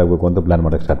ಆಫೀಸರ್ ಆಗಬೇಕು ಅಂತ ಪ್ಲಾನ್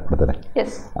ಮಾಡೋಕ್ಕೆ ಸ್ಟಾರ್ಟ್ ಮಾಡ್ತಾರೆ.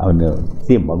 ಅವನು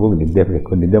ಮಗುಗೆ ನಿದ್ದೆ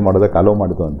ಬೇಕು, ನಿದ್ದೆ ಮಾಡೋದಕ್ಕೆ ಅಲೋ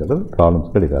ಮಾಡಿತು ಅಂತ ಹೇಳಿದ್ರೆ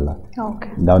ಪ್ರಾಬ್ಲಮ್ಸ್ಗಳಿರಲ್ಲ.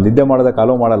 ನಾವು ನಿದ್ದೆ ಮಾಡೋದಕ್ಕೆ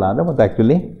ಅಲೋ ಮಾಡಲ್ಲ ಅಂದರೆ ಮತ್ತೆ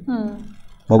ಆ್ಯಕ್ಚುಲಿ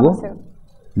ಮಗು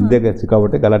ನಿದ್ದೆಗೆ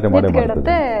ಸಿಕ್ಕಾಬಿಟ್ಟೆ ಗಲಾಟೆ ಮಾಡೇ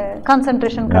ಮಾಡ್ತದೆ.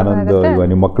 ನಾನೊಂದು ಇವಾಗ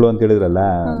ನಿಮ್ಮ ಮಕ್ಕಳು ಅಂತ ಹೇಳಿದ್ರಲ್ಲ,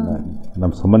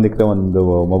 ನಮ್ಮ ಸಂಬಂಧಿಕರ ಒಂದು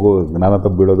ಮಗು ಜ್ಞಾನ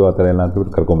ತಪ್ಪು ಬೀಳೋದು ಆ ಥರ ಎಲ್ಲ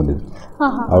ಅಂತಬಿಟ್ಟು ಕರ್ಕೊಂಡ್ಬಂದಿದ್ದು.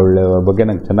 ಅವಳ ಬಗ್ಗೆ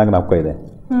ನಂಗೆ ಚೆನ್ನಾಗಿ ಜ್ಞಾಪಕ ಇದೆ.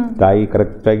 ತಾಯಿ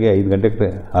ಕರೆಕ್ಟಾಗಿ 5 ಗಂಟೆಗೆ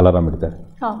ಅಲಾರಾಮ್ ಇಡ್ತಾರೆ,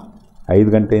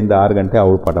 5 ಗಂಟೆಯಿಂದ 6 ಗಂಟೆ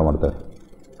ಅವಳು ಪಾಠ ಮಾಡ್ತಾರೆ.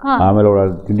 ಆಮೇಲೆ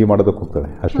ಅವಳು ತಿಂಡಿ ಮಾಡೋದಕ್ಕೆ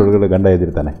ಹೋಗ್ತಾಳೆ, ಅಷ್ಟೊಳಗಡೆ ಗಂಡ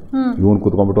ಎದ್ದಿರ್ತಾನೆ, ಇವನು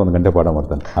ಕೂತ್ಕೊಂಡ್ಬಿಟ್ಟು 1 ಗಂಟೆ ಪಾಠ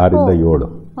ಮಾಡ್ತಾನೆ. 6 ರಿಂದ 7,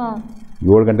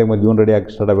 7 ಗಂಟೆಗೆ ಮತ್ತೆ ಇವನು ರೆಡಿ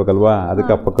ಆಗಿ ಸ್ಟಾರ್ಟ್ ಆಗಬೇಕಲ್ವಾ,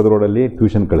 ಅದಕ್ಕೆ ಪಕ್ಕದ ರೋಡಲ್ಲಿ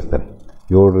ಟ್ಯೂಷನ್ ಕಳಿಸ್ತಾರೆ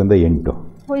 7 ರಿಂದ 8.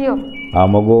 ಆ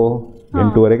ಮಗು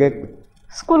 8ವರೆಗೆ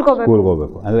ಸ್ಕೂಲ್ಗೆ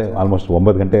ಹೋಗ್ಬೇಕು, ಅಂದರೆ ಆಲ್ಮೋಸ್ಟ್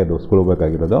 9 ಗಂಟೆ ಅದು ಸ್ಕೂಲ್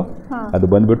ಹೋಗ್ಬೇಕಾಗಿರೋದು. ಅದು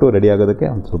ಬಂದುಬಿಟ್ಟು ರೆಡಿ ಆಗೋದಕ್ಕೆ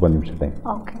ಒಂದು ಸ್ವಲ್ಪ ನಿಮಿಷ ಟೈಮ್.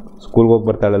 ಸ್ಕೂಲ್ಗೆ ಹೋಗಿ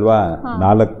ಬರ್ತಾಳಲ್ವಾ,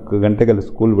 4 ಗಂಟೆಗೆ ಅಲ್ಲಿ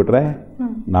ಸ್ಕೂಲ್ ಬಿಟ್ಟರೆ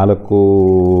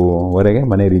 4:15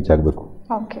 ಮನೆ ರೀಚ್ ಆಗಬೇಕು.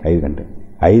 5 ಗಂಟೆ,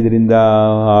 5 ರಿಂದ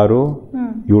 6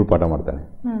 ಇವಳು ಪಾಠ ಮಾಡ್ತಾನೆ,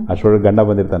 ಅಷ್ಟೊಳಗೆ ಗಂಡ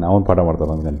ಬಂದಿರ್ತಾನೆ, ಅವ್ನು ಪಾಠ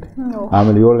ಮಾಡ್ತಾನೆ 1 ಗಂಟೆ.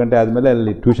 ಆಮೇಲೆ 7 ಗಂಟೆ ಆದಮೇಲೆ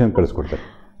ಅಲ್ಲಿ ಟ್ಯೂಷನ್ ಕಳಿಸ್ಕೊಡ್ತಾರೆ.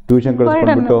 ಟ್ಯೂಷನ್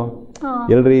ಕಳಿಸ್ಕೊಂಡ್ಬಿಟ್ಟು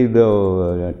ಎಲ್ರಿ ಇದು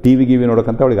ಟಿವಿ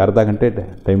ನೋಡೋಕ್ಕಂತ ಅವಳಿಗೆ ಅರ್ಧ ಗಂಟೆ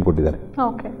ಟೈಮ್ ಕೊಟ್ಟಿದ್ದಾರೆ.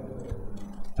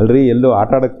 ಅಲ್ರಿ ಎಲ್ಲೂ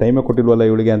ಆಟ ಆಡೋಕ್ಕೆ ಟೈಮೇ ಕೊಟ್ಟಿಲ್ವಲ್ಲ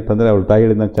ಇವಳಿಗೆ ಅಂತಂದರೆ ಅವಳು ತಾಯಿ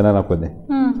ಹೇಳಿದಂಗೆ ಚೆನ್ನಾಗಿ ಹಾಕೋದೆ,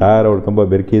 ಸಾರ್ ಅವಳು ತುಂಬ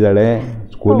ಬೆರ್ಕಿದ್ದಾಳೆ,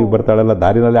 ಸ್ಕೂಲಿಗೆ ಬರ್ತಾಳೆಲ್ಲ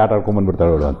ದಾರಿನಲ್ಲೇ ಆಟ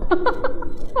ಆಡ್ಕೊಂಡ್ಬಂದ್ಬಿಡ್ತಾಳೆ ಅವಳು ಅಂತ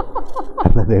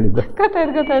ಅನ್ನೋದು ಹೇಳಿದ್ದ.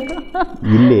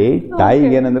 ಇಲ್ಲಿ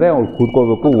ತಾಯಿಗೆ ಏನಂದರೆ ಅವಳು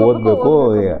ಕೂತ್ಕೋಬೇಕು, ಓದಬೇಕು.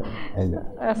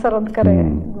 ಸರ್ ಒಂದು ಕರೆ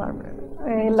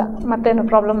ಇಲ್ಲ, ಮತ್ತೇನು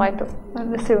ಪ್ರಾಬ್ಲಮ್ ಆಯಿತು.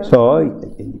 ಸೊ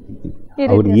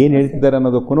ಅವ್ರು ಏನು ಹೇಳ್ತಿದ್ದಾರೆ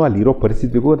ಅನ್ನೋದಕ್ಕೂ ಅಲ್ಲಿರೋ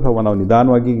ಪರಿಸ್ಥಿತಿಗೂ ಅಥವಾ ನಾವು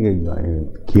ನಿಧಾನವಾಗಿ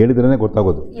ಕೇಳಿದ್ರೇ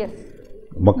ಗೊತ್ತಾಗೋದು.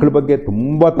 ಮಕ್ಕಳ ಬಗ್ಗೆ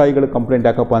ತುಂಬ ತಾಯಿಗಳು ಕಂಪ್ಲೇಂಟ್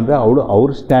ಯಾಕಪ್ಪ ಅಂದರೆ ಅವ್ರ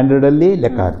ಸ್ಟ್ಯಾಂಡರ್ಡಲ್ಲಿ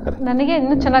ಲೆಕ್ಕ ಹಾಕ್ತಾರೆ. ನನಗೆ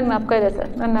ಇನ್ನೂ ಚೆನ್ನಾಗಿ ಜ್ಞಾಪಕ ಇದೆ ಸರ್,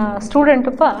 ನನ್ನ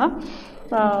ಸ್ಟೂಡೆಂಟಪ್ಪ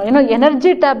ಏನೋ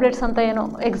ಎನರ್ಜಿ ಟ್ಯಾಬ್ಲೆಟ್ಸ್ ಅಂತ ಏನೋ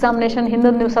ಎಕ್ಸಾಮಿನೇಷನ್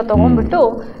ಹಿಂದಿನ ದಿವಸ ತೊಗೊಂಡ್ಬಿಟ್ಟು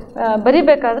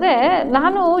ಬರಿಬೇಕಾದ್ರೆ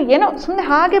ನಾನು ಏನೋ ಸುಮ್ಮನೆ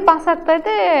ಹಾಗೆ ಪಾಸ್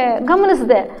ಆಗ್ತಾಯಿದ್ದೆ,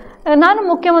 ಗಮನಿಸಿದೆ ನಾನು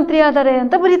ಮುಖ್ಯಮಂತ್ರಿ ಆದರೆ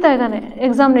ಅಂತ ಬರಿತಾ ಇದ್ದಾನೆ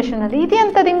ಎಕ್ಸಾಮಿನೇಷನಲ್ಲಿ.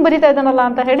 ಇದಂಥದ್ದು ಹಿಂಗೆ ಬರಿತಾ ಇದ್ದಾನಲ್ಲ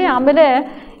ಅಂತ ಹೇಳಿ ಆಮೇಲೆ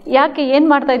ಯಾಕೆ ಏನು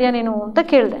ಮಾಡ್ತಾ ಇದೆಯಾ ನೀನು ಅಂತ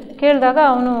ಕೇಳಿದಾಗ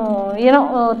ಅವನು ಏನೋ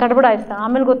ತಡಬಡ ಆಯ್ತು.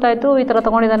 ಆಮೇಲೆ ಗೊತ್ತಾಯಿತು ಈ ಥರ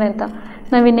ತೊಗೊಂಡಿದ್ದಾನೆ ಅಂತ.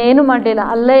 ನಾವಿನ್ನೇನು ಮಾಡಲಿಲ್ಲ,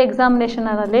 ಅಲ್ಲೇ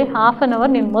ಎಕ್ಸಾಮಿನೇಷನಲ್ಲಿ 1/2 hour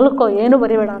ನೀನು ಮಲ್ಕೋ, ಏನು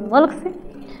ಬರಿಬೇಡ ಅಂತ ಮಲಗಿಸಿ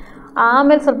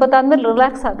ಆಮೇಲೆ ಸ್ವಲ್ಪ ಹೊತ್ತಾದ್ಮೇಲೆ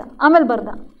ರಿಲ್ಯಾಕ್ಸ್ ಆದ, ಆಮೇಲೆ ಬರ್ದ.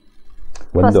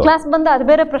 ಫಸ್ಟ್ ಕ್ಲಾಸ್ ಬಂದ, ಅದು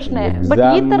ಬೇರೆ ಪ್ರಶ್ನೆ. ಬಟ್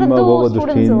ಈ ಥರದ್ದು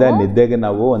ದೃಷ್ಟಿಯಿಂದ ನಿದ್ದೆಗೆ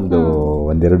ನಾವು ಒಂದು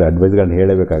ಒಂದೆರಡು ಅಡ್ವೈಸ್ಗಳನ್ನ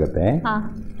ಹೇಳಬೇಕಾಗತ್ತೆ.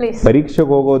 ಪರೀಕ್ಷೆಗೆ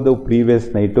ಹೋಗೋದು ಪ್ರೀವಿಯಸ್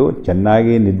ನೈಟು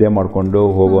ಚೆನ್ನಾಗಿ ನಿದ್ದೆ ಮಾಡಿಕೊಂಡು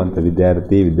ಹೋಗುವಂಥ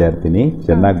ವಿದ್ಯಾರ್ಥಿನಿ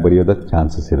ಚೆನ್ನಾಗಿ ಬರೆಯೋದಕ್ಕೆ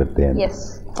ಚಾನ್ಸಸ್ ಇರುತ್ತೆ ಅಂತ.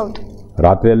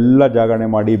 ರಾತ್ರಿ ಎಲ್ಲ ಜಾಗರಣೆ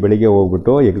ಮಾಡಿ ಬೆಳಿಗ್ಗೆ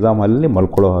ಹೋಗ್ಬಿಟ್ಟು ಎಕ್ಸಾಮಲ್ಲಿ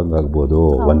ಮಲ್ಕೊಳ್ಳೋ ಹಾಗಾಗ್ಬೋದು.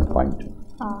 ಒಂದು ಪಾಯಿಂಟ್.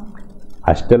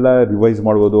 ಅಷ್ಟೆಲ್ಲ ರಿವೈಸ್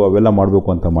ಮಾಡ್ಬೋದು, ಅವೆಲ್ಲ ಮಾಡಬೇಕು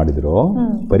ಅಂತ ಮಾಡಿದ್ರು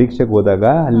ಪರೀಕ್ಷೆಗೆ ಹೋದಾಗ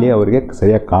ಅಲ್ಲಿ ಅವರಿಗೆ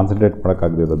ಸರಿಯಾಗಿ ಕಾನ್ಸಂಟ್ರೇಟ್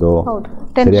ಮಾಡೋಕ್ಕಾಗದಿರೋದು,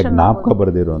 ಸರಿಯಾಗಿ ಜ್ಞಾಪಕ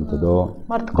ಬರೆದಿರುವಂಥದ್ದು,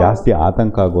 ಜಾಸ್ತಿ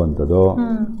ಆತಂಕ ಆಗುವಂಥದ್ದು,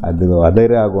 ಅದು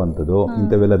ಅಧೈರ್ಯ ಆಗುವಂಥದ್ದು,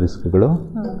 ಇಂಥವೆಲ್ಲ ರಿಸ್ಕ್ಗಳು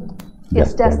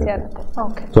ಜಾಸ್ತಿ ಆಗುತ್ತೆ.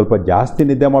 ಸ್ವಲ್ಪ ಜಾಸ್ತಿ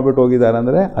ನಿದ್ದೆ ಮಾಡಿಬಿಟ್ಟು ಹೋಗಿದ್ದಾರೆ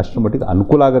ಅಂದರೆ ಅಷ್ಟರ ಮಟ್ಟಿಗೆ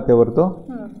ಅನುಕೂಲ ಆಗುತ್ತೆ ಹೊರತು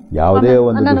ಯಾವುದೇ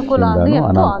ಒಂದು ದೃಷ್ಟಿಯಿಂದನೂ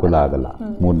ಅನಾನುಕೂಲ ಆಗಲ್ಲ.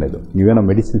 ಮೂರನೇದು, ನೀವೇನೋ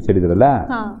ಮೆಡಿಸಿನ್ಸ್ ಹೇಳಿದ್ರಲ್ಲ,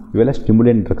 ಇವೆಲ್ಲ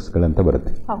ಸ್ಟಿಮ್ಯುಲೆಂಟ್ ಡ್ರಗ್ಸ್ಗಳಂತ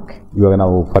ಬರುತ್ತೆ. ಇವಾಗ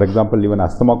ನಾವು ಫಾರ್ ಎಕ್ಸಾಂಪಲ್ ಇವನ್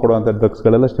ಅಸ್ತಮಾ ಕೊಡುವಂಥ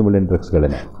ಡ್ರಗ್ಸ್ಗಳೆಲ್ಲ ಸ್ಟಿಮ್ಯುಲೆಂಟ್ ಡ್ರಗ್ಸ್ಗಳೇ.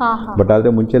 ಬಟ್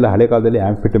ಆದರೆ ಮುಂಚೆಲ್ಲ ಹಳೆ ಕಾಲದಲ್ಲಿ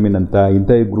ಆಂಫಿಟಮಿನ್ ಅಂತ ಇಂಥ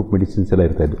ಗ್ರೂಪ್ ಮೆಡಿಸಿನ್ಸ್ ಎಲ್ಲ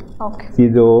ಇರ್ತಾ ಇದ್ವು.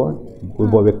 ಇದು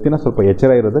ಒಬ್ಬ ವ್ಯಕ್ತಿನ ಸ್ವಲ್ಪ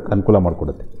ಎಚ್ಚರ ಇರೋದಕ್ಕೆ ಅನುಕೂಲ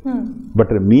ಮಾಡಿಕೊಡುತ್ತೆ.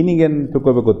 ಬಟ್ ಮೀನಿಂಗ್ ಏನು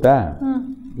ತಿಳ್ಕೊಬೇಕು ಗೊತ್ತಾ,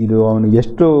 ಇದು ಅವನು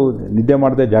ಎಷ್ಟು ನಿದ್ದೆ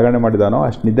ಮಾಡದೆ ಜಾಗರಣೆ ಮಾಡಿದಾನೋ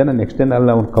ಅಷ್ಟು ನಿದ್ದೆನ ನೆಕ್ಸ್ಟ್ ಟೈಮ್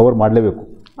ಅಲ್ಲಿ ಅವ್ನು ಕವರ್ ಮಾಡಲೇಬೇಕು.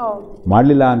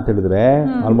 ಮಾಡಲಿಲ್ಲ ಅಂತ ಹೇಳಿದ್ರೆ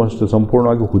ಆಲ್ಮೋಸ್ಟ್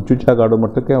ಸಂಪೂರ್ಣವಾಗಿ ಹುಚ್ಚುಚ್ಚಾಗಾಡೋ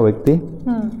ಮಟ್ಟಕ್ಕೆ ಆ ವ್ಯಕ್ತಿ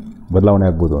ಬದಲಾವಣೆ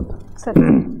ಆಗ್ಬೋದು ಅಂತ.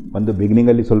 ಒಂದು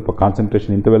ಬಿಗಿನಿಂಗಲ್ಲಿ ಸ್ವಲ್ಪ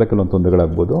ಕಾನ್ಸಂಟ್ರೇಷನ್ ಇಂಥವೆಲ್ಲ ಕೆಲವೊಂದು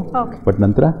ತೊಂದರೆಗಳಾಗ್ಬೋದು, ಬಟ್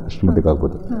ನಂತರ ಅಷ್ಟು ಮಟ್ಟಿಗೆ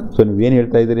ಆಗ್ಬೋದು. ಸೊ ನೀವೇನು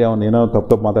ಹೇಳ್ತಾ ಇದ್ದೀರಿ, ಅವನು ಏನೋ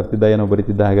ತಪ್ಪು ಮಾತಾಡ್ತಿದ್ದ, ಏನೋ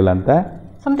ಬರೀತಿದ್ದ ಹಾಗೆಲ್ಲ ಅಂತ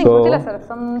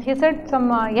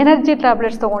ಎನರ್ಜಿ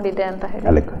ಟ್ಯಾಬ್ಲೆಟ್ಸ್ ತಗೊಂಡಿದ್ದೆ ಅಂತ ಹೇಳಿ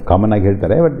ಅಲ್ಲ ಕಾಮನ್ ಆಗಿ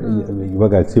ಹೇಳ್ತಾರೆ. ಬಟ್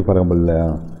ಇವಾಗ ಫಾರ್ ಎಕ್ಸಾಂಪಲ್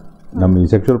ನಮ್ಮ ಈ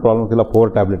ಸೆಕ್ಷುವಲ್ ಪ್ರಾಬ್ಲಮ್ಗೆಲ್ಲ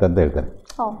ಪವರ್ ಟ್ಯಾಬ್ಲೆಟ್ ಅಂತ ಹೇಳ್ತಾರೆ.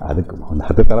 ಅದಕ್ಕೆ ಒಂದು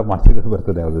 10 ಥರ ಮಾಡ್ತಿದ್ದು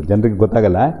ಬರ್ತದೆ, ಅದು ಜನರಿಗೆ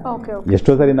ಗೊತ್ತಾಗಲ್ಲ.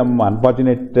 ಎಷ್ಟೋ ಸರಿ ನಮ್ಮ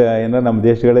ಅನ್ಫಾರ್ಚುನೇಟ್ ಏನೋ ನಮ್ಮ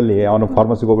ದೇಶಗಳಲ್ಲಿ ಅವನು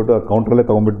ಫಾರ್ಮಸಿಗೆ ಹೋಗ್ಬಿಟ್ಟು ಕೌಂಟ್ರಲ್ಲೇ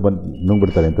ತೊಗೊಂಡ್ಬಿಟ್ಟು ಬಂದು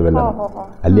ನುಂಗ್ಬಿಡ್ತಾರೆ ಇಂಥವೆಲ್ಲ.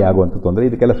 ಅಲ್ಲಿ ಆಗುವಂಥ ತೊಂದರೆ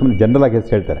ಇದಕ್ಕೆಲ್ಲ ಸುಮ್ಮನೆ ಜನರಲ್ ಆಗಿ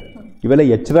ಹೆಸರು ಹೇಳ್ತಾರೆ. ಇವೆಲ್ಲ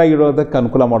ಎಚ್ಚರಾಗಿಡೋದಕ್ಕೆ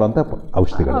ಅನುಕೂಲ ಮಾಡುವಂಥ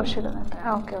ಔಷಧಿಗಳು.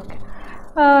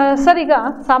 ಸರ್, ಈಗ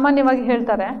ಸಾಮಾನ್ಯವಾಗಿ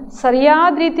ಹೇಳ್ತಾರೆ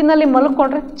ಸರಿಯಾದ ರೀತಿಯಲ್ಲಿ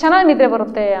ಮಲ್ಕೊಂಡ್ರೆ ಚೆನ್ನಾಗಿ ನಿದ್ದೆ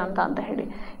ಬರುತ್ತೆ ಅಂತ ಹೇಳಿ.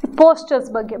 ಪೋಸ್ಟರ್ಸ್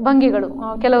ಬಗ್ಗೆ, ಭಂಗಿಗಳು,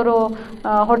 ಕೆಲವರು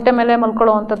ಹೊಟ್ಟೆ ಮೇಲೆ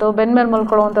ಮಲ್ಕೊಳ್ಳೋವಂಥದ್ದು, ಬೆನ್ನ ಮೇಲೆ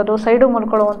ಮಲ್ಕೊಳ್ಳೋವಂಥದ್ದು, ಸೈಡಿಗೆ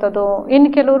ಮಲ್ಕೊಳ್ಳೋವಂಥದ್ದು,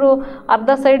 ಇನ್ನು ಕೆಲವರು ಅರ್ಧ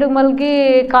ಸೈಡಿಗೆ ಮಲಗಿ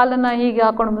ಕಾಲನ್ನು ಹೀಗೆ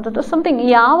ಹಾಕೊಂಡು ಸಮಥಿಂಗ್.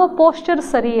 ಯಾವ ಪೋಸ್ಟರ್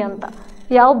ಸರಿ ಅಂತ,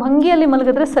 ಯಾವ ಭಂಗಿಯಲ್ಲಿ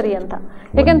ಮಲಗಿದ್ರೆ ಸರಿ ಅಂತ?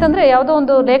 ಯಾಕೆಂತಂದರೆ ಯಾವುದೋ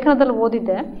ಒಂದು ಲೇಖನದಲ್ಲಿ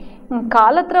ಓದಿದ್ದೆ,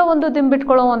 ಕಾಲತ್ರ ಒಂದು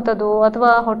ದಿಂಬಿಟ್ಕೊಳ್ಳೋವಂಥದ್ದು ಅಥವಾ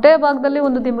ಹೊಟ್ಟೆ ಭಾಗದಲ್ಲಿ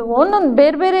ಒಂದು ದಿಂಬಿ, ಒಂದೊಂದು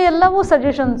ಬೇರೆ ಬೇರೆ ಎಲ್ಲವೂ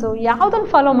ಸಜೆಷನ್ಸು. ಯಾವುದನ್ನು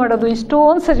ಫಾಲೋ ಮಾಡೋದು?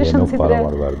 ಇಷ್ಟೊಂದು ಸಜೆಷನ್ಸ್ ಇದ್ರೆ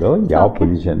ಮಾಡಬಾರ್ದು. ಯಾವ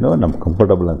ಪೊಸಿಷನ್ನು ನಮ್ಗೆ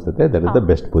ಕಂಫರ್ಟಬಲ್ ಅನ್ಸುತ್ತೆ, that is the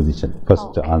best position.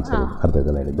 First answer ಅರ್ಥ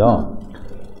ಇದೆಲ್ಲ ಹೇಳಿದ್ದು.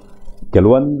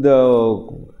 ಕೆಲವೊಂದು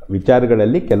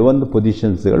ವಿಚಾರಗಳಲ್ಲಿ ಕೆಲವೊಂದು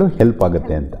ಪೊಸಿಷನ್ಸ್ಗಳು ಹೆಲ್ಪ್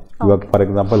ಆಗುತ್ತೆ ಅಂತ. ಇವಾಗ ಫಾರ್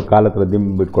ಎಕ್ಸಾಂಪಲ್ ಕಾಲ ಹತ್ರ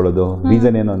ದಿಂಬು ಬಿಟ್ಕೊಳ್ಳೋದು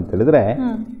ರೀಸನ್ ಏನು ಅಂತ ಹೇಳಿದ್ರೆ,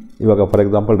 ಇವಾಗ for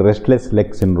example restless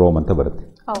leg syndrome ಅಂತ ಬರುತ್ತೆ.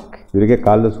 ಇವರಿಗೆ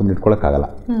ಕಾಲು ಸುಮ್ಮನೆ ಇಟ್ಕೊಳ್ಳೋಕ್ಕಾಗಲ್ಲ,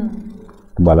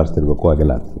 ತುಂಬ ಅಲರ್ಸ್ತಿರ್ಬೇಕು,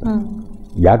 ಹಾಗೆಲ್ಲ ಅನ್ಸುತ್ತೆ.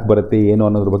 ಯಾಕೆ ಬರುತ್ತೆ ಏನು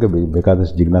ಅನ್ನೋದ್ರ ಬಗ್ಗೆ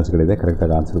ಬೇಕಾದಷ್ಟು ಜಿಜ್ಞಾಸೆಗಳಿದೆ,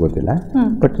 ಕರೆಕ್ಟಾಗಿ ಆನ್ಸರ್ ಗೊತ್ತಿಲ್ಲ.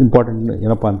 ಬಟ್ ಇಂಪಾರ್ಟೆಂಟ್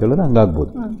ಏನಪ್ಪ ಅಂತ ಹೇಳಿದ್ರೆ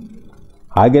ಹಂಗಾಗ್ಬೋದು.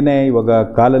 ಹಾಗೆಯೇ ಇವಾಗ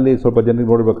ಕಾಲಲ್ಲಿ ಸ್ವಲ್ಪ ಜನರಿಗೆ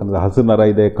ನೋಡ್ಬೇಕಂದ್ರೆ ಹಸಿರು ನರ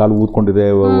ಇದೆ, ಕಾಲು ಊದ್ಕೊಂಡಿದೆ,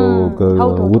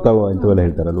 ಊತ ಇಂಥವೆಲ್ಲ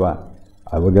ಹೇಳ್ತಾರಲ್ವಾ.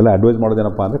 ಅವಾಗೆಲ್ಲ ಅಡ್ವೈಸ್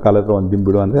ಮಾಡೋದೇನಪ್ಪ ಅಂದರೆ ಕಾಲ ಹತ್ರ ಒಂದು ದಿಂಬು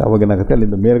ಬಿಡು ಅಂದರೆ ಅವಾಗೇನಾಗುತ್ತೆ,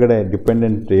 ಅಲ್ಲಿಂದ ಮೇಲ್ಗಡೆ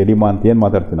ಡಿಪೆಂಡೆಂಟ್ ಎಡಿಮಾ ಅಂತ ಏನು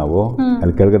ಮಾತಾಡ್ತೀವಿ ನಾವು,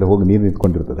 ಅಲ್ಲಿ ಕೆಳಗಡೆ ಹೋಗಿ ನೀರು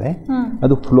ನಿಂತ್ಕೊಂಡಿರ್ತದೆ,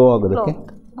 ಅದು ಫ್ಲೋ ಆಗೋದಕ್ಕೆ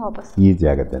ಈಸಿ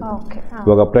ಆಗುತ್ತೆ.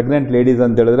 ಇವಾಗ ಪ್ರೆಗ್ನೆಂಟ್ ಲೇಡೀಸ್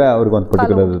ಅಂತ ಹೇಳಿದ್ರೆ ಅವ್ರಿಗೆ ಒಂದು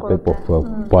ಪರ್ಟಿಕ್ಯುಲರ್ ಟೈಪ್ ಆಫ್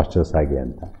ಪಾಸ್ಚರ್ಸ್ ಆಗಿ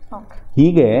ಅಂತ.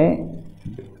 ಹೀಗೆ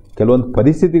ಕೆಲವೊಂದು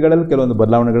ಪರಿಸ್ಥಿತಿಗಳಲ್ಲಿ ಕೆಲವೊಂದು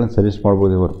ಬದಲಾವಣೆಗಳನ್ನು ಸಜೆಸ್ಟ್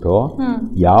ಮಾಡ್ಬೋದು ಹೊರತು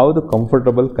ಯಾವುದು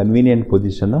ಕಂಫರ್ಟಬಲ್ ಕನ್ವೀನಿಯೆಂಟ್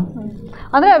ಪೊಸಿಷನ್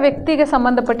ಅಂದರೆ ವ್ಯಕ್ತಿಗೆ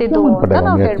ಸಂಬಂಧಪಟ್ಟಿದ್ದು.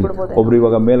 ಒಬ್ರು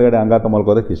ಇವಾಗ ಮೇಲ್ಗಡೆ ಅಂಗಾತ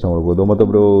ಮಲ್ಕೋದಕ್ಕೆ ಇಷ್ಟ ಮಾಡ್ಬೋದು,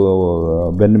 ಮತ್ತೊಬ್ರು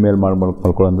ಬೆನ್ನ ಮೇಲೆ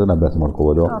ಮಲ್ಕೊಳ್ಳೋದನ್ನ ಅಭ್ಯಾಸ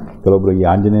ಮಾಡ್ಕೋಬೋದು. ಕೆಲವೊಬ್ರು ಈ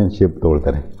ಆಂಜನೇಯನ್ ಶೇಪ್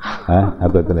ತೊಗೊಳ್ತಾರೆ,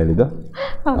 ಅರ್ಥ ಆಯ್ತಾನೆ ಹೇಳಿದ್ದು,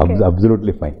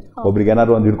 ಅಬ್ಸಲ್ಯೂಟ್ಲಿ ಫೈನ್. ಒಬ್ರಿಗೆ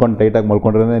ಏನಾದ್ರು ಒಂದು ಹಿಡ್ಕೊಂಡು ಟೈಟಾಗಿ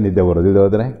ಮಲ್ಕೊಂಡ್ರೆ ನಿದ್ದೆ ಬರೋದು, ಇದು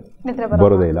ಹೋದರೆ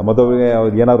ಬರೋದೇ ಇಲ್ಲ. ಮತ್ತೊಬ್ಬರಿಗೆ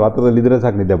ಏನಾದ್ರು ಹತ್ರದಲ್ಲಿ ಇದ್ರೆ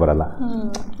ಸಾಕು ನಿದ್ದೆ ಬರಲ್ಲ.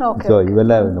 ಸೊ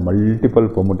ಇವೆಲ್ಲ ಮಲ್ಟಿಪಲ್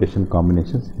ಪರ್ಮುಟೇಷನ್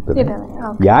ಕಾಂಬಿನೇಷನ್ಸ್ ಇರ್ತದೆ.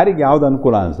 ಯಾರಿಗೆ ಯಾವ್ದು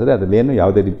ಅನುಕೂಲ ಅನಿಸ್ತದೆ ಅದರಲ್ಲೇನು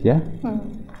ಯಾವುದೇ ರೀತಿಯ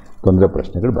ತೊಂದರೆ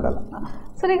ಪ್ರಶ್ನೆಗಳು ಬರಲ್ಲ.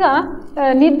 ಸರ್, ಈಗ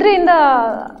ನಿದ್ರೆಯಿಂದ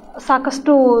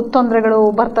ಸಾಕಷ್ಟು ತೊಂದರೆಗಳು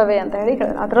ಬರ್ತವೆ ಅಂತ ಹೇಳಿ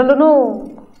ಅದರಲ್ಲೂ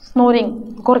ಸ್ನೋರಿಂಗ್,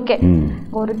 ಗೊರಕೆ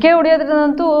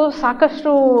ಹೊಡೆಯೋದ್ರಂತೂ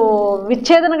ಸಾಕಷ್ಟು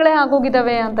ವಿಚ್ಛೇದನಗಳೇ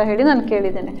ಆಗೋಗಿದ್ದಾವೆ ಅಂತ ಹೇಳಿ ನಾನು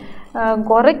ಕೇಳಿದ್ದೇನೆ.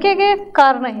 ಗೊರಕೆಗೆ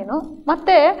ಕಾರಣ ಏನು?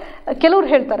 ಮತ್ತು ಕೆಲವ್ರು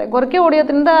ಹೇಳ್ತಾರೆ ಗೊರಕೆ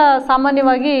ಹೊಡೆಯೋದ್ರಿಂದ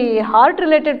ಸಾಮಾನ್ಯವಾಗಿ ಹಾರ್ಟ್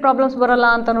ರಿಲೇಟೆಡ್ ಪ್ರಾಬ್ಲಮ್ಸ್ ಬರಲ್ಲ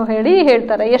ಅಂತಲೂ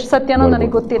ಹೇಳ್ತಾರೆ. ಎಷ್ಟು ಸತ್ಯನೋ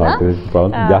ನನಗೆ ಗೊತ್ತಿಲ್ಲ,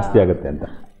 ಜಾಸ್ತಿ ಆಗುತ್ತೆ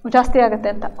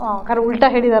ಅಂತ. ಕಾರಣ ಉಲ್ಟಾ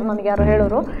ಹೇಳಿದ್ದಾರೆ ನನಗೆ ಯಾರು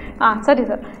ಹೇಳೋರು. ಸರಿ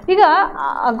ಸರ್, ಈಗ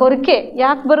ಗೊರಕೆ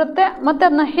ಯಾಕೆ ಬರುತ್ತೆ ಮತ್ತು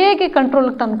ಅದನ್ನ ಹೇಗೆ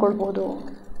ಕಂಟ್ರೋಲ್ಗೆ ತಂದ್ಕೊಳ್ಬೋದು?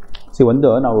 ಒಂದು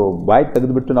ನಾವು ಬಾಯಿ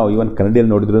ತೆಗೆದುಬಿಟ್ಟು ನಾವು ಇವನ್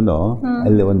ಕನ್ನಡಿಯಲ್ಲಿ ನೋಡಿದ್ರು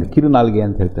ಅಲ್ಲಿ ಒಂದು ಕಿರುನಾಲ್ಗೆ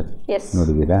ಅಂತ ಹೇಳ್ತಾರೆ,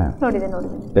 ನೋಡಿದ್ದೀರಾ?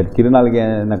 ಕಿರುನಾಲ್ಗೆ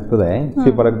ಏನಾಗ್ತದೆ,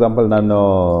 ಫಾರ್ ಎಕ್ಸಾಂಪಲ್ ನಾನು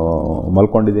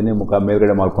ಮಲ್ಕೊಂಡಿದ್ದೀನಿ, ಮುಖ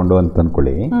ಮೇಲ್ಗಡೆ ಮಾಡ್ಕೊಂಡು ಅಂತ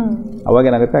ಅಂದ್ಕೊಳ್ಳಿ, ಅವಾಗ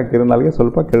ಏನಾಗುತ್ತೆ ಆ ಕಿರುನಾಲ್ಗೆ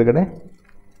ಸ್ವಲ್ಪ ಕೆಳಗಡೆ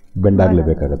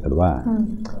ಬೆಂಡಾಗಲೇಬೇಕಾಗತ್ತಲ್ವಾ.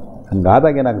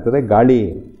 ಹಂಗಾದಾಗ ಏನಾಗ್ತದೆ, ಗಾಳಿ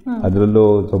ಅದರಲ್ಲೂ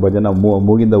ಸ್ವಲ್ಪ ಜನ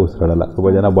ಮೂಗಿಂದ ಉಸಿರಾಡಲ್ಲ, ಸ್ವಲ್ಪ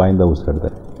ಜನ ಬಾಯಿಂದ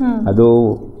ಉಸಿರಾಡ್ತಾರೆ. ಅದು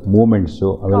ಮೂಮೆಂಟ್ಸು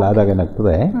ಅವೆಲ್ಲ ಆದಾಗ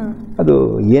ಏನಾಗ್ತದೆ, ಅದು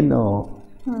ಏನು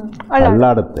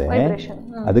ಅಲ್ಲಾಡುತ್ತೆ,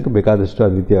 ಅದಕ್ಕೆ ಬೇಕಾದಷ್ಟು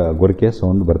ಅದೇ ರೀತಿಯ ಗೊರಕೆಯ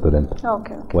ಸೌಂಡ್ ಬರ್ತದೆ ಅಂತ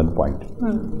ಒಂದು ಪಾಯಿಂಟ್.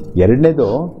 ಎರಡನೇದು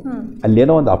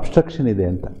ಅಲ್ಲೇನೋ ಒಂದು ಅಬ್ಸ್ಟ್ರಕ್ಷನ್ ಇದೆ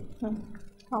ಅಂತ,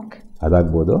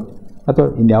 ಅದಾಗ್ಬೋದು. ಅಥವಾ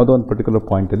ಇನ್ಯಾವುದೋ ಒಂದು ಪರ್ಟಿಕ್ಯುಲರ್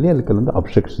ಪಾಯಿಂಟಲ್ಲಿ ಅಲ್ಲಿ ಕೆಲವೊಂದು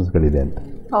ಅಬ್ಸ್ಟ್ರಕ್ಷನ್ಸ್ಗಳಿದೆ ಅಂತ.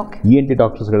 ENT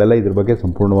ಡಾಕ್ಟರ್ಸ್ಗಳೆಲ್ಲ ಇದ್ರ ಬಗ್ಗೆ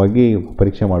ಸಂಪೂರ್ಣವಾಗಿ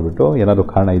ಪರೀಕ್ಷೆ ಮಾಡಿಬಿಟ್ಟು ಏನಾದರೂ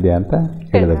ಕಾರಣ ಇದೆ ಅಂತ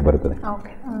ಹೇಳೋದಕ್ಕೆ ಬರ್ತದೆ.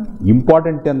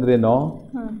 ಇಂಪಾರ್ಟೆಂಟ್ ಅಂದ್ರೇನೋ,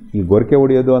 ಈ ಗೊರಕೆ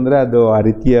ಹೊಡೆಯೋದು ಅಂದರೆ ಅದು ಆ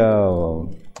ರೀತಿಯ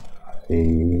ಈ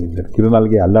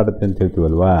ಕಿರುನಾಲ್ಗೆ ಅಲ್ಲಾಡುತ್ತೆ ಅಂತ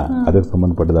ಹೇಳ್ತೀವಲ್ವಾ, ಅದಕ್ಕೆ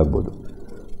ಸಂಬಂಧಪಟ್ಟದಾಗ್ಬೋದು.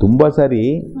 ತುಂಬ ಸಾರಿ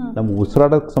ನಮ್ಮ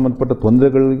ಉಸಿರಾಡೋಕ್ಕೆ ಸಂಬಂಧಪಟ್ಟ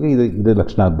ತೊಂದರೆಗಳಿಗೆ ಇದು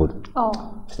ಲಕ್ಷಣ ಆಗ್ಬೋದು.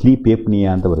 ಸ್ಲೀಪ್ ಏಪ್ನಿಯಾ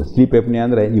ಅಂತ ಬರುತ್ತೆ. ಸ್ಲೀಪ್ ಏಪ್ನಿಯಾ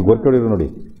ಅಂದರೆ ಈ ಗೊರಕೆ ಹೊಡಿರೋ ನೋಡಿ,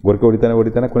 ಗೊರಕೆ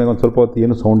ಹೊಡಿತಾನೆ ಕೊನೆಗೆ ಒಂದು ಸ್ವಲ್ಪ ಹೊತ್ತು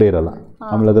ಏನು ಸೌಂಡೇ ಇರಲ್ಲ.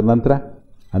 ಆಮೇಲೆ ಅದರ ನಂತರ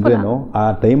ಅಂದ್ರೇನು ಆ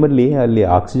ಟೈಮಲ್ಲಿ ಅಲ್ಲಿ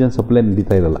ಆಕ್ಸಿಜನ್ ಸಪ್ಲೈ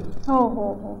ನಡೀತಾ ಇರಲ್ಲ.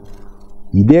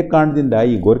 ಇದೇ ಕಾರಣದಿಂದ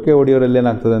ಈ ಗೊರಕೆ ಹೊಡೆಯೋರಲ್ಲಿ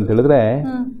ಏನಾಗ್ತದೆ ಅಂತ ಹೇಳಿದ್ರೆ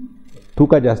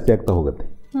ತೂಕ ಜಾಸ್ತಿ ಆಗ್ತಾ ಹೋಗುತ್ತೆ.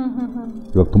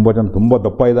 ಇವಾಗ ತುಂಬ ಜನ ತುಂಬ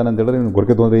ದಪ್ಪ ಇದ್ದಾನೆ ಅಂತ ಹೇಳಿದ್ರೆ ನಿಮ್ಗೆ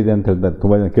ಗೊರಕೆ ತೊಂದರೆ ಇದೆ ಅಂತ ಹೇಳ್ತಾರೆ,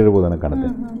 ತುಂಬ ಜನ ಕೇಳ್ಬೋದು ಅನ್ನೋ ಕಾಣುತ್ತೆ.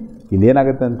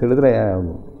 ಇಲ್ಲೇನಾಗುತ್ತೆ ಅಂತ ಹೇಳಿದ್ರೆ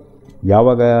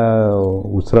ಯಾವಾಗ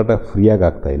ಉಸಿರಾಟ ಫ್ರೀಯಾಗಿ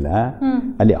ಆಗ್ತಾ ಇಲ್ಲ,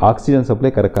 ಅಲ್ಲಿ ಆಕ್ಸಿಜನ್ ಸಪ್ಲೈ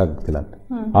ಕರೆಕ್ಟ್ ಆಗ್ತಿಲ್ಲ ಅಂತ.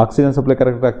 ಆಕ್ಸಿಜನ್ ಸಪ್ಲೈ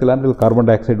ಕರೆಕ್ಟ್ ಆಗ್ತಿಲ್ಲ ಅಂದರೆ ಕಾರ್ಬನ್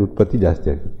ಡೈಆಕ್ಸೈಡ್ ಉತ್ಪತ್ತಿ ಜಾಸ್ತಿ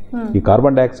ಆಗ್ತದೆ. ಈ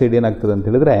ಕಾರ್ಬನ್ ಡೈಆಕ್ಸೈಡ್ ಏನಾಗ್ತದೆ ಅಂತ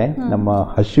ಹೇಳಿದ್ರೆ ನಮ್ಮ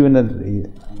ಹಸಿವಿನ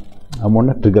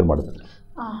ಅಮೌಂಟ್ನ ಟ್ರಿಗರ್ ಮಾಡುತ್ತೆ.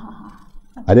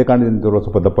 ಅದೇ ಕಾರಣದಿಂದ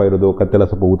ಸ್ವಲ್ಪ ದಪ್ಪ ಇರೋದು, ಕತ್ತೆಲ್ಲ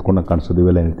ಸ್ವಲ್ಪ ಊದ್ಕೊಂಡಂಗೆ ಕಾಣಿಸೋದು,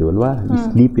 ಇವೆಲ್ಲ ಹೇಳ್ತೀವಲ್ವಾ, ಈ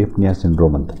ಸ್ಲೀಪ್ ಎಪ್ನಿಯಾ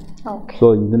ಸಿಂಡ್ರೋಮ್ ಅಂತ. ಸೊ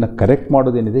ಇದನ್ನು ಕರೆಕ್ಟ್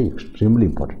ಮಾಡೋದೇನಿದೆ ಎಕ್ಸ್ಟ್ರೀಮ್ಲಿ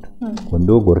ಇಂಪಾರ್ಟೆಂಟ್.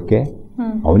 ಒಂದು ಗೊರಕೆ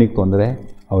ಅವನಿಗೆ ತೊಂದರೆ,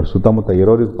 ಅವ್ರ ಸುತ್ತಮುತ್ತ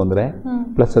ಇರೋರಿಗೆ ತೊಂದರೆ,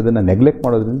 ಪ್ಲಸ್ ಅದನ್ನು ನೆಗ್ಲೆಕ್ಟ್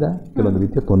ಮಾಡೋದ್ರಿಂದ ಕೆಲವೊಂದು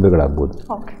ರೀತಿಯ ತೊಂದರೆಗಳಾಗ್ಬೋದು.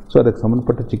 ಸೊ ಅದಕ್ಕೆ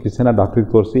ಸಂಬಂಧಪಟ್ಟ ಚಿಕಿತ್ಸೆನ ಡಾಕ್ಟ್ರಿಗೆ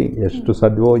ತೋರಿಸಿ ಎಷ್ಟು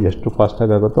ಸಾಧ್ಯವೋ ಎಷ್ಟು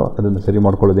ಫಾಸ್ಟಾಗಿ ಆಗುತ್ತೋ ಅದನ್ನು ಸರಿ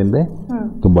ಮಾಡ್ಕೊಳ್ಳೋದ್ರಿಂದ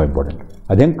ತುಂಬ ಇಂಪಾರ್ಟೆಂಟ್.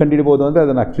 ಅದು ಹೆಂಗೆ ಕಂಡುಹಿಡ್ಬೋದು ಅಂದರೆ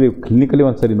ಅದನ್ನು ಆ್ಯಕ್ಚುಲಿ ಕ್ಲಿನಿಕಲಿ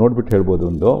ಒಂದು ಸರಿ ನೋಡಿಬಿಟ್ಟು ಹೇಳ್ಬೋದು.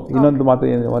 ಇನ್ನೊಂದು ಮಾತು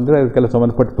ಏನು ಅಂದರೆ ಅದಕ್ಕೆಲ್ಲ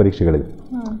ಸಂಬಂಧಪಟ್ಟ ಪರೀಕ್ಷೆಗಳಿದೆ.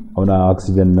 ಅವನ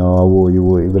ಆಕ್ಸಿಜನ್ ಅವು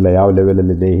ಇವೆಲ್ಲ ಯಾವ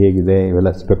ಲೆವೆಲಲ್ಲಿದೆ, ಹೇಗಿದೆ,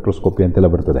 ಇವೆಲ್ಲ ಸ್ಪೆಕ್ಟ್ರೋಸ್ಕೋಪಿ ಅಂತೆಲ್ಲ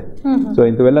ಬರ್ತದೆ. ಸೊ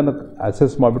ಇಂಥವೆಲ್ಲನೂ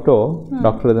ಅಸೆಸ್ ಮಾಡಿಬಿಟ್ಟು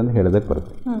ಡಾಕ್ಟರ್ ಅದನ್ನು ಹೇಳೋದಕ್ಕೆ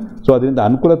ಬರುತ್ತೆ. ಸೊ ಅದರಿಂದ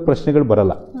ಅನುಕೂಲದ ಪ್ರಶ್ನೆಗಳು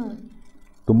ಬರಲ್ಲ,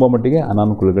 ತುಂಬ ಮಟ್ಟಿಗೆ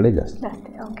ಅನಾನುಕೂಲಗಳೇ ಜಾಸ್ತಿ.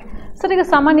 ಸರ್, ಈಗ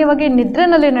ಸಾಮಾನ್ಯವಾಗಿ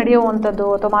ನಿದ್ರೆನಲ್ಲಿ ನಡೆಯುವಂಥದ್ದು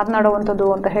ಅಥವಾ ಮಾತನಾಡುವಂಥದ್ದು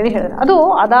ಅಂತ ಹೇಳಿದ್ರೆ ಅದು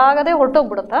ಅದಾಗದೇ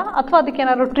ಹೊರಟೋಗ್ಬಿಡುತ್ತಾ ಅಥವಾ ಅದಕ್ಕೆ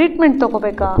ಏನಾದ್ರು ಟ್ರೀಟ್ಮೆಂಟ್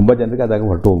ತಗೋಬೇಕಾ? ತುಂಬ ಜನರಿಗೆ ಅದಾಗ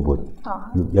ಹೊರಟು ಹೋಗ್ಬೋದು.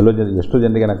 ಎಷ್ಟೋ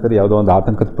ಜನರಿಗೆ ಏನಾಗ್ತದೆ, ಯಾವುದೋ ಒಂದು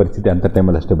ಆತಂಕದ ಪರಿಸ್ಥಿತಿ ಅಂಥ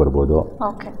ಟೈಮಲ್ಲಿ ಅಷ್ಟೇ ಬರ್ಬೋದು.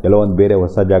 ಎಲ್ಲೋ ಒಂದು ಬೇರೆ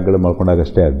ಹೊಸ ಜಾಗಗಳು ಮಾಡ್ಕೊಂಡಾಗ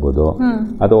ಅಷ್ಟೇ ಆಗ್ಬೋದು.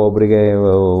 ಅಥವಾ ಒಬ್ಬರಿಗೆ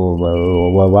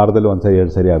ವಾರದಲ್ಲಿ ಒಂದ್ಸರಿ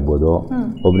 2 ಸರಿ ಆಗ್ಬೋದು,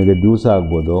 ಒಬ್ಬನಿಗೆ ದಿವಸ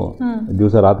ಆಗ್ಬೋದು,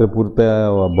 ದಿವಸ ರಾತ್ರಿ ಪೂರ್ತಿ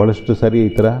ಬಹಳಷ್ಟು ಸರಿ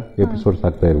ಈ ಥರ ಎಪಿಸೋಡ್ಸ್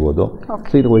ಆಗ್ತಾ ಇರ್ಬೋದು.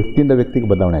 ಸೊ ಇದು ವ್ಯಕ್ತಿಯಿಂದ ವ್ಯಕ್ತಿಗೆ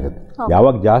ಬದಲಾವಣೆ ಆಗುತ್ತೆ.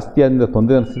 ಯಾವಾಗ ಜಾಸ್ತಿ ಅದರಿಂದ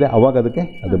ತೊಂದರೆ ಅನಿಸ್ತದೆ ಅವಾಗ ಅದಕ್ಕೆ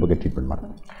ಅದ್ರ ಬಗ್ಗೆ ಟ್ರೀಟ್ಮೆಂಟ್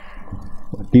ಮಾಡ್ತಾರೆ.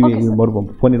 TV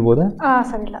phone ಇರ್ಬೋದಾ?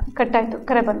 ಸರಿ, ಇಲ್ಲ, ಕಟ್ಟಾಯ್ತು,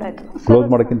 ಕರೆ ಬಂದಾಯ್ತು. ಕ್ಲೋಸ್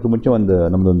ಮಾಡೋಕ್ಕಿಂತ ಮುಂಚೆ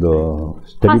ನಮ್ದೊಂದು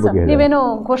ಸ್ಟಡಿ ಬಗ್ಗೆ ನೀವೇನೋ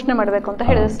ಘೋಷಣೆ ಮಾಡಬೇಕು ಅಂತ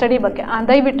ಹೇಳಿದ್ರೆ ಸ್ಟಡಿ ಬಗ್ಗೆ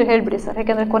ದಯವಿಟ್ಟು ಹೇಳ್ಬಿಡಿ ಸರ್,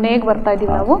 ಯಾಕಂದ್ರೆ ಕೊನೆಗೆ ಬರ್ತಾ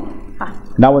ಇದ್ದೀವಿ ನಾವು.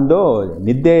 ನಾವೊಂದು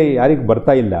ನಿದ್ದೆ ಯಾರಿಗೆ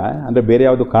ಬರ್ತಾ ಇಲ್ಲ ಅಂದರೆ ಬೇರೆ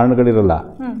ಯಾವುದು ಕಾರಣಗಳಿರಲ್ಲ,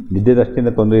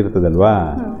 ನಿದ್ದೆದಷ್ಟೇ ತೊಂದರೆ ಇರ್ತದಲ್ವಾ,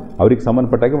 ಅವ್ರಿಗೆ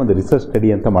ಸಂಬಂಧಪಟ್ಟಾಗ ಒಂದು ರಿಸರ್ಚ್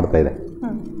ಸ್ಟಡಿ ಅಂತ ಮಾಡ್ತಾ ಇದೆ.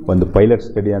 ಒಂದು ಪೈಲಟ್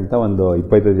ಸ್ಟಡಿ ಅಂತ ಒಂದು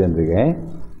 25 ಜನರಿಗೆ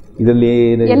ಇದರಲ್ಲಿ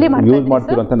ಯೂಸ್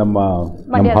ಮಾಡ್ತಿರುವಂಥ ನಮ್ಮ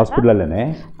ಹಾಸ್ಪಿಟಲಲ್ಲೇ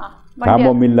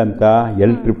ಕ್ಯಾಮೋಮಿಲ್ ಅಂತ,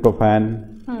 ಟ್ರಿಪ್ಟೋಫ್ಯಾನ್,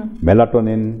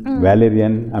 ಮೆಲಾಟೋನಿನ್,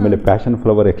 ವ್ಯಾಲೇರಿಯನ್, ಆಮೇಲೆ ಪ್ಯಾಷನ್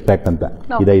ಫ್ಲವರ್ ಎಕ್ಸ್ಟ್ರಾಕ್ಟ್ ಅಂತ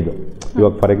ಇದು.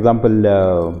 ಇವಾಗ ಫಾರ್ ಎಕ್ಸಾಂಪಲ್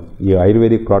ಈ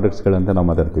ಆಯುರ್ವೇದಿಕ್ ಪ್ರಾಡಕ್ಟ್ಸ್ಗಳಂತ ನಾವು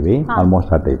ಮಾತಾಡ್ತೀವಿ,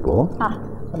 ಆಲ್ಮೋಸ್ಟ್ ಆ ಟೈಪು.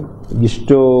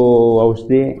 ಇಷ್ಟು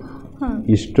ಔಷಧಿ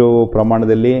ಇಷ್ಟು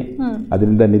ಪ್ರಮಾಣದಲ್ಲಿ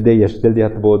ಅದರಿಂದ ನಿದ್ದೆ ಎಷ್ಟು ಜಲ್ದಿ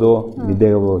ಹತ್ಬೋದು, ನಿದ್ದೆ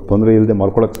ತೊಂದರೆ ಇಲ್ಲದೆ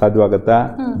ಮಲ್ಕೊಳ್ಳೋಕೆ ಸಾಧ್ಯವಾಗುತ್ತಾ,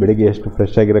 ಬೆಳಿಗ್ಗೆ ಎಷ್ಟು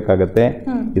ಫ್ರೆಶ್ ಆಗಿರೋಕ್ಕಾಗತ್ತೆ,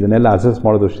 ಇದನ್ನೆಲ್ಲ ಅಸೆಸ್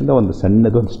ಮಾಡೋ ದೃಷ್ಟಿಯಿಂದ ಒಂದು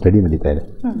ಸಣ್ಣದೊಂದು ಸ್ಟಡಿ ನಡೀತಾ ಇದೆ.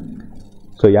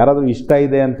 ಸೊ ಯಾರಾದರೂ ಇಷ್ಟ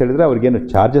ಇದೆ ಅಂತ ಹೇಳಿದ್ರೆ ಅವ್ರಿಗೇನು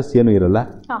ಚಾರ್ಜಸ್ ಏನೂ ಇರಲ್ಲ.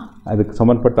 ಅದಕ್ಕೆ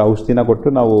ಸಂಬಂಧಪಟ್ಟ ಔಷಧಿನ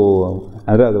ಕೊಟ್ಟು ನಾವು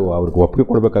ಅಂದರೆ ಅದು ಅವ್ರಿಗೆ ಒಪ್ಪಿಗೆ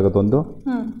ಕೊಡಬೇಕಾಗತ್ತೆ. ಒಂದು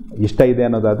ಇಷ್ಟ ಇದೆ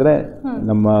ಅನ್ನೋದಾದರೆ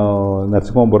ನಮ್ಮ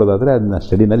ನರ್ಸ್ಕೊಂಡು ಬರೋದಾದರೆ ಅದನ್ನ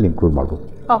ಸ್ಟಡಿನಲ್ಲಿ ಇನ್ಕ್ಲೂಡ್ ಮಾಡ್ಬೋದು.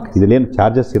 ಇದರಲ್ಲೇನು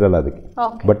ಚಾರ್ಜಸ್ ಇರಲ್ಲ ಅದಕ್ಕೆ.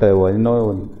 ಬಟ್ ಇನ್ನೂ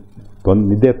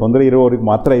ನಿದ್ದೆ ತೊಂದರೆ ಇರೋರಿಗೆ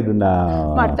ಮಾತ್ರ ಇದನ್ನ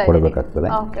ಕೊಡಬೇಕಾಗ್ತದೆ.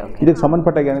 ಇದಕ್ಕೆ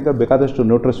ಸಂಬಂಧಪಟ್ಟಾಗ ಏನಂದ್ರೆ ಬೇಕಾದಷ್ಟು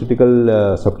ನ್ಯೂಟ್ರಾಸ್ಯೂಟಿಕಲ್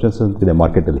ಸಬ್ಸ್ಟೆನ್ಸಸ್ ಅಂತಿದೆ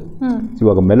ಮಾರ್ಕೆಟಲ್ಲಿ.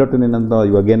 ಇವಾಗ ಮೆಲೋಟೋನಿನ್ ಅಂತ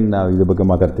ಇವಾಗೇನು ನಾವು ಇದ್ರ ಬಗ್ಗೆ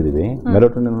ಮಾತಾಡ್ತಿದ್ದೀವಿ,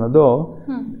 ಮೆಲೋಟೋನಿನ್ ಅನ್ನೋದು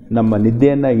ನಮ್ಮ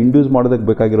ನಿದ್ದೆಯನ್ನು ಇಂಡ್ಯೂಸ್ ಮಾಡೋದಕ್ಕೆ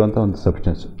ಬೇಕಾಗಿರುವಂಥ ಒಂದು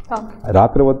ಸಬ್ಸ್ಟೆನ್ಸ್.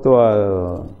 ರಾತ್ರಿ ಹೊತ್ತು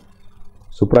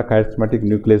ಸುಪ್ರಾಕೈಸ್ಮ್ಯಾಟಿಕ್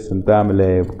ನ್ಯೂಕ್ಲಿಯಸ್ ಅಂತ, ಆಮೇಲೆ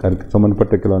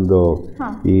ಸಂಬಂಧಪಟ್ಟ ಕೆಲವೊಂದು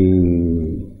ಈ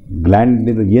ಗ್ಲ್ಯಾಂಡ್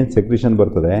ಏನು ಸೆಕ್ರಿಷನ್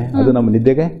ಬರ್ತದೆ ಅದು ನಮ್ಮ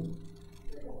ನಿದ್ದೆಗೆ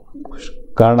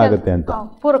ಕಾರಣ ಆಗುತ್ತೆ ಅಂತ.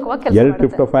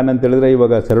 ಟ್ರಿಪ್ಟೋಫ್ಯಾನ್ ಅಂತ ಹೇಳಿದ್ರೆ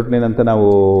ಇವಾಗ ಸೆರೋಟೋನಿನ್ ಅಂತ ನಾವು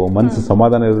ಮನಸ್ಸು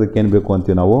ಸಮಾಧಾನ ಇರೋದಕ್ಕೆ ಏನು ಬೇಕು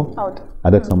ಅಂತೀವಿ ನಾವು,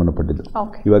 ಅದಕ್ಕೆ ಸಂಬಂಧಪಟ್ಟಿದ್ದು.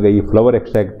 ಇವಾಗ ಈ ಫ್ಲವರ್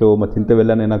ಎಕ್ಸ್ಟ್ರಾಕ್ಟು ಮತ್ತು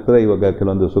ಇಂಥವೆಲ್ಲ ಏನಾಗ್ತದೆ, ಇವಾಗ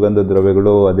ಕೆಲವೊಂದು ಸುಗಂಧ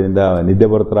ದ್ರವ್ಯಗಳು ಅದರಿಂದ ನಿದ್ದೆ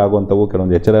ಬರೋ ಆಗುವಂಥವು,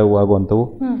 ಕೆಲವೊಂದು ಎಚ್ಚರ ಆಗುವಂಥವು.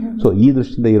 ಸೊ ಈ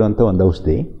ದೃಷ್ಟಿಯಿಂದ ಇರುವಂಥ ಒಂದು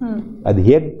ಔಷಧಿ ಅದು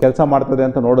ಹೇಗೆ ಕೆಲಸ ಮಾಡ್ತದೆ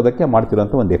ಅಂತ ನೋಡೋದಕ್ಕೆ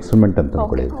ಮಾಡ್ತಿರೋಂಥ ಒಂದು ಎಕ್ಸ್ಪೆರಿಮೆಂಟ್ ಅಂತ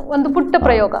ಅನ್ಕೊಳ್ಳಿ, ಒಂದು ಪುಟ್ಟ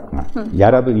ಪ್ರಯೋಗ.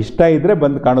 ಯಾರಾದರೂ ಇಷ್ಟ ಇದ್ರೆ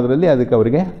ಬಂದು ಕಾಣೋದ್ರಲ್ಲಿ ಅದಕ್ಕೆ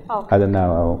ಅವರಿಗೆ ಅದನ್ನು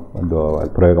ಒಂದು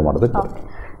ಪ್ರಯೋಗ ಮಾಡೋದಕ್ಕೆ.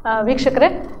 ವೀಕ್ಷಕರೇ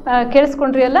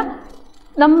ಕೇಳಿಸ್ಕೊಂಡ್ರಿ ಅಲ್ಲ,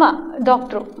 ನಮ್ಮ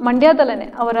ಡಾಕ್ಟ್ರು ಮಂಡ್ಯದಲ್ಲೇ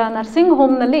ಅವರ ನರ್ಸಿಂಗ್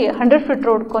ಹೋಮ್ನಲ್ಲಿ 100 ಫೀಟ್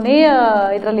ರೋಡ್ ಕೊನೆಯ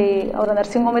ಇದರಲ್ಲಿ ಅವರ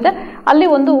ನರ್ಸಿಂಗ್ ಹೋಮ್ ಇದೆ. ಅಲ್ಲಿ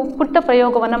ಒಂದು ಪುಟ್ಟ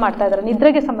ಪ್ರಯೋಗವನ್ನು ಮಾಡ್ತಾ ಇದ್ದಾರೆ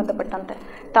ನಿದ್ರೆಗೆ ಸಂಬಂಧಪಟ್ಟಂತೆ.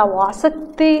 ತಾವು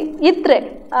ಆಸಕ್ತಿ ಇದ್ದರೆ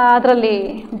ಅದರಲ್ಲಿ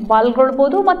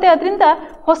ಪಾಲ್ಗೊಳ್ಬೋದು ಮತ್ತು ಅದರಿಂದ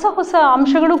ಹೊಸ ಹೊಸ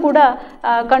ಅಂಶಗಳು ಕೂಡ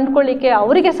ಕಂಡುಕೊಳ್ಳಿಕ್ಕೆ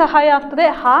ಅವರಿಗೆ ಸಹಾಯ ಆಗ್ತದೆ.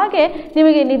 ಹಾಗೆ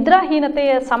ನಿಮಗೆ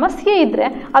ನಿದ್ರಾಹೀನತೆಯ ಸಮಸ್ಯೆ ಇದ್ದರೆ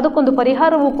ಅದಕ್ಕೊಂದು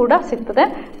ಪರಿಹಾರವೂ ಕೂಡ ಸಿಗ್ತದೆ.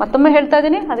 ಮತ್ತೊಮ್ಮೆ ಹೇಳ್ತಾ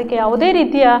ಇದ್ದೀನಿ, ಅದಕ್ಕೆ ಯಾವುದೇ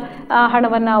ರೀತಿಯ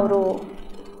ಹಣವನ್ನು ಅವರು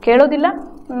ಕೇಳೋದಿಲ್ಲ.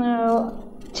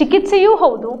 ಚಿಕಿತ್ಸೆಯೂ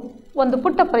ಹೌದು, ಒಂದು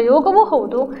ಪುಟ್ಟ ಪ್ರಯೋಗವೂ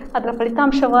ಹೌದು. ಅದರ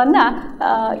ಫಲಿತಾಂಶವನ್ನು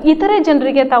ಇತರೆ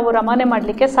ಜನರಿಗೆ ತಾವು ರವಾನೆ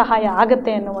ಮಾಡಲಿಕ್ಕೆ ಸಹಾಯ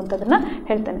ಆಗುತ್ತೆ ಅನ್ನುವಂಥದ್ದನ್ನು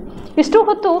ಹೇಳ್ತೇನೆ. ಇಷ್ಟು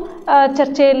ಹೊತ್ತು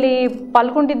ಚರ್ಚೆಯಲ್ಲಿ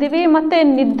ಪಾಲ್ಗೊಂಡಿದ್ದೀವಿ. ಮತ್ತು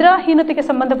ನಿದ್ರಾಹೀನತೆಗೆ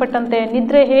ಸಂಬಂಧಪಟ್ಟಂತೆ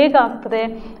ನಿದ್ರೆ ಹೇಗಾಗ್ತದೆ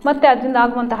ಮತ್ತು ಅದರಿಂದ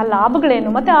ಆಗುವಂತಹ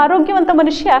ಲಾಭಗಳೇನು, ಮತ್ತು ಆರೋಗ್ಯವಂತ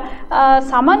ಮನುಷ್ಯ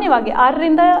ಸಾಮಾನ್ಯವಾಗಿ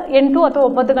 6ರಿಂದ 8 ಅಥವಾ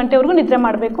 9 ಗಂಟೆವರೆಗೂ ನಿದ್ರೆ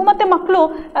ಮಾಡಬೇಕು. ಮತ್ತು ಮಕ್ಕಳು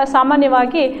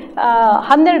ಸಾಮಾನ್ಯವಾಗಿ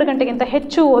 12 ಗಂಟೆಗಿಂತ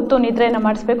ಹೆಚ್ಚು ಹೊತ್ತು ನಿದ್ರೆಯನ್ನು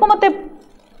ಮಾಡಿಸ್ಬೇಕು. ಮತ್ತು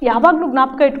ಯಾವಾಗಲೂ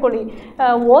ಜ್ಞಾಪಕ ಇಟ್ಕೊಳ್ಳಿ,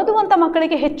 ಓದುವಂಥ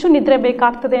ಮಕ್ಕಳಿಗೆ ಹೆಚ್ಚು ನಿದ್ರೆ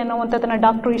ಬೇಕಾಗ್ತದೆ ಅನ್ನುವಂಥದ್ದನ್ನು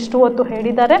ಡಾಕ್ಟ್ರು ಇಷ್ಟು ಹೊತ್ತು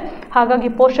ಹೇಳಿದ್ದಾರೆ. ಹಾಗಾಗಿ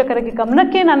ಪೋಷಕರಿಗೆ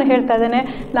ಗಮನಕ್ಕೆ ನಾನು ಹೇಳ್ತಾ ಇದ್ದೇನೆ.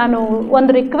 ನಾನು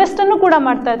ಒಂದು ರಿಕ್ವೆಸ್ಟನ್ನು ಕೂಡ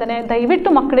ಮಾಡ್ತಾ ಇದ್ದೇನೆ,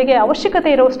 ದಯವಿಟ್ಟು ಮಕ್ಕಳಿಗೆ ಅವಶ್ಯಕತೆ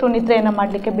ಇರುವಷ್ಟು ನಿದ್ರೆಯನ್ನು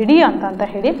ಮಾಡಲಿಕ್ಕೆ ಬಿಡಿ ಅಂತ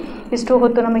ಹೇಳಿ. ಇಷ್ಟು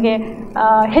ಹೊತ್ತು ನಮಗೆ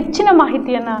ಹೆಚ್ಚಿನ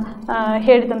ಮಾಹಿತಿಯನ್ನು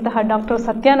ಹೇಳಿದಂತಹ ಡಾಕ್ಟರ್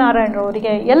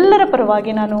ಸತ್ಯನಾರಾಯಣರವರಿಗೆ ಎಲ್ಲರ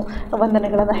ಪರವಾಗಿ ನಾನು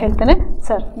ವಂದನೆಗಳನ್ನು ಹೇಳ್ತೇನೆ.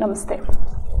 ಸರ್ ನಮಸ್ತೆ.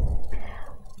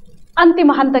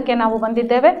 ಅಂತಿಮ ಹಂತಕ್ಕೆ ನಾವು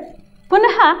ಬಂದಿದ್ದೇವೆ.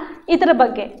 ಪುನಃ ಇದರ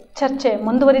ಬಗ್ಗೆ ಚರ್ಚೆ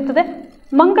ಮುಂದುವರಿಯುತ್ತದೆ.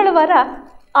 ಮಂಗಳವಾರ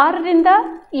 6ರಿಂದ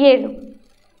 7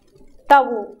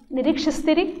 ತಾವು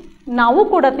ನಿರೀಕ್ಷಿಸ್ತೀರಿ, ನಾವು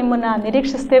ಕೂಡ ನಿಮ್ಮನ್ನು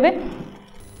ನಿರೀಕ್ಷಿಸ್ತೇವೆ.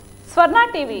 ಸ್ವರ್ಣ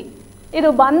ಟಿವಿ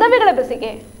ಇದು ಬಾಂಧವ್ಯಗಳ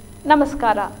ಬೆಸಿಗೆ.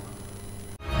 ನಮಸ್ಕಾರ.